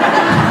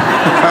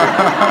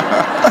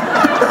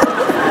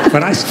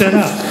 But I stood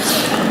up.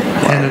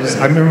 And it was,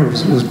 I remember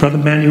it was Brother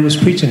Manuel who was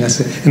preaching. I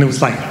said, and it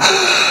was like, and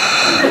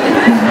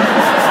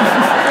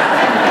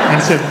I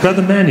said,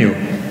 Brother Manuel,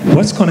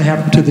 what's going to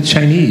happen to the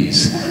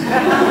Chinese?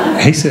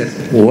 And he said,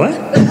 what?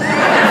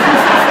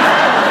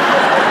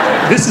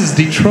 This is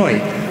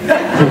Detroit.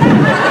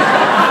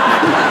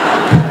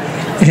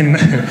 In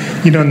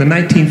the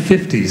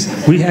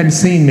 1950s, we hadn't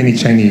seen many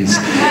Chinese.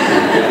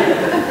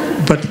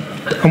 But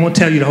I won't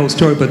tell you the whole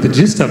story, but the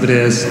gist of it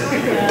is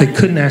they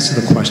couldn't answer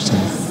the question.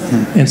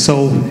 And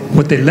so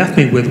what they left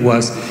me with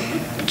was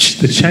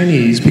the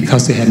Chinese,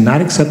 because they had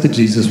not accepted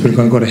Jesus, were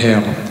going to go to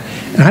hell.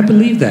 And I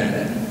believe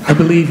that. I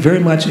believe very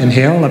much in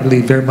hell. I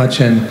believe very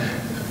much in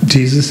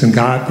Jesus and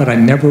God, but I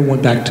never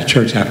went back to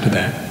church after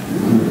that.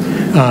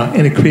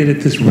 And it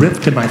created this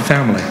rift in my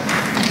family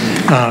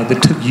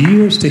that took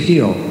years to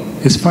heal.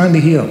 It's finally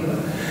healed.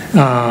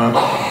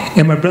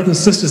 And my brothers and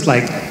sisters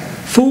like,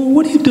 fool,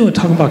 what are you doing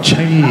talking about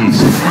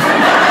Chinese?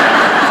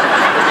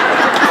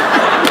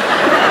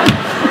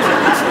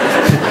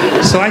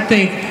 So I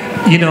think,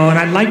 and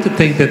I'd like to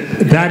think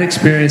that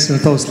experience and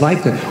those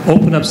like that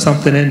open up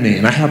something in me.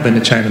 And I have been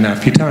to China now a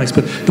few times,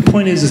 but the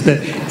point is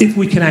that if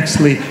we can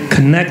actually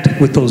connect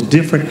with those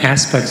different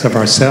aspects of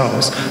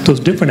ourselves,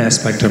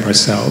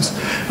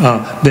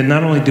 then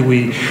not only do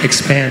we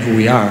expand who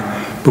we are,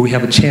 but we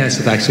have a chance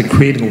of actually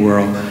creating a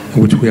world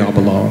in which we all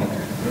belong.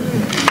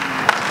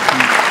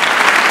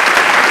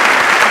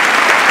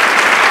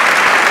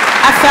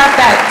 I felt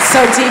that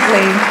so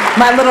deeply.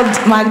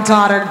 My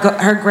daughter,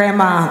 her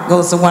grandma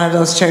goes to one of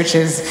those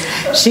churches.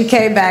 She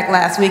came back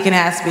last week and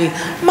asked me,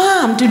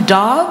 Mom, do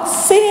dogs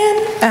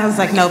sin? And I was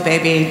like, no,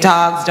 baby,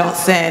 dogs don't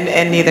sin,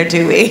 and neither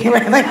do we.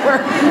 Like,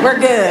 we're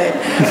good.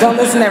 Don't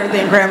listen to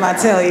everything Grandma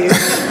tell you.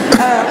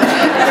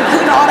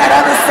 Including all that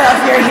other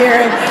stuff you're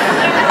hearing.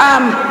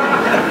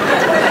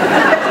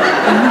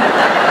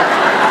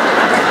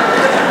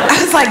 I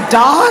was like,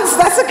 dogs?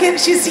 That's a kid.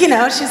 She's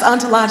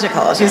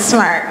ontological. She's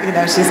smart.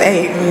 She's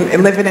 8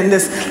 and living in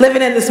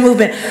this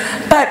movement.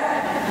 But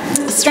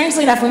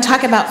strangely enough, when we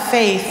talk about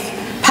faith,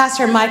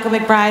 Pastor Michael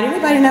McBride.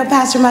 Anybody know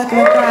Pastor Michael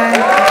McBride?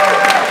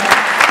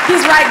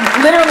 He's right,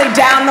 literally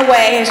down the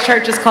way. His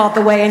church is called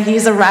The Way, and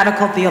he's a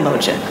radical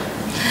theologian.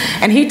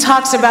 And he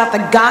talks about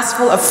the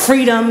gospel of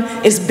freedom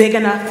is big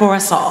enough for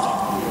us all.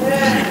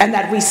 And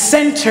that we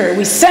center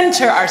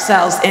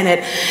ourselves in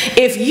it.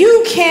 If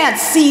you can't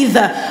see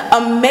the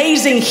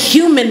amazing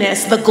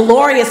humanness, the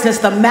gloriousness,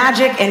 the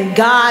magic in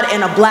God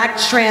in a black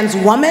trans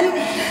woman,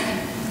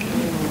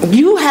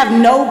 you have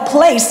no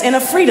place in a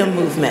freedom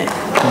movement.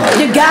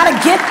 You gotta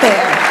get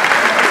there.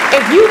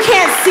 If you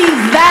can't see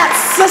that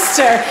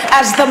sister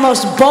as the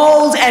most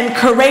bold and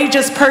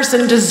courageous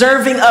person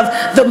deserving of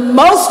the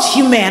most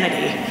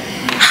humanity,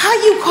 how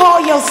you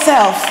call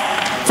yourself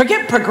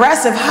Forget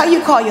progressive, how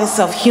you call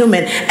yourself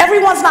human?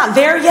 Everyone's not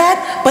there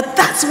yet, but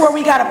that's where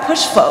we gotta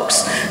push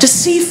folks, to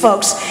see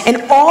folks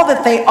in all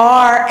that they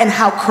are and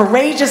how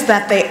courageous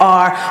that they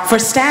are for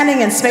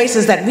standing in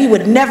spaces that we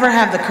would never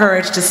have the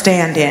courage to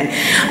stand in.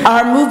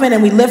 Our movement,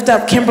 and we lift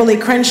up Kimberly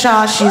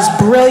Crenshaw, she's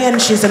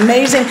brilliant, she's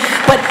amazing,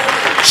 but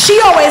she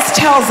always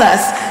tells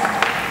us,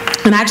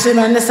 and I actually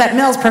learned this at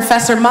Mills,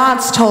 Professor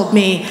Montz told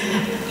me,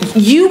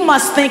 you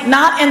must think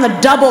not in the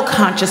double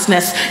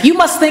consciousness, you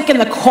must think in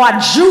the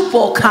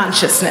quadruple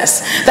consciousness,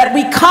 that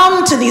we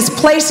come to these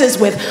places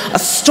with a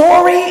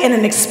story and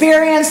an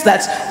experience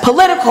that's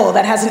political,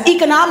 that has an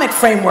economic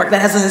framework,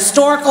 that has a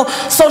historical,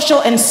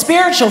 social, and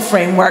spiritual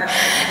framework.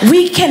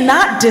 We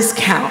cannot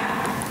discount.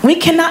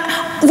 We've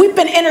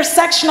been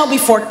intersectional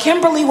before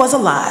Kimberly was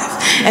alive.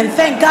 And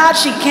thank God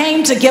she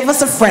came to give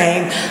us a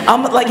frame,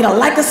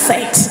 like a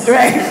saint,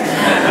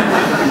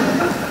 right?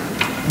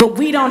 But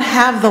we don't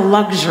have the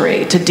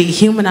luxury to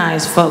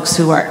dehumanize folks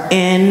who are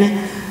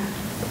in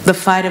the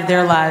fight of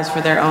their lives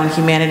for their own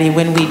humanity.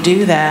 When we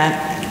do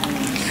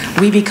that,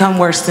 we become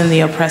worse than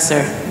the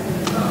oppressor.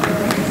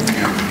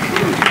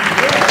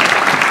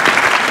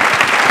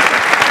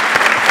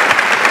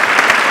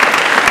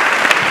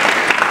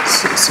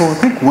 So I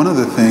think one of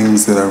the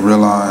things that I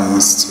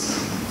realized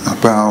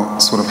about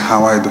sort of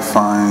how I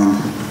define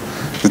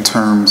the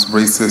terms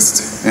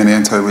racist and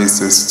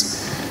anti-racist,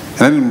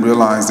 and I didn't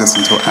realize this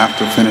until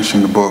after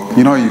finishing the book.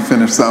 You know, you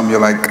finish something,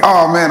 you're like,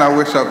 oh man, I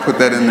wish I put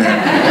that in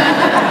there.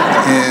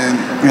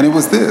 And it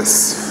was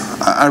this.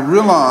 I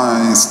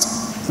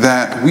realized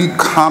that we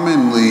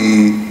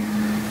commonly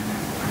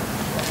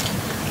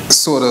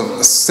sort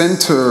of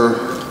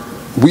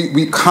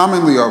we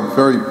commonly are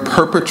very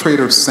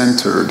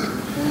perpetrator-centered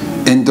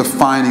in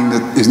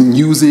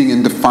using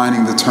and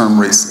defining the term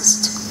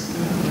racist.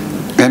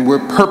 And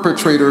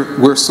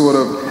we're sort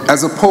of,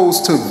 as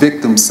opposed to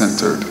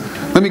victim-centered.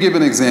 Let me give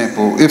an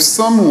example. If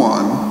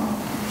someone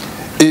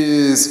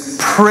is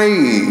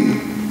preying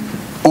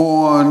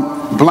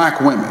on black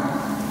women,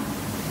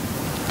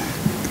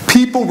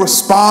 people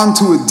respond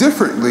to it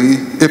differently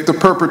if the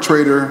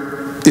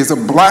perpetrator is a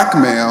black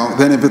male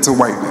than if it's a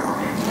white male.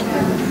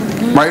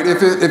 Right?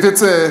 If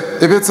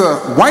it's a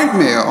white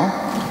male,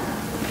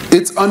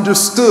 it's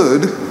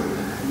understood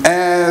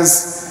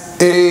as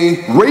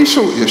a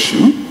racial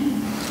issue.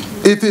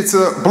 If it's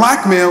a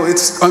black male,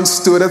 it's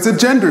understood as a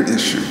gendered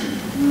issue.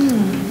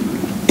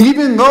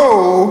 Even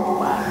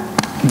though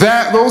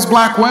those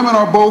black women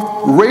are both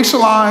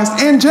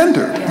racialized and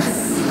gendered.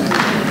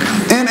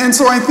 And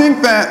so I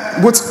think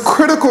that what's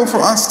critical for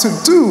us to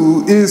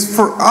do is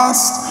for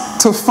us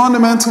to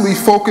fundamentally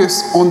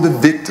focus on the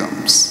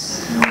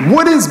victims.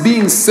 What is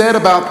being said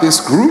about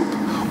this group?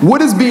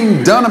 What is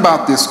being done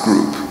about this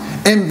group?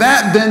 And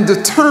that then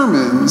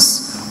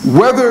determines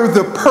whether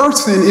the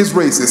person is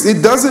racist.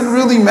 It doesn't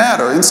really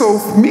matter. And so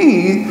for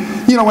me,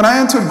 when I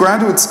entered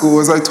graduate school,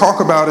 as I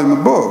talk about in the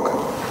book,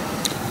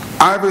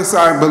 obviously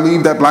I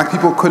believed that black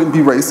people couldn't be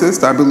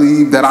racist. I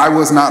believed that I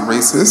was not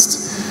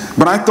racist.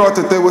 But I thought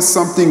that there was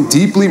something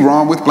deeply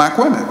wrong with black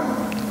women.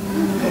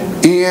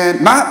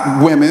 And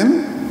not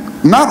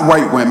women, not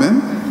white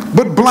women,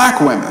 but black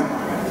women.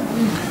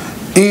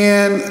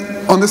 And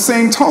on the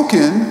same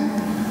token,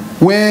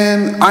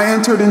 when I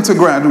entered into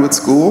graduate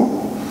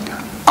school,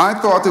 I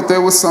thought that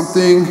there was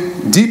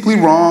something deeply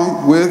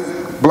wrong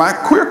with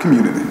black queer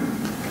community.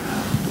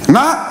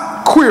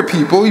 Not queer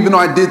people, even though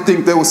I did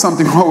think there was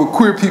something wrong with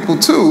queer people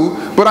too,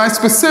 but I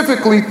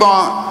specifically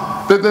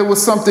thought that there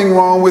was something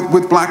wrong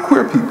with black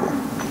queer people.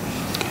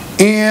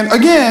 And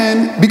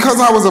again, because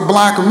I was a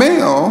black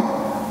male,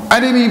 I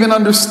didn't even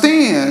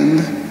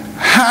understand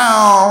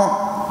how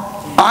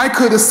I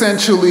could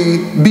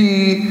essentially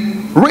be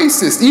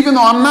racist. Even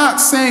though I'm not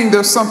saying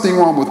there's something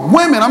wrong with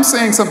women, I'm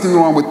saying something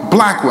wrong with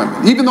black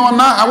women. Even though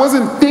I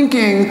wasn't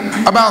thinking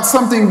about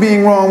something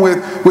being wrong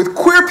with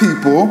queer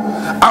people,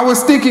 I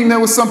was thinking there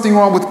was something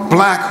wrong with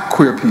black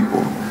queer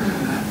people.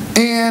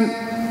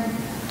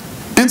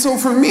 And so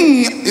for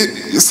me,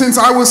 since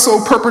I was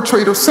so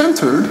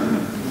perpetrator-centered,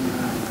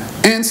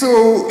 and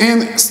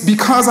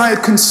because I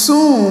had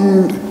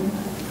consumed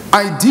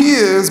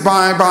ideas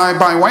by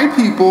white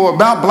people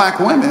about black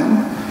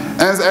women,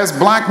 as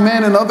black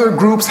men and other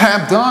groups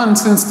have done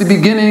since the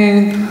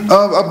beginning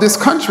of this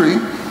country,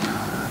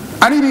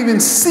 I didn't even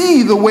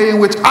see the way in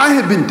which I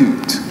had been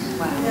duped.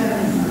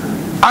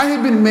 I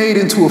had been made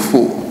into a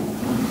fool.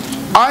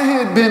 I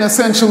had been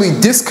essentially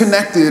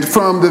disconnected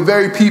from the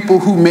very people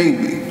who made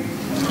me.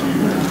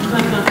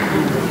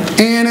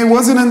 And it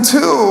wasn't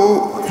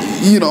until,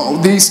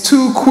 these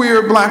two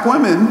queer black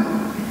women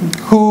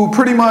who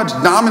pretty much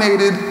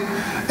dominated,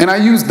 and I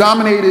use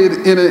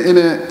dominated in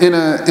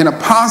a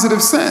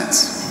positive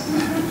sense.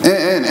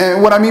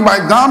 And what I mean by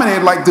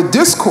dominated, like the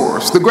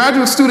discourse, the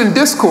graduate student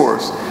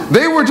discourse,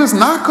 they were just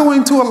not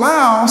going to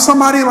allow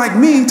somebody like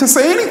me to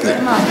say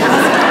anything.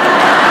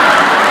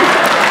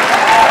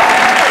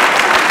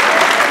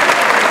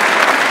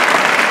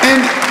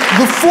 And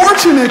the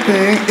fortunate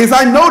thing is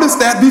I noticed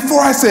that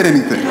before I said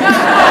anything.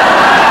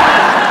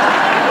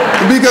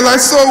 because I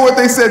saw what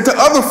they said to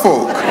other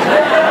folk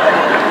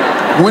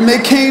when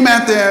they came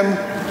at them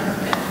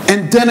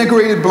and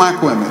denigrated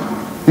black women,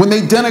 when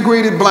they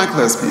denigrated black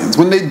lesbians,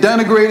 when they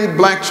denigrated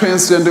black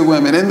transgender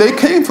women, and they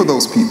came for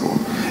those people.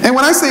 And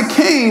when I say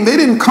came, they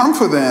didn't come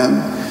for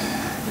them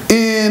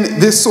in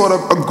this sort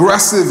of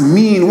aggressive,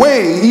 mean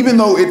way, even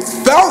though it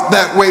felt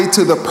that way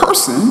to the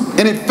person,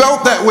 and it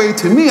felt that way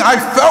to me. I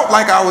felt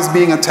like I was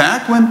being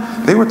attacked when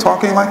they were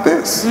talking like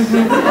this.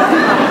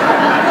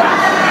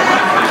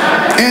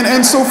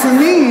 And so for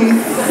me,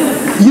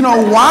 you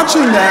know,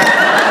 watching that,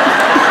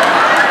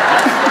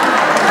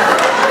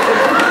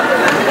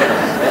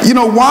 you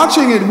know,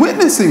 watching and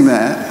witnessing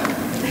that,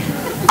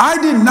 I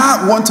did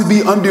not want to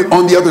be on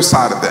the other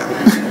side of them.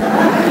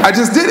 I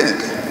just didn't.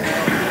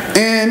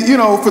 And, you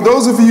know, for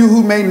those of you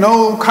who may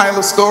know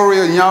Kyla's story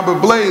or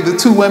Yamba Blade, the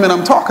two women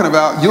I'm talking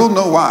about, you'll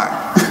know why.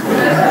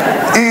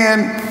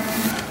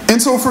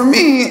 And so for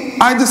me,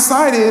 I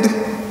decided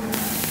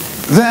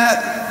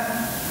that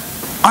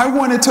I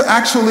wanted to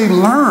actually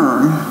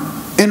learn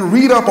and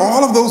read up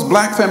all of those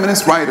black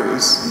feminist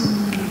writers,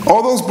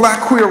 all those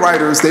black queer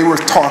writers they were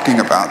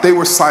talking about, they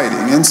were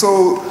citing. And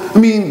so, I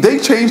mean, they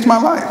changed my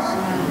life.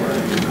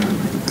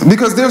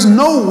 Because there's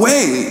no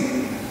way,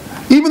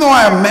 even though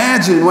I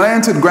imagined when I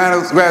entered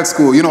grad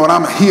school, you know, and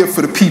I'm here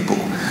for the people,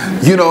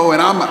 you know, and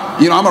I'm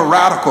a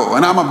radical,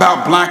 and I'm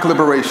about black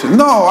liberation.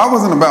 No, I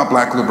wasn't about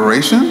black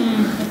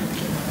liberation.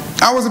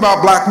 I was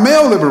about black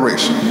male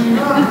liberation.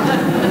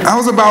 I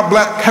was about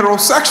black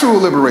heterosexual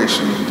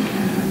liberation.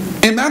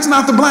 And that's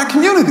not the black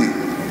community.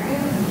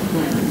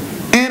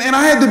 And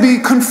I had to be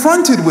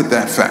confronted with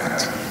that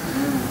fact.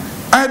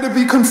 I had to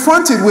be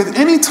confronted with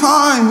any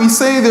time we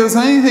say there's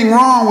anything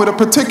wrong with a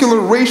particular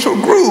racial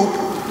group,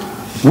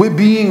 we're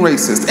being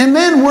racist. And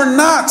then we're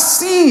not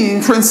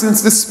seeing, for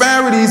instance,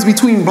 disparities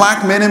between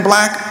black men and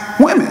black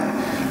women.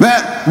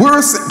 That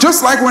we're,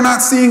 just like we're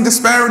not seeing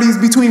disparities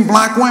between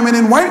black women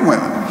and white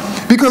women.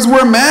 Because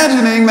we're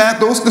imagining that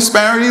those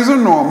disparities are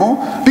normal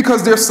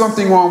because there's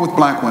something wrong with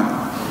black women.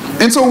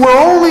 And so we're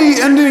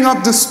only ending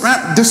up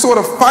sort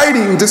of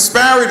fighting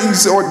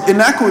disparities or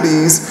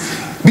inequities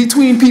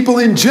between people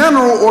in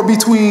general or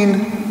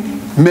between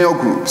male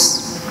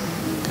groups.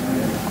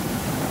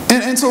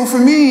 And so for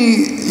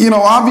me, you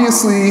know,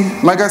 obviously,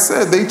 like I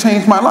said, they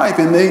changed my life,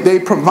 and they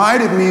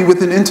provided me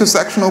with an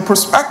intersectional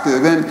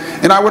perspective.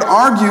 And I would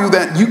argue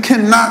that you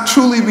cannot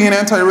truly be an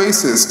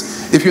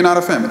anti-racist if you're not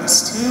a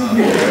feminist.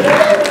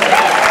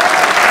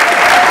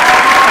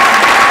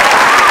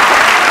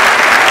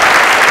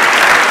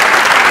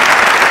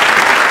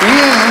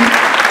 And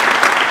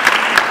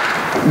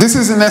this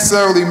isn't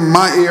necessarily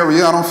my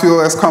area. I don't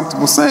feel as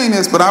comfortable saying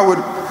this, but I would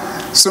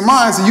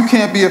surmise that you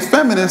can't be a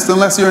feminist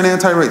unless you're an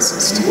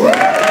anti-racist.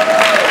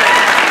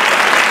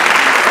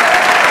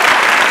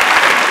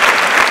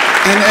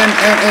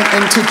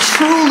 And to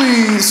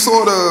truly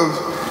sort of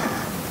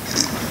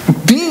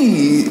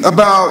be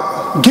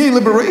about gay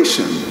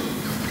liberation,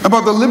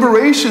 about the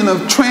liberation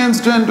of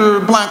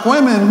transgender black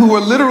women who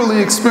are literally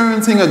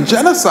experiencing a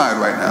genocide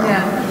right now.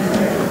 Yeah.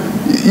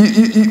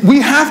 We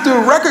have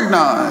to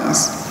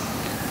recognize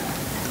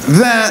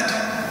that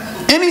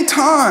any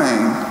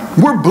time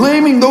we're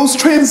blaming those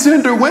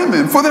transgender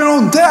women for their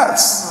own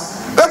deaths,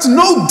 that's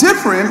no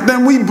different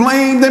than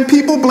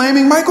people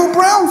blaming Michael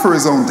Brown for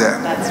his own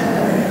death. That's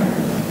right.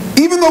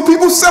 Even though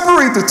people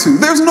separate the two,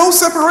 there's no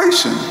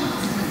separation.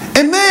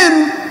 And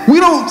then we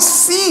don't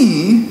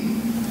see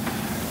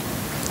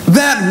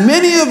that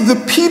many of the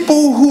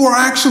people who are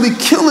actually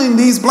killing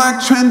these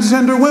black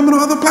transgender women are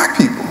other black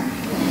people.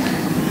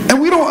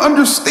 And we don't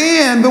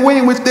understand the way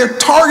in which they're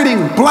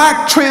targeting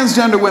black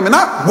transgender women,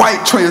 not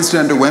white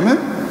transgender women.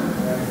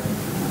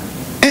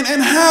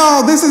 And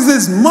how this is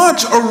as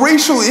much a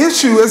racial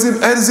issue as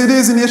it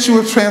is an issue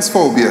of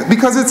transphobia,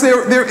 because it's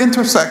their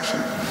intersection.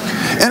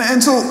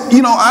 And so,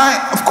 you know,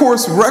 I, of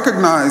course,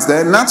 recognize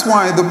that, and that's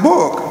why the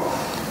book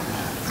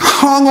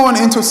hung on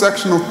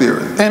intersectional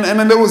theory.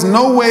 And there was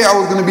no way I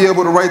was going to be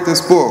able to write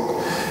this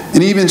book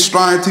and even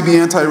strive to be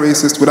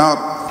anti-racist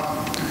without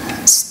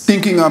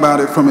thinking about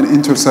it from an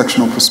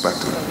intersectional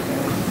perspective.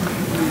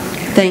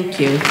 Thank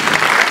you.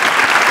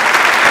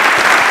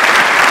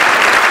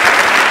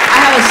 I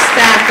have a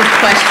stack of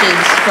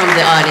questions from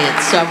the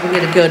audience, so I'm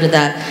going to go to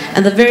that.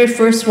 And the very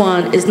first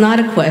one is not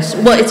a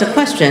question, well, it's a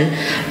question,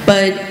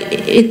 but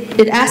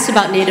it asks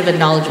about Native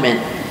acknowledgement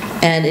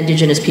and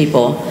Indigenous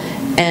people.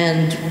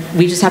 And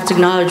we just have to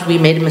acknowledge we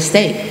made a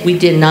mistake. We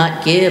did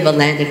not give a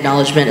land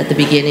acknowledgement at the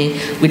beginning.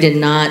 We did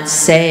not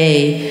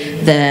say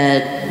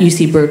that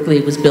UC Berkeley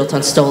was built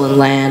on stolen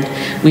land.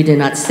 We did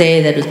not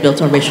say that it was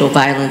built on racial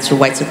violence or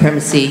white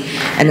supremacy,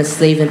 and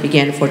enslavement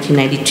began in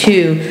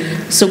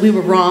 1492. So we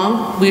were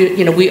wrong.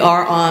 We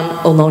are on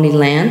Ohlone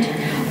land.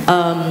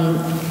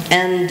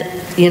 And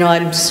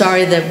I'm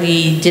sorry that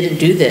we didn't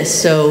do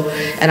this.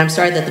 And I'm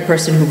sorry that the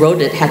person who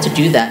wrote it had to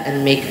do that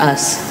and make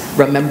us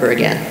remember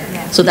again.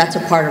 So that's a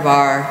part of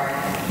our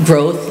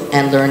growth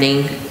and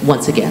learning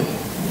once again.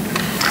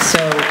 So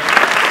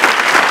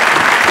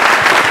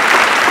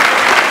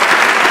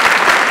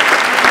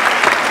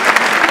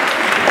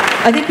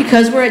I think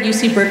because we're at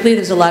UC Berkeley,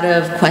 there's a lot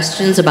of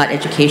questions about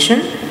education.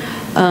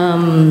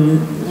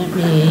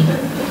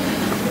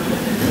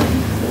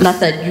 Not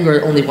that you are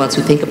the only ones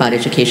who think about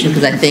education,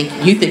 because I think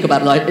you think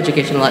about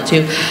education a lot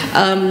too.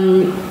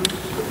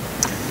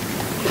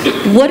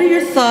 What are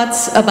your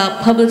thoughts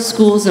about public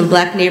schools in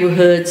black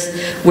neighborhoods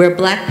where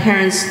black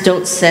parents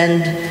don't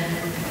send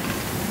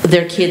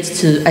their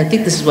kids to, I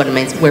think this is what it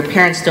means, where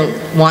parents don't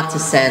want to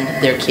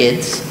send their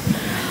kids?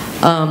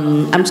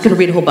 I'm just going to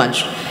read a whole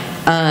bunch.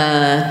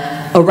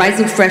 A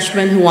rising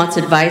freshman who wants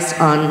advice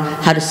on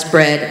how to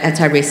spread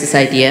anti-racist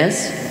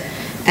ideas.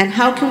 And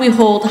how can we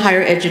hold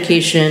higher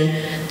education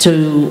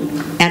to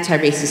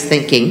anti-racist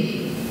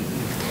thinking?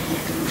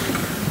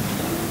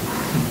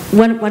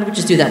 Why don't we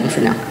just do that one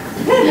for now?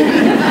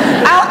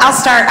 I'll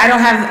start. I don't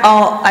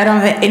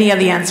have any of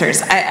the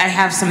answers. I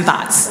have some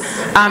thoughts,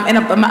 and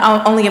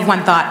I'll only have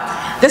one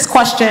thought. This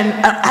question,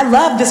 I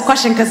love this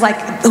question because like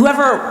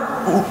whoever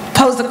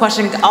posed the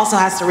question also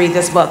has to read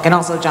this book and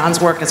also John's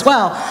work as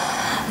well.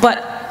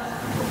 But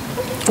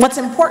what's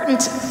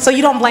important, so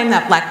you don't blame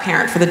that black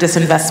parent for the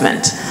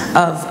disinvestment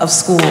of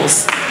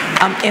schools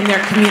in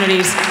their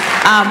communities.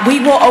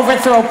 We will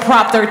overthrow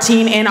Prop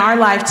 13 in our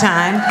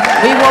lifetime.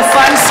 We will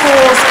fund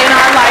schools in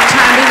our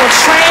lifetime. We will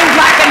train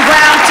black and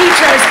brown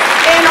teachers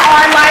in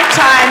our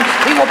lifetime.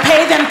 We will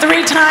pay them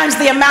 3 times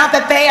the amount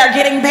that they are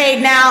getting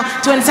paid now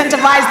to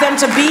incentivize them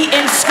to be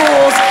in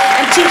schools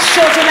and teach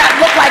children that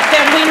look like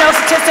them. We know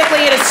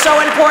statistically it is so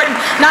important,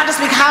 not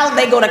just because how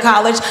they go to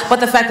college, but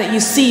the fact that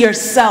you see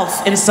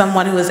yourself in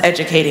someone who is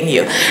educating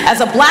you. As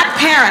a black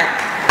parent,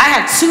 I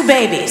have 2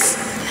 babies.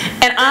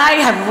 And I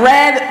have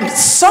read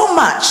so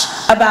much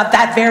about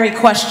that very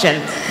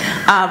question.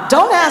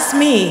 Don't ask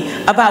me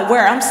about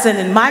where I'm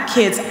sending my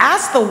kids.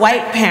 Ask the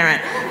white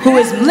parent who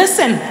is,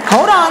 listen,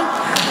 hold on,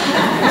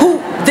 who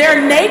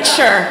their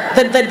nature,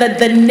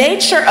 the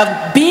nature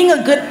of being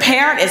a good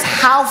parent is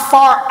how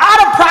far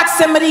out of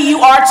proximity you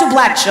are to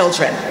black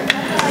children.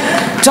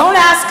 Don't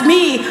ask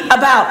me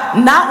about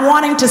not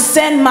wanting to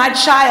send my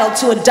child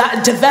to a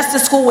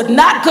divested school with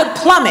not good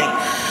plumbing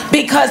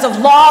because of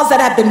laws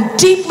that have been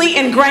deeply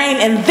ingrained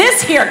in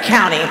this here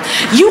county.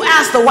 You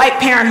ask the white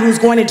parent who's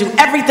going to do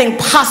everything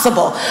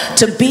possible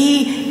to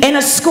be in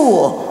a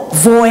school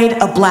void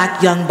of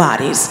black young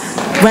bodies,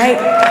 right?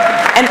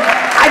 And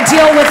I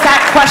deal with that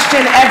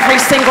question every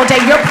single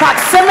day. Your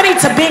proximity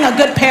to being a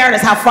good parent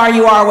is how far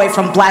you are away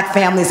from black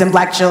families and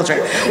black children.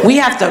 We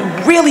have to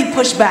really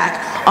push back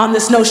on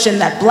this notion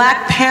that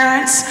black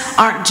parents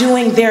aren't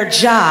doing their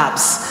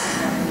jobs.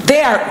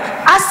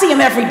 I see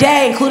them every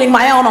day, including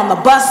my own, on the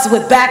bus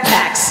with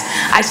backpacks.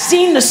 I've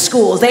seen the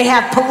schools. They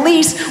have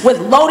police with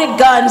loaded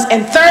guns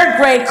in 3rd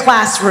grade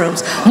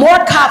classrooms,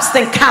 more cops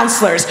than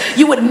counselors.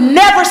 You would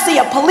never see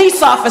a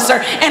police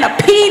officer in a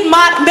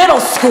Piedmont middle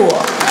school.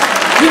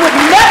 You would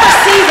never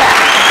see that.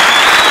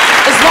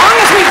 As long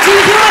as we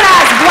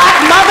dehumanize black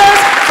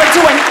mothers for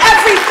doing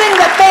everything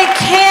that they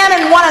can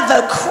in one of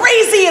the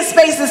craziest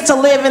spaces to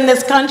live in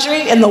this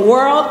country, in the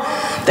world,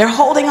 they're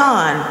holding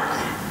on.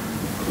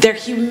 Their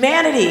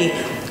humanity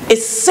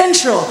is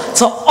central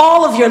to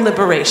all of your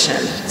liberation,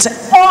 to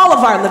all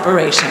of our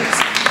liberations.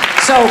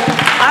 So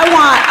I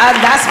want,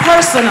 that's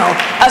personal,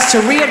 us to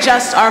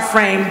readjust our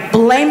frame,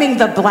 blaming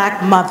the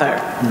black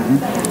mother,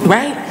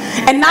 right?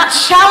 And not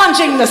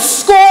challenging the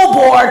school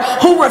board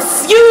who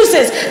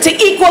refuses to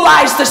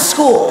equalize the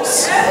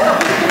schools.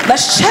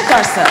 Let's check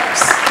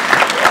ourselves.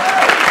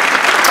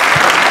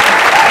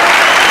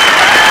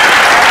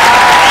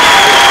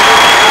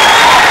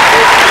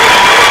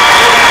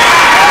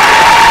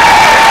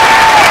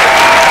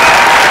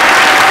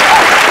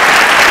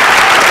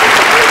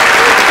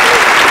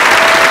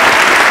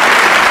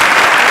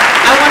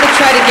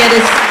 Try to get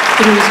us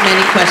through as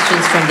many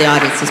questions from the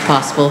audience as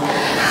possible.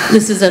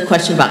 This is a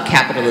question about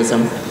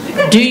capitalism.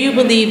 Do you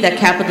believe that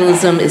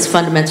capitalism is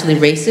fundamentally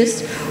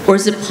racist, or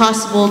is it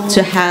possible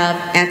to have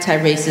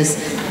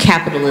anti-racist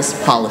capitalist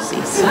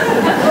policies?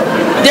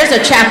 There's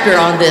a chapter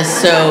on this,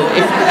 so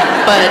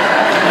but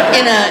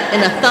in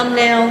a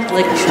thumbnail,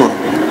 like. Sure.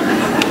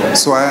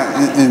 So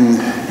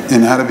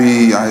in How to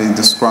Be, I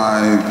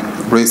describe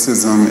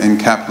racism and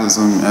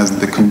capitalism as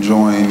the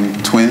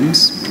conjoined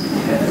twins.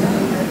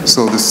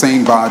 So the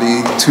same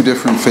body, 2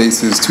 different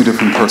faces, 2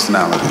 different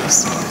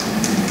personalities.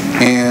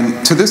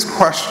 And to this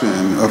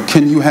question of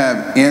can you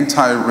have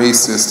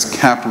anti-racist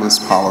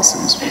capitalist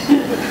policies?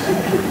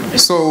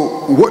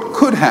 So what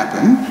could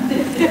happen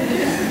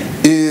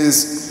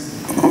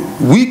is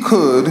we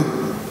could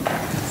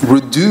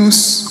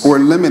reduce or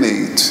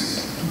eliminate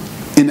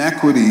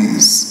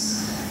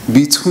inequities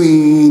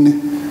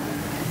between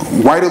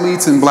white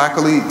elites and black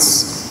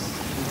elites,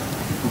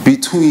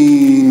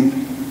 between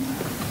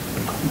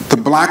the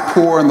black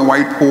poor and the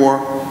white poor,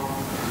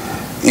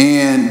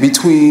 and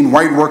between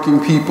white working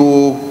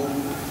people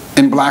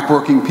and black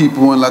working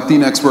people and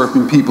Latinx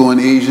working people and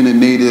Asian and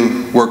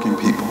Native working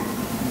people.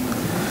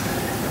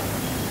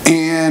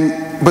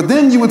 But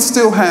then you would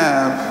still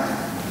have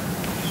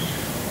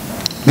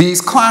these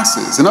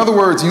classes. In other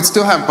words, you'd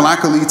still have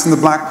black elites and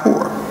the black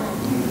poor.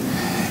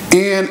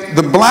 And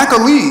the black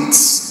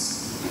elites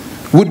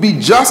would be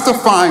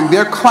justifying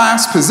their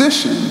class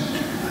position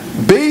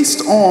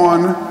based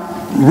on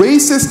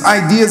racist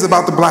ideas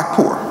about the black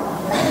poor.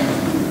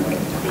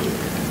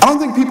 I don't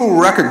think people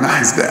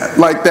recognize that,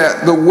 like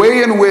that, the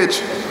way in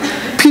which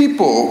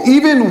people,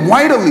 even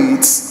white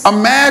elites,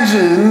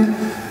 imagine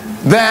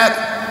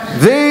that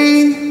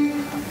they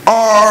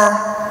are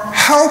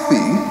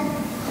healthy,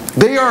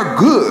 they are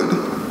good,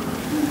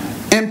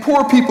 and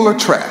poor people are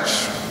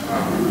trash.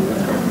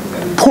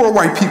 Poor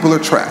white people are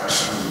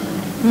trash.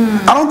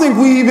 I don't think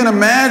we even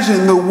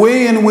imagine the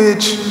way in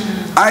which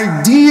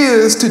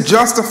ideas to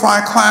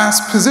justify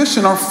class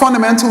position are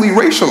fundamentally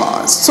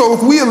racialized. So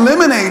if we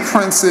eliminate,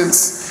 for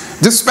instance,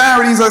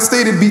 disparities, as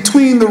stated,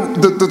 between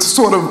the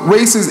sort of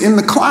races in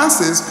the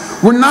classes,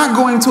 we're not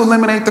going to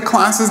eliminate the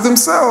classes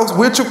themselves,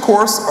 which of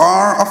course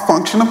are a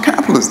function of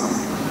capitalism.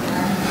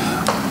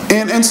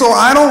 And so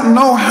I don't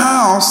know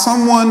how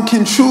someone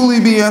can truly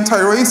be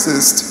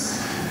anti-racist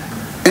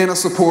and a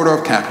supporter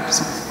of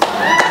capitalism.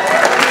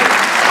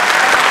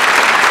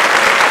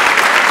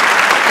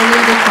 Any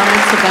other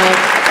comments about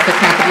the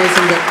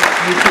capitalism that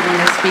you two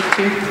want to speak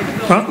to?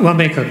 Well, I'll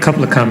make a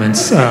couple of comments.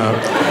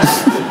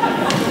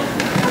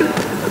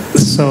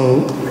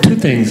 So, two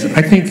things.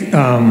 I think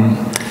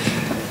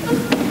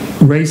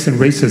race and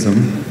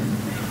racism,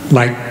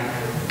 like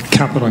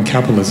capital and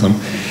capitalism,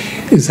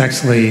 is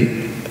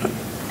actually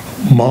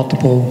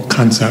multiple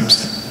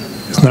concepts.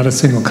 It's not a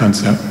single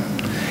concept.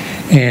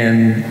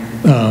 And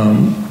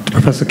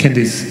Professor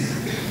Kendi's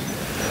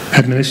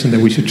admonition that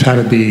we should try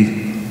to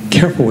be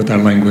careful with our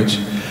language.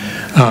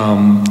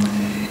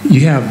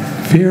 You have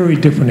very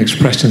different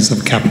expressions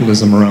of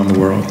capitalism around the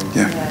world.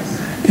 Yeah.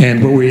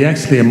 And what we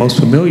actually are most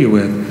familiar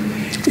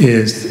with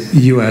is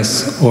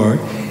U.S. or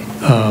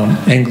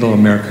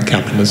Anglo-American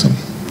capitalism.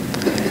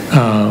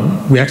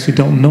 We actually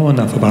don't know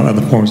enough about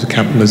other forms of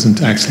capitalism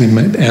to actually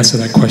answer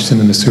that question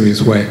in a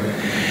serious way.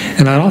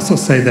 And I'd also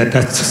say that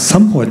that's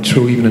somewhat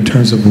true even in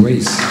terms of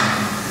race.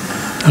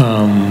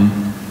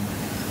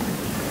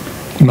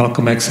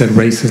 Malcolm X said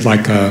race is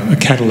like a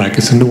Cadillac,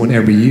 it's a new one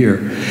every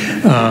year.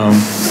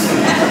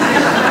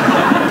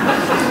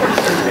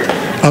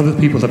 Other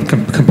people have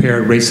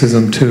compared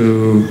racism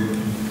to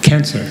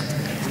cancer.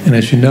 And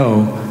as you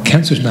know,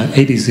 cancer is not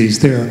a disease.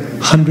 There are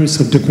hundreds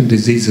of different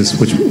diseases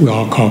which we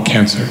all call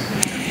cancer.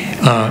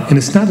 And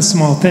it's not a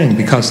small thing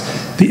because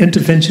the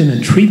intervention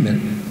and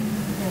treatment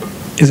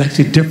is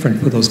actually different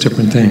for those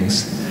different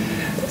things.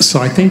 So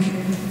I think,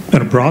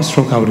 at a broad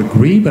stroke, I would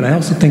agree, but I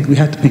also think we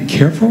have to be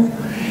careful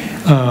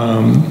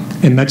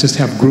and not just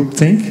have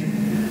groupthink.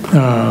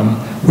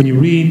 When you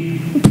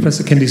read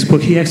Professor Kendi's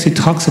book, he actually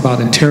talks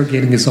about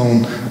interrogating his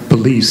own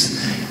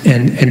beliefs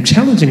and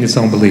challenging his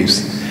own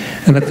beliefs.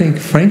 And I think,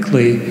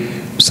 frankly,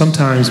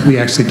 sometimes we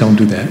actually don't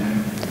do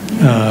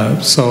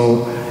that.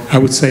 So I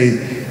would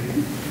say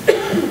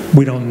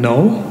we don't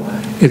know.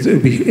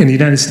 It'd be, in the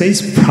United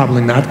States,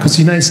 probably not, because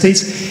the United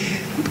States,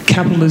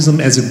 capitalism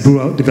as it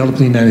grew out, developed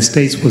in the United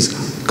States, was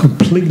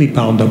completely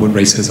bound up with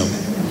racism.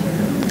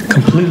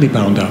 Completely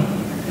bound up.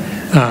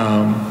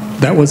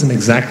 That wasn't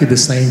exactly the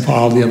same for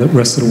all the other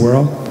rest of the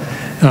world.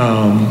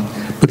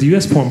 But the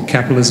U.S. form of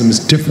capitalism is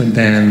different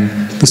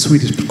than the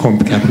Swedish form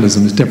of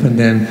capitalism, is different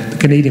than the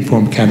Canadian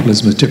form of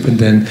capitalism, is different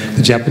than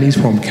the Japanese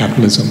form of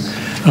capitalism.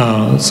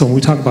 So when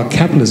we talk about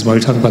capitalism, are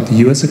we talking about the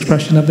U.S.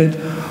 expression of it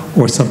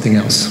or something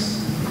else?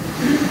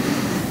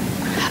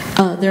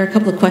 There are a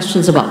couple of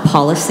questions about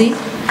policy.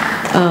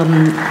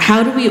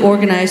 How do we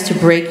organize to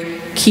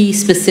break key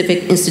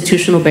specific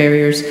institutional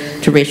barriers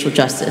to racial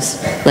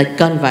justice, like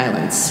gun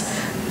violence?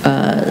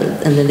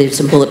 And then there's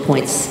some bullet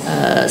points,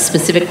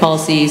 specific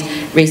policies,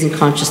 raising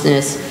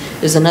consciousness.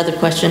 There's another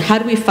question, how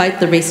do we fight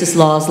the racist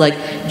laws like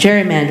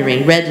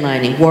gerrymandering,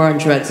 redlining, war on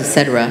drugs,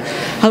 etc.?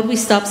 How do we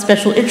stop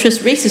special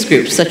interest racist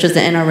groups, such as the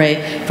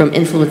NRA, from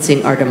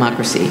influencing our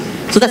democracy?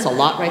 So that's a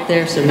lot right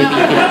there, so maybe you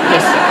can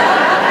just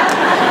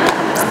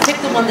pick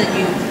the one that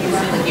you feel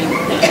like you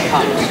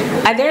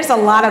caught. There's a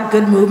lot of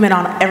good movement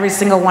on every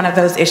single one of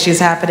those issues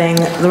happening,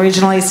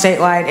 regionally,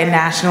 statewide, and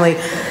nationally.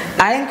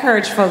 I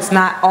encourage folks,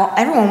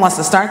 everyone wants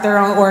to start their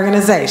own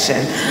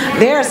organization.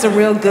 There's some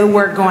real good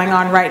work going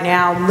on right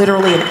now,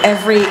 literally in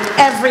every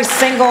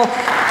single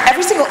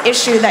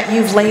issue that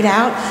you've laid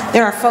out.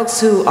 There are folks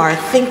who are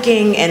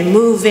thinking and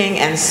moving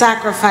and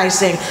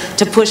sacrificing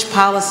to push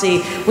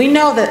policy. We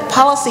know that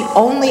policy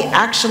only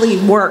actually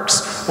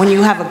works when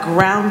you have a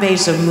ground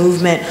base of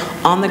movement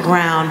on the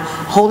ground,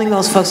 holding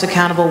those folks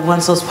accountable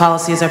once those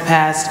policies are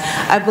passed.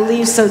 I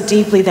believe so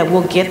deeply that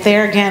we'll get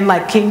there again,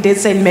 like King did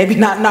say, maybe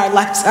not in our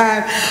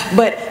lifetime,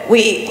 but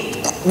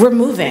we're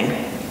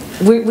moving.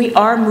 We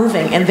are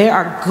moving, and there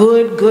are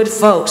good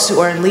folks who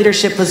are in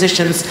leadership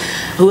positions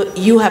who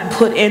you have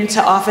put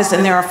into office,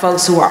 and there are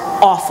folks who are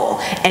awful,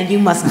 and you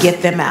must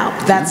get them out.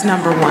 That's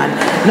number one.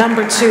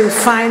 Number two,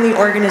 find the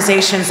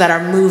organizations that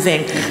are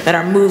moving.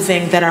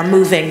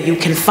 You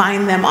can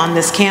find them on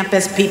this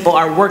campus. People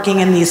are working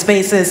in these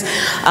spaces,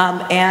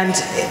 and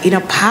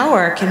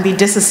power can be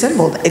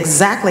disassembled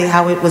exactly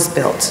how it was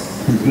built.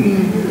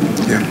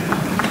 Yeah.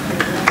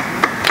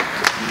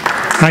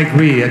 I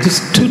agree.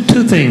 Just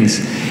two things.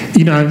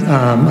 You know,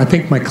 I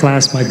think my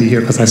class might be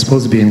here because I'm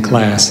supposed to be in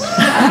class.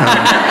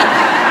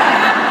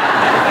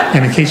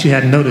 And in case you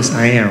hadn't noticed,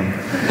 I am.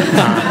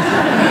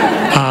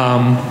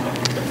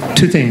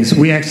 Two things.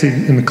 We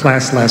actually, in the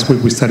class last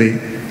week, we studied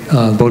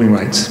voting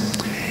rights.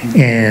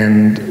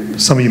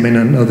 And some of you may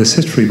not know this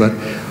history, but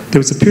there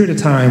was a period of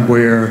time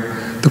where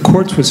the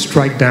courts would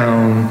strike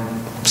down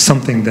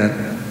something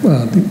that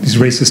these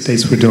racist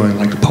states were doing,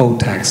 like the poll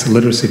tax, the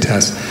literacy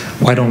test,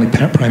 white-only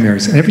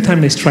primaries. And every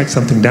time they strike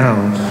something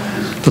down,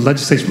 the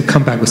legislature would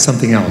come back with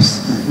something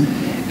else.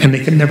 And they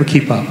could never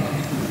keep up.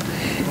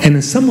 And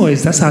in some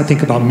ways, that's how I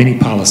think about many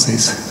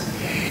policies.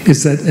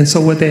 And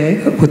so what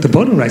the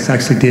voting rights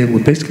actually did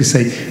was basically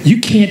say, you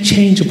can't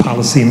change a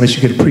policy unless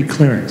you get a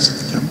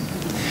pre-clearance.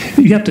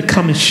 You have to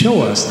come and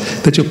show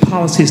us that your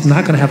policy is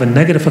not going to have a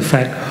negative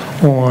effect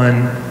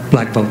on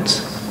black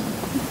votes.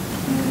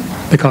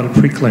 They call it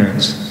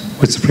pre-clearance,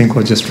 which the Supreme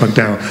Court just struck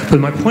down. But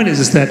my point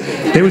is that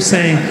they were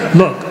saying,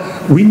 look,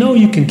 we know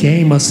you can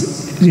game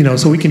us, you know,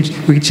 so we can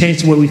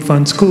change the way we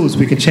fund schools,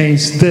 we can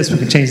change this, we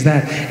can change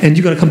that, and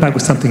you're going to come back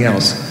with something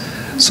else.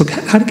 So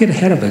how to get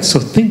ahead of it? So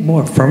think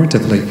more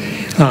affirmatively.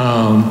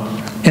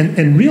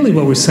 And really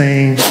what we're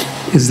saying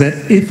is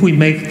that if we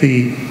make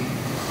the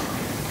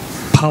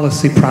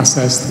policy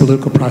process, the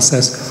political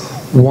process,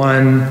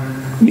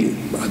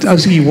 I'll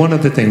give you one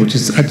other thing, which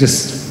is, I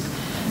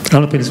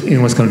don't know if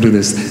anyone's going to do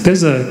this.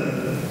 There's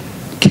a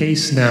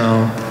case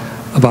now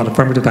about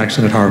affirmative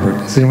action at Harvard.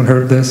 Has anyone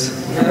heard of this?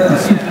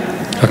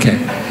 Okay.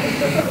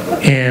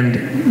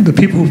 And the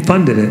people who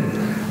funded it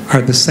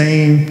are the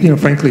same, you know,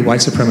 frankly, white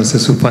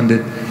supremacists who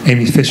funded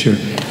Amy Fisher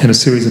in a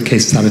series of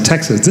cases out of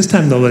Texas. This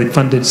time, though, they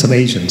funded some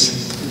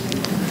Asians.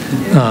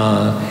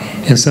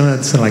 And some of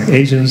it's like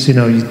Asians, you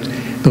know,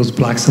 those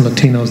blacks and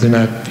Latinos, they're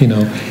not, you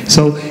know.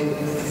 So,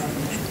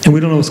 and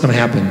we don't know what's going to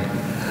happen.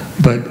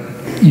 But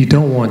you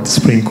don't want the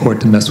Supreme Court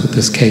to mess with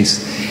this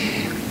case.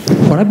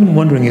 What I've been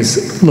wondering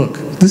is, look,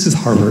 this is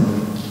Harvard.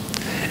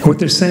 And what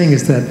they're saying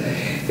is that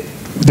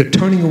they're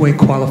turning away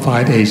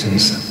qualified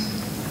Asians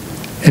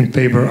in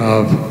favor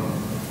of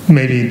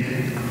maybe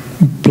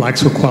blacks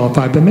who are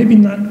qualified, but maybe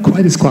not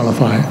quite as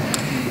qualified.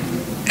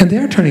 And they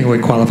are turning away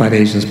qualified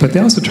Asians, but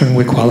they're also turning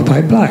away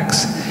qualified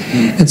blacks.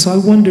 And so I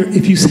wonder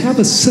if you have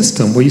a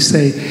system where you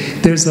say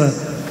there's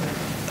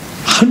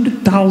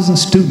 100,000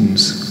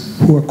 students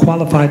who are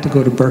qualified to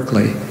go to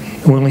Berkeley,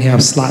 and we only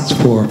have slots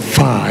for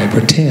 5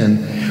 or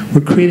 10,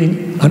 we're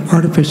creating an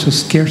artificial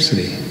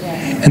scarcity.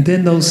 And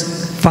then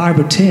those 5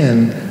 or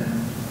 10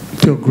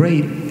 feel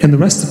great, and the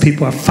rest of the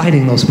people are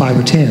fighting those 5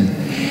 or 10.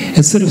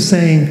 Instead of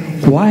saying,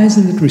 why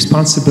isn't it the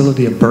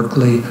responsibility of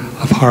Berkeley,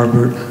 of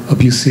Harvard, of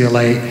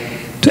UCLA,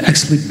 to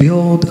actually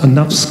build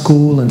enough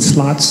school and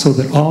slots so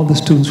that all the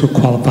students who are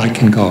qualified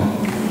can go?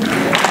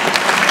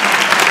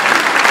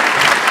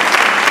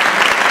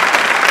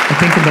 I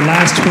think in the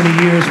last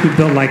 20 years, we've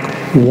built like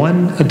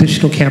 1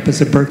 additional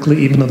campus at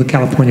Berkeley, even though the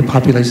California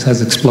population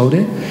has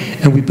exploded,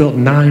 and we built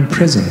 9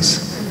 prisons.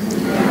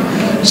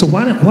 So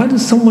why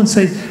does someone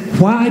say,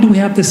 why do we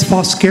have this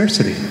false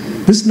scarcity?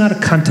 This is not a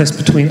contest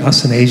between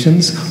us and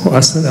Asians, or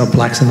us and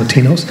blacks and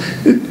Latinos.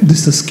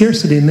 This is a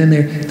scarcity, and then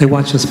they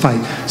watch us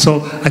fight.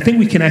 So I think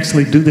we can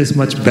actually do this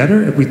much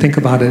better if we think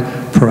about it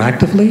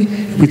proactively,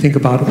 if we think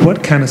about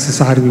what kind of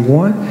society we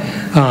want,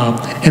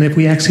 and if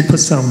we actually put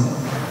some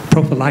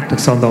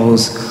prophylactics on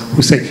those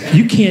who say,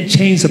 you can't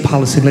change the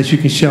policy unless you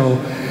can show,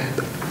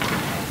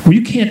 well,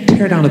 you can't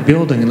tear down a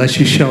building unless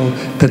you show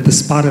that the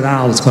spotted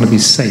owl is going to be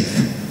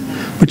safe.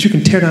 But you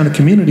can tear down a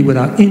community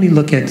without any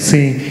look at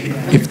seeing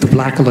if the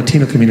black or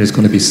Latino community is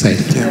going to be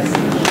safe.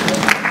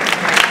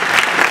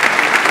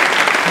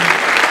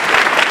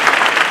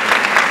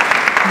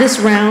 This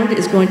round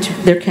is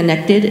they're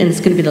connected, and it's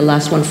going to be the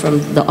last one from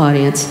the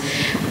audience.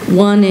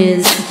 One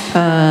is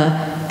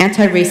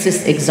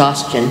anti-racist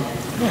exhaustion.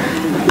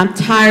 I'm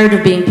tired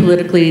of being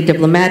politically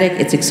diplomatic.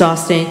 It's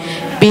exhausting.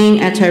 Being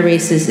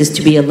anti-racist is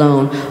to be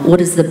alone. What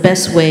is the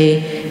best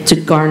way to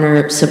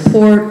garner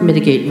support,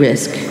 mitigate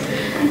risk?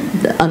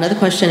 Another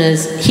question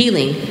is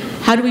healing.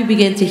 How do we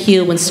begin to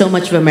heal when so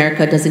much of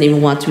America doesn't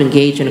even want to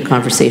engage in a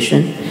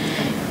conversation?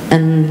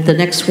 And the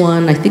next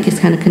one, I think it's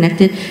kind of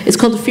connected. It's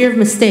called the fear of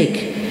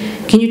mistake.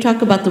 Can you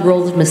talk about the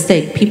role of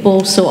mistake?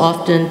 People so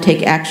often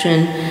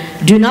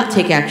do not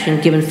take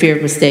action given fear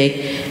of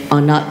mistake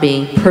on not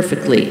being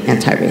perfectly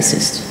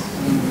anti-racist.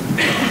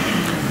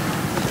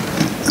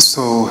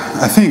 So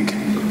I think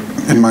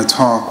in my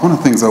talk, one of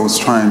the things I was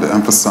trying to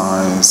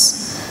emphasize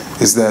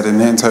is that an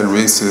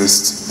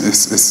anti-racist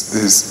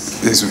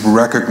is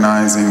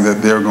recognizing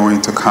that they're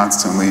going to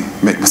constantly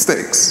make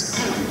mistakes.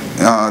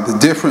 The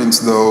difference,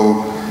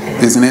 though,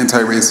 is an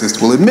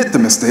anti-racist will admit the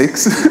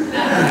mistakes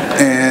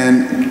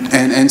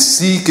and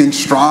seek and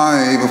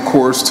strive, of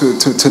course,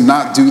 to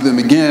not do them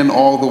again,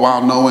 all the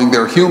while knowing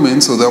they're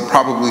human, so they'll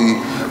probably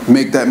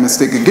make that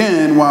mistake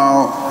again,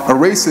 while a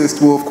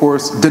racist will, of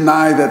course,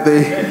 deny that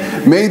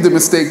they made the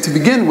mistake to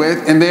begin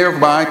with, and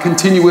thereby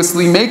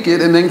continuously make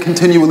it, and then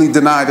continually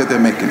deny that they're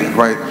making it,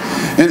 right?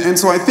 And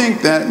so I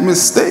think that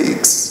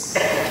mistakes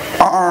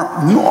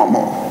are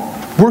normal.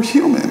 We're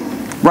human,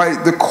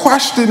 right? The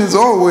question is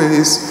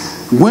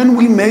always, when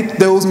we make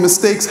those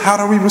mistakes, how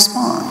do we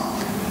respond?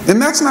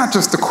 And that's not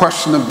just the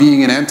question of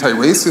being an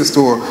anti-racist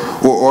or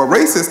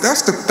racist,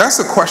 that's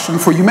a question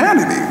for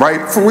humanity,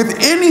 right? For with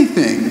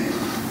anything,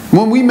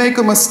 when we make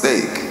a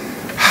mistake,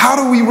 how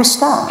do we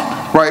respond,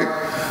 right?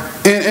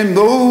 And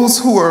those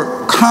who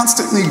are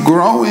constantly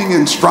growing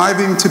and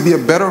striving to be a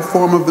better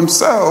form of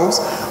themselves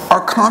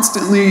are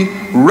constantly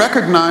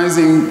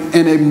recognizing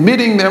and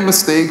admitting their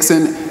mistakes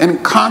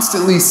and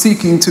constantly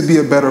seeking to be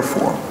a better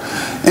form.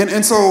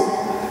 And so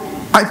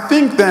I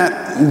think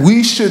that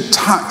we should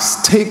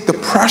take the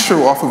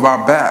pressure off of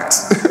our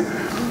backs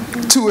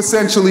to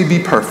essentially be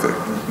perfect.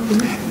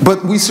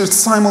 But we should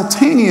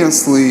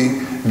simultaneously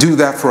do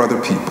that for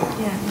other people.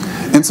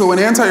 And so an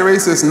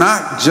anti-racist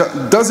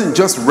doesn't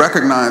just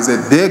recognize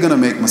that they're going to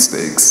make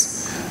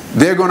mistakes.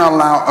 They're going to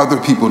allow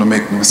other people to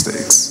make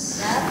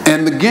mistakes.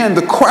 And again,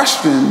 the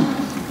question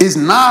is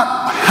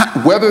not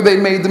whether they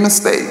made the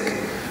mistake.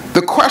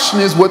 The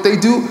question is what they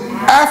do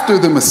after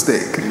the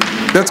mistake.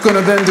 That's going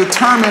to then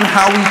determine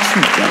how we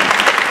treat them.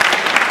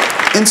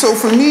 And so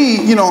for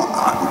me,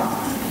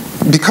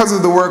 because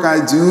of the work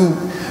I do,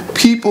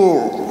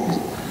 people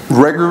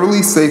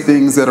regularly say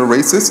things that are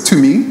racist to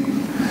me.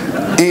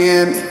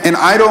 And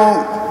I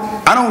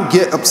don't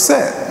get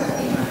upset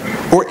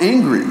or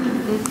angry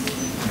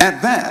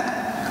at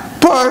that.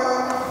 But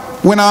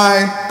when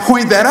I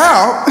point that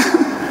out,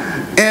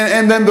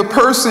 and then the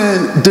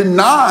person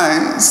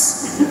denies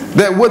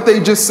that what they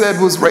just said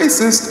was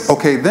racist,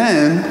 okay,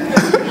 then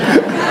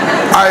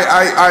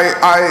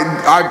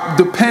I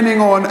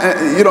depending on,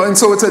 and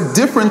so it's a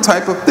different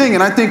type of thing.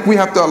 And I think we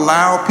have to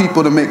allow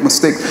people to make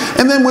mistakes.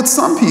 And then with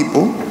some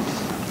people,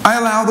 I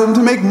allow them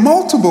to make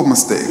multiple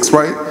mistakes,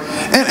 right?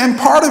 And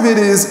part of it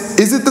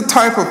is it the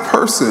type of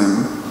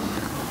person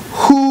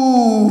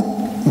who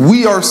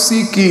we are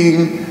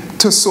seeking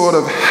to sort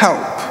of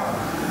help?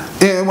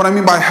 And what I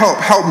mean by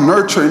help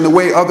nurture in the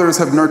way others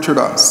have nurtured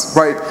us,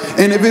 right?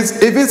 And if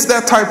it's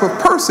that type of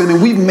person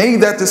and we've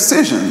made that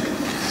decision,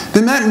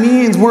 then that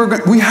means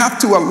we have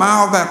to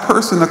allow that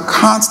person to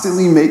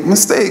constantly make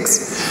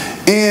mistakes.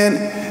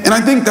 And I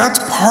think that's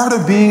part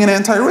of being an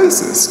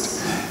anti-racist.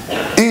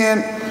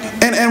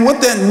 And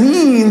what that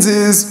means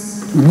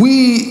is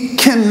we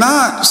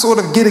cannot sort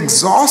of get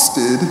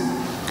exhausted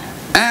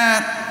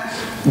at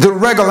the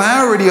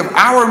regularity of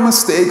our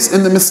mistakes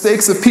and the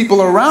mistakes of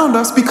people around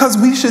us, because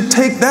we should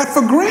take that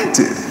for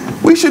granted.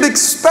 We should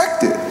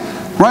expect it,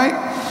 right?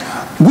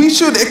 We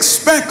should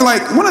expect,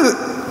 like, one of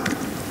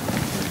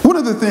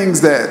the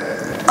things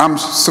that I'm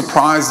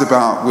surprised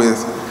about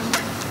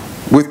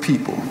with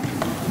people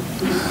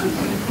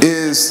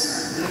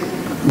is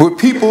with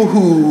people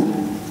who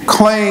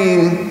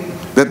claim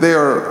that they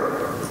are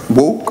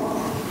woke,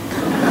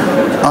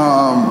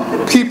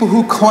 people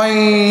who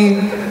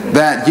claim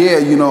that,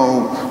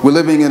 we're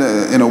living in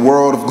a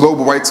world of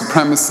global white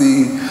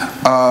supremacy.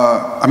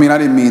 I mean, I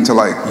didn't mean to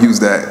use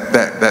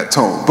that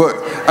tone, but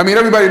I mean,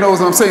 everybody knows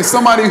what I'm saying.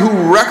 Somebody who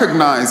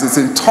recognizes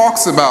and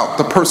talks about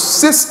the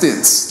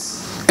persistence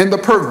and the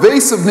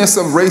pervasiveness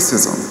of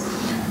racism.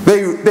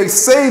 They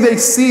say they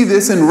see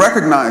this and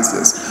recognize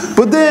this,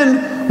 but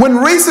then when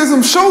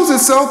racism shows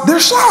itself, they're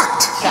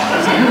shocked.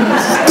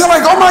 They're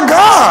like, oh my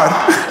God,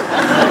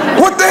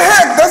 what the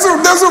heck? That's a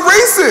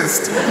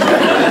racist.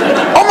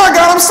 Oh my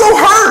God, I'm so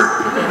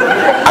hurt.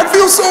 I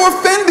feel so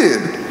offended.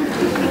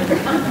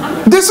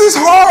 This is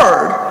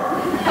hard.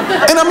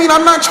 And I mean,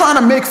 I'm not trying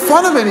to make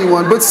fun of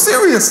anyone, but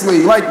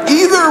seriously,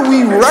 either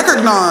we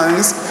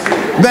recognize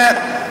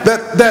that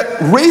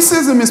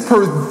racism is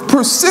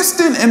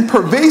persistent and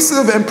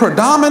pervasive and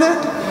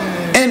predominant,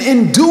 and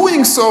in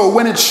doing so,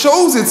 when it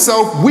shows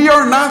itself, we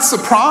are not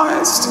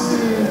surprised,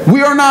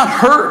 we are not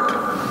hurt.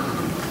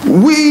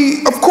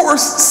 We, of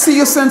course, see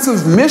a sense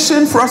of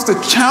mission for us to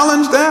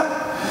challenge that.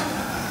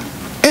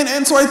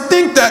 And so I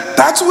think that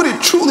that's what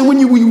it truly, when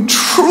you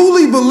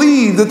truly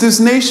believe that this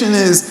nation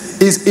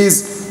is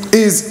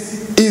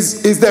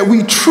that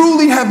we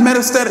truly have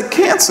metastatic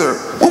cancer,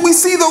 when we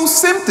see those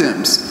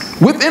symptoms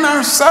within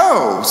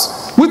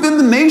ourselves, within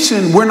the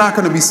nation, we're not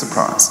going to be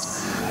surprised.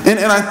 And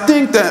I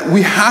think that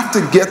we have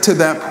to get to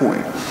that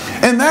point.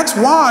 And that's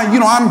why,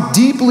 I'm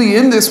deeply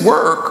in this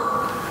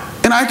work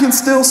and I can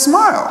still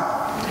smile.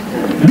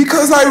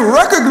 Because I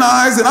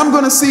recognize that I'm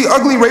going to see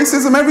ugly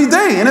racism every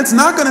day, and it's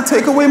not going to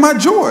take away my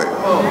joy. So,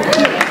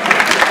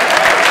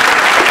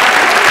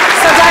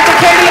 Dr.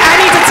 Kendi, I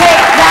need to take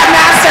that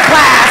master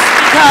class,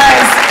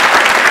 because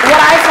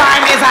what I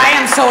find is I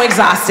am so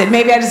exhausted.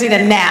 Maybe I just need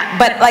a nap.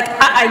 But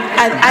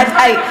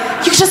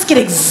you just get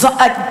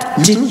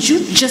exhausted. Did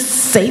you just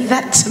say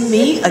that to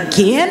me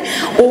again?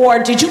 Or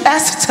did you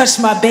ask to touch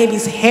my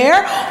baby's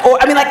hair? Or,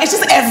 it's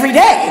just every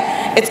day.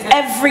 It's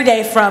every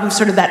day, from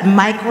sort of that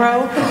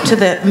micro to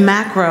the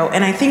macro.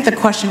 And I think the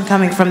question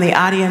coming from the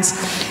audience,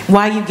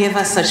 why you give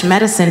us such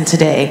medicine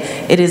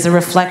today. It is a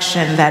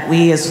reflection that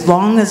we, as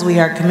long as we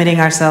are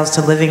committing ourselves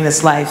to living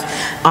this life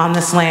on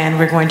this land,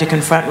 we're going to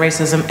confront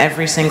racism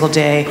every single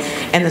day,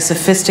 and the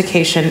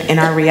sophistication in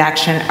our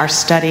reaction, our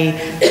study.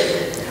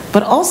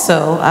 But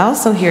also, I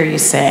also hear you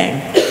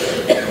saying,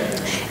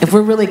 if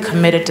we're really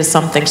committed to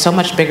something so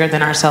much bigger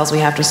than ourselves, we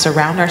have to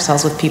surround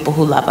ourselves with people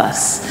who love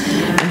us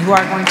and who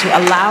are going to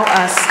allow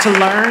us to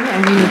learn,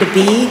 and we need to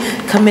be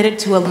committed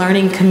to a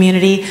learning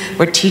community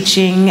where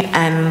teaching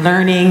and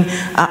learning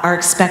are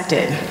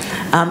expected.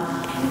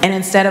 And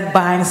instead of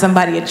buying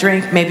somebody a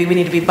drink, maybe we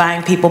need to be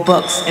buying people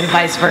books and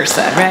vice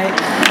versa, right?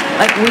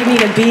 Like, we need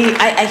to be,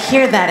 I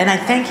hear that, and I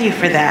thank you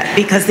for that,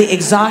 because the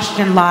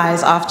exhaustion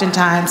lies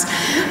oftentimes.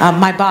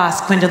 My boss,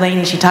 Quinn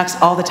Delaney, she talks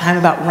all the time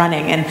about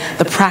running and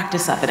the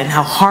practice of it and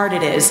how hard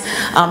it is.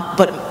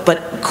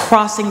 But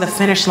crossing the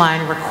finish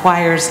line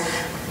requires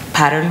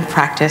pattern,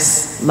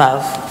 practice,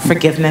 love,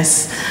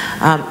 forgiveness.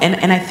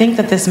 And I think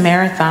that this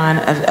marathon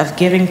of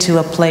giving to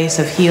a place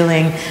of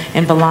healing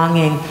and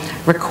belonging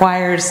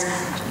requires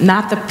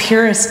not the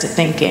purest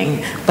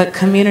thinking, but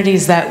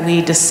communities that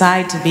we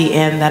decide to be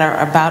in that are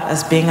about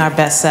us being our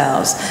best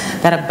selves,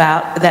 that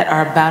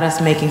are about us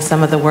making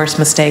some of the worst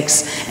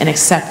mistakes and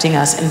accepting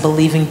us and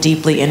believing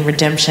deeply in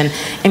redemption.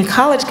 On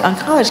college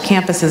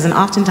campuses and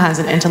oftentimes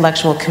in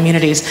intellectual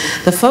communities,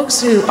 the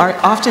folks who are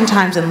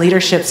oftentimes in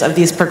leaderships of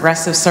these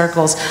progressive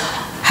circles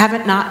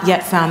haven't not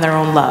yet found their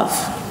own love.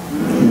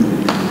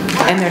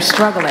 And they're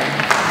struggling.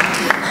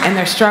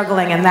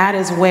 And that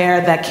is where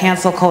that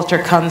cancel culture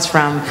comes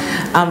from.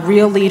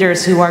 Real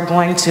leaders who are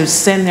going to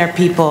send their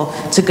people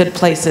to good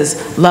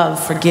places, love,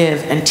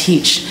 forgive, and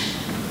teach.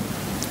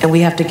 And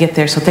we have to get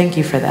there, so thank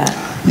you for that.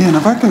 Yeah, and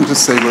if I can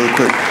just say really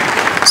quick.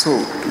 So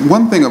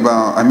one thing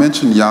about, I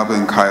mentioned Yaba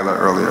and Kyla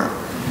earlier.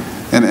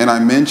 And I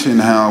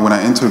mentioned how when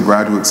I entered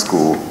graduate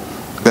school,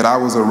 that I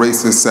was a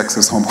racist,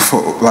 sexist,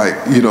 homophobe. Like,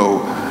 you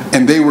know,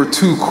 and they were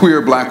two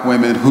queer black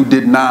women who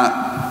did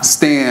not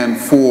stand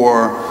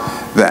for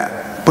that.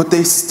 But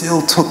they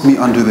still took me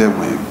under their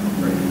wing.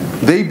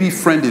 They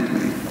befriended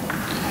me.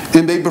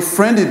 And they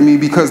befriended me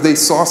because they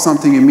saw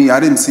something in me I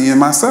didn't see in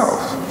myself.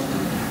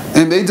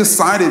 And they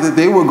decided that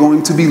they were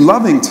going to be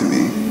loving to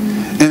me,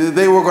 and that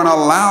they were going to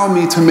allow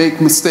me to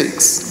make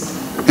mistakes,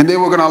 and they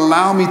were going to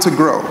allow me to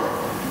grow.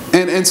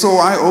 And so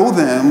I owe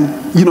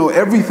them, you know,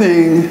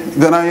 everything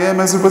that I am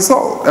as a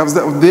result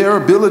of their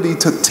ability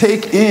to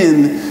take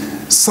in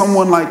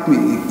someone like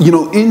me, you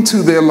know,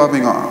 into their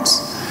loving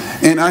arms.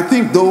 And I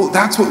think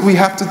that's what we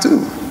have to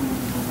do.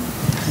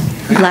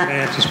 Can I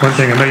add just one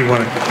thing?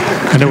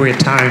 I know we're at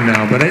time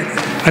now, but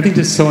I think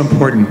this is so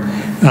important.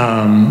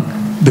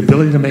 The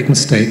ability to make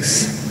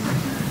mistakes,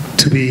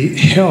 to be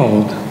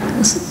held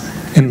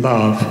in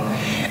love.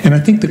 And I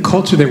think the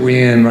culture that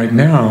we're in right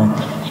now,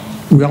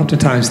 we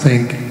oftentimes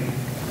think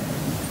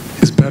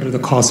it's better to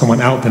call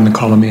someone out than to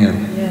call them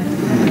in.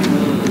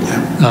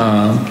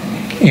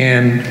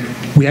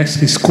 And we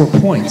actually score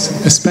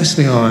points,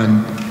 especially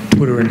on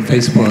Twitter and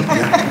Facebook,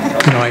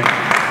 you know,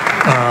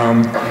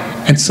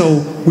 and so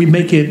we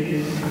make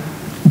it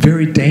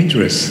very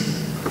dangerous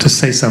to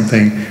say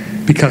something,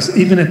 because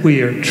even if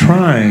we are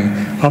trying,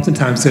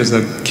 oftentimes there's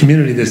a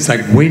community that's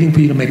like waiting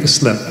for you to make a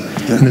slip,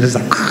 and then it's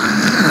like,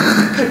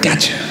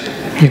 gotcha,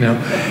 you know.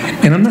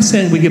 And I'm not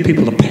saying we give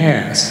people a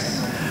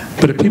pass,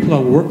 but if people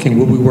are working,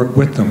 will we work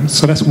with them?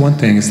 So that's one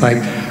thing. It's like,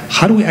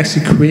 how do we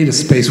actually create a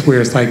space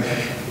where it's like,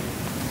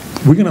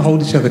 we're going to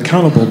hold each other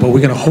accountable, but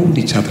we're going to hold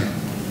each other.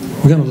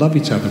 We're going to love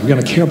each other. We're going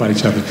to care about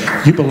each other.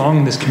 You belong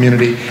in this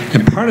community,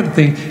 and part of the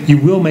thing, you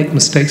will make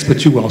mistakes,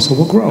 but you also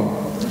will grow.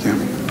 Yeah.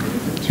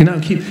 So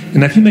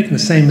and if you're making the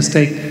same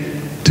mistake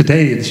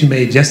today that you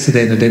made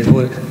yesterday and the day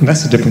before,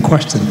 that's a different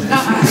question.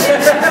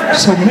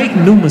 So make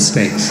new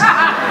mistakes.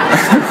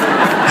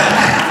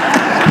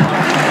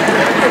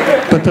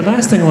 But the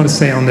last thing I want to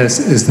say on this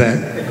is that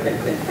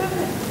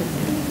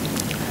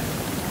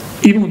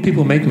even when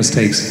people make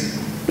mistakes,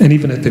 and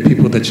even if they're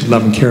people that you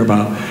love and care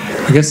about,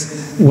 I guess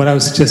what I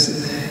was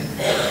just,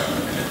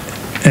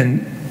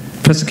 and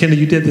Professor Kendi,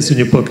 you did this in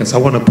your book, and so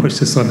I want to push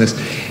this on this,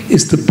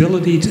 is the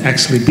ability to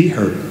actually be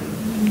heard.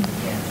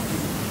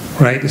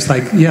 Right? It's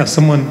like, yeah,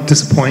 someone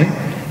disappoint,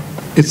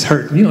 it's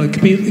hurt. You know, it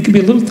could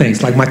be little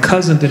things, like my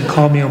cousin didn't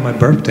call me on my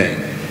birthday.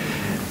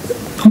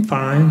 I'm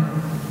fine,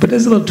 but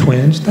there's a little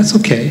twinge, that's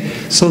okay.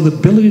 So the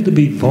ability to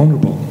be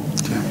vulnerable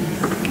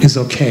is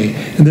okay.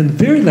 And then the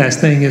very last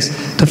thing is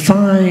to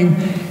find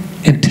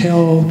and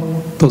tell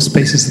those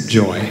spaces of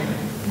joy.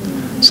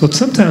 So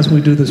sometimes when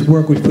we do this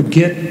work, we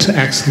forget to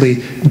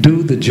actually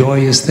do the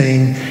joyous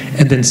thing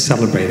and then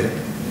celebrate it.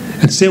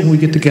 Instead, when we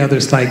get together,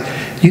 it's like,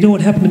 you know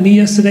what happened to me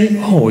yesterday?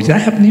 Oh, did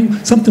that happen to you?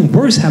 Something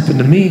worse happened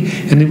to me.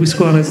 And then we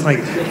go on, it's like,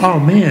 oh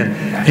man.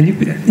 And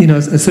you know,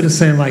 instead of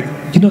saying like,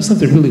 you know,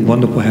 something really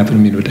wonderful happened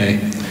to me today.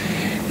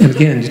 And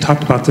again, you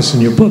talked about this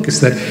in your book,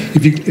 is that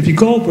if you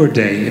go over a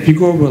day, if you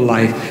go over a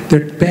life,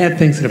 there are bad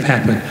things that have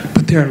happened,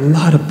 but there are a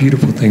lot of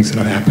beautiful things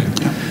that have happened.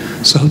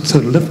 So to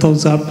lift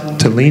those up,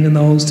 to lean in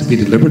those, to be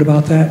deliberate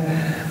about that,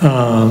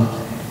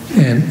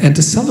 and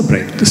to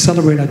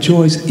celebrate our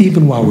joys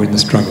even while we're in the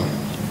struggle.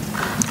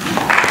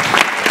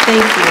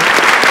 Thank you.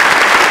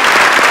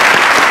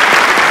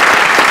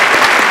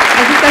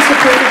 I think that's the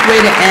perfect way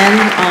to end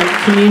on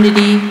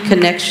community,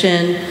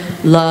 connection,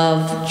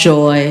 love,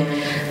 joy.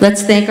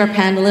 Let's thank our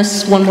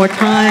panelists one more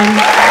time.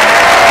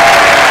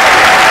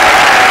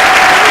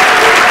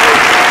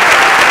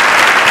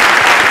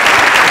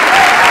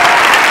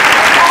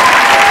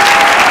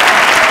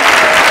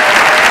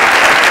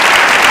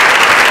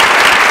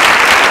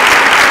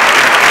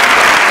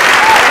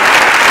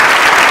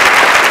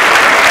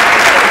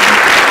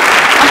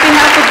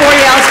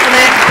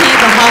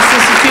 The Haas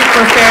Institute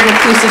for a Fair and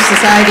Inclusive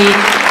Society,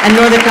 and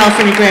Northern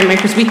California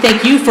Grantmakers, we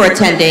thank you for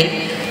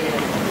attending.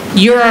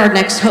 You're our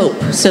next hope,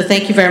 so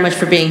thank you very much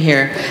for being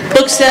here.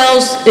 Book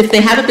sales, if they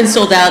haven't been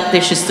sold out,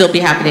 they should still be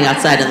happening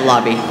outside in the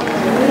lobby.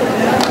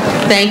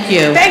 Thank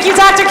you. Thank you,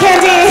 Dr.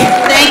 Kendi.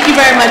 Thank you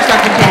very much,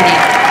 Dr.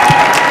 Kendi.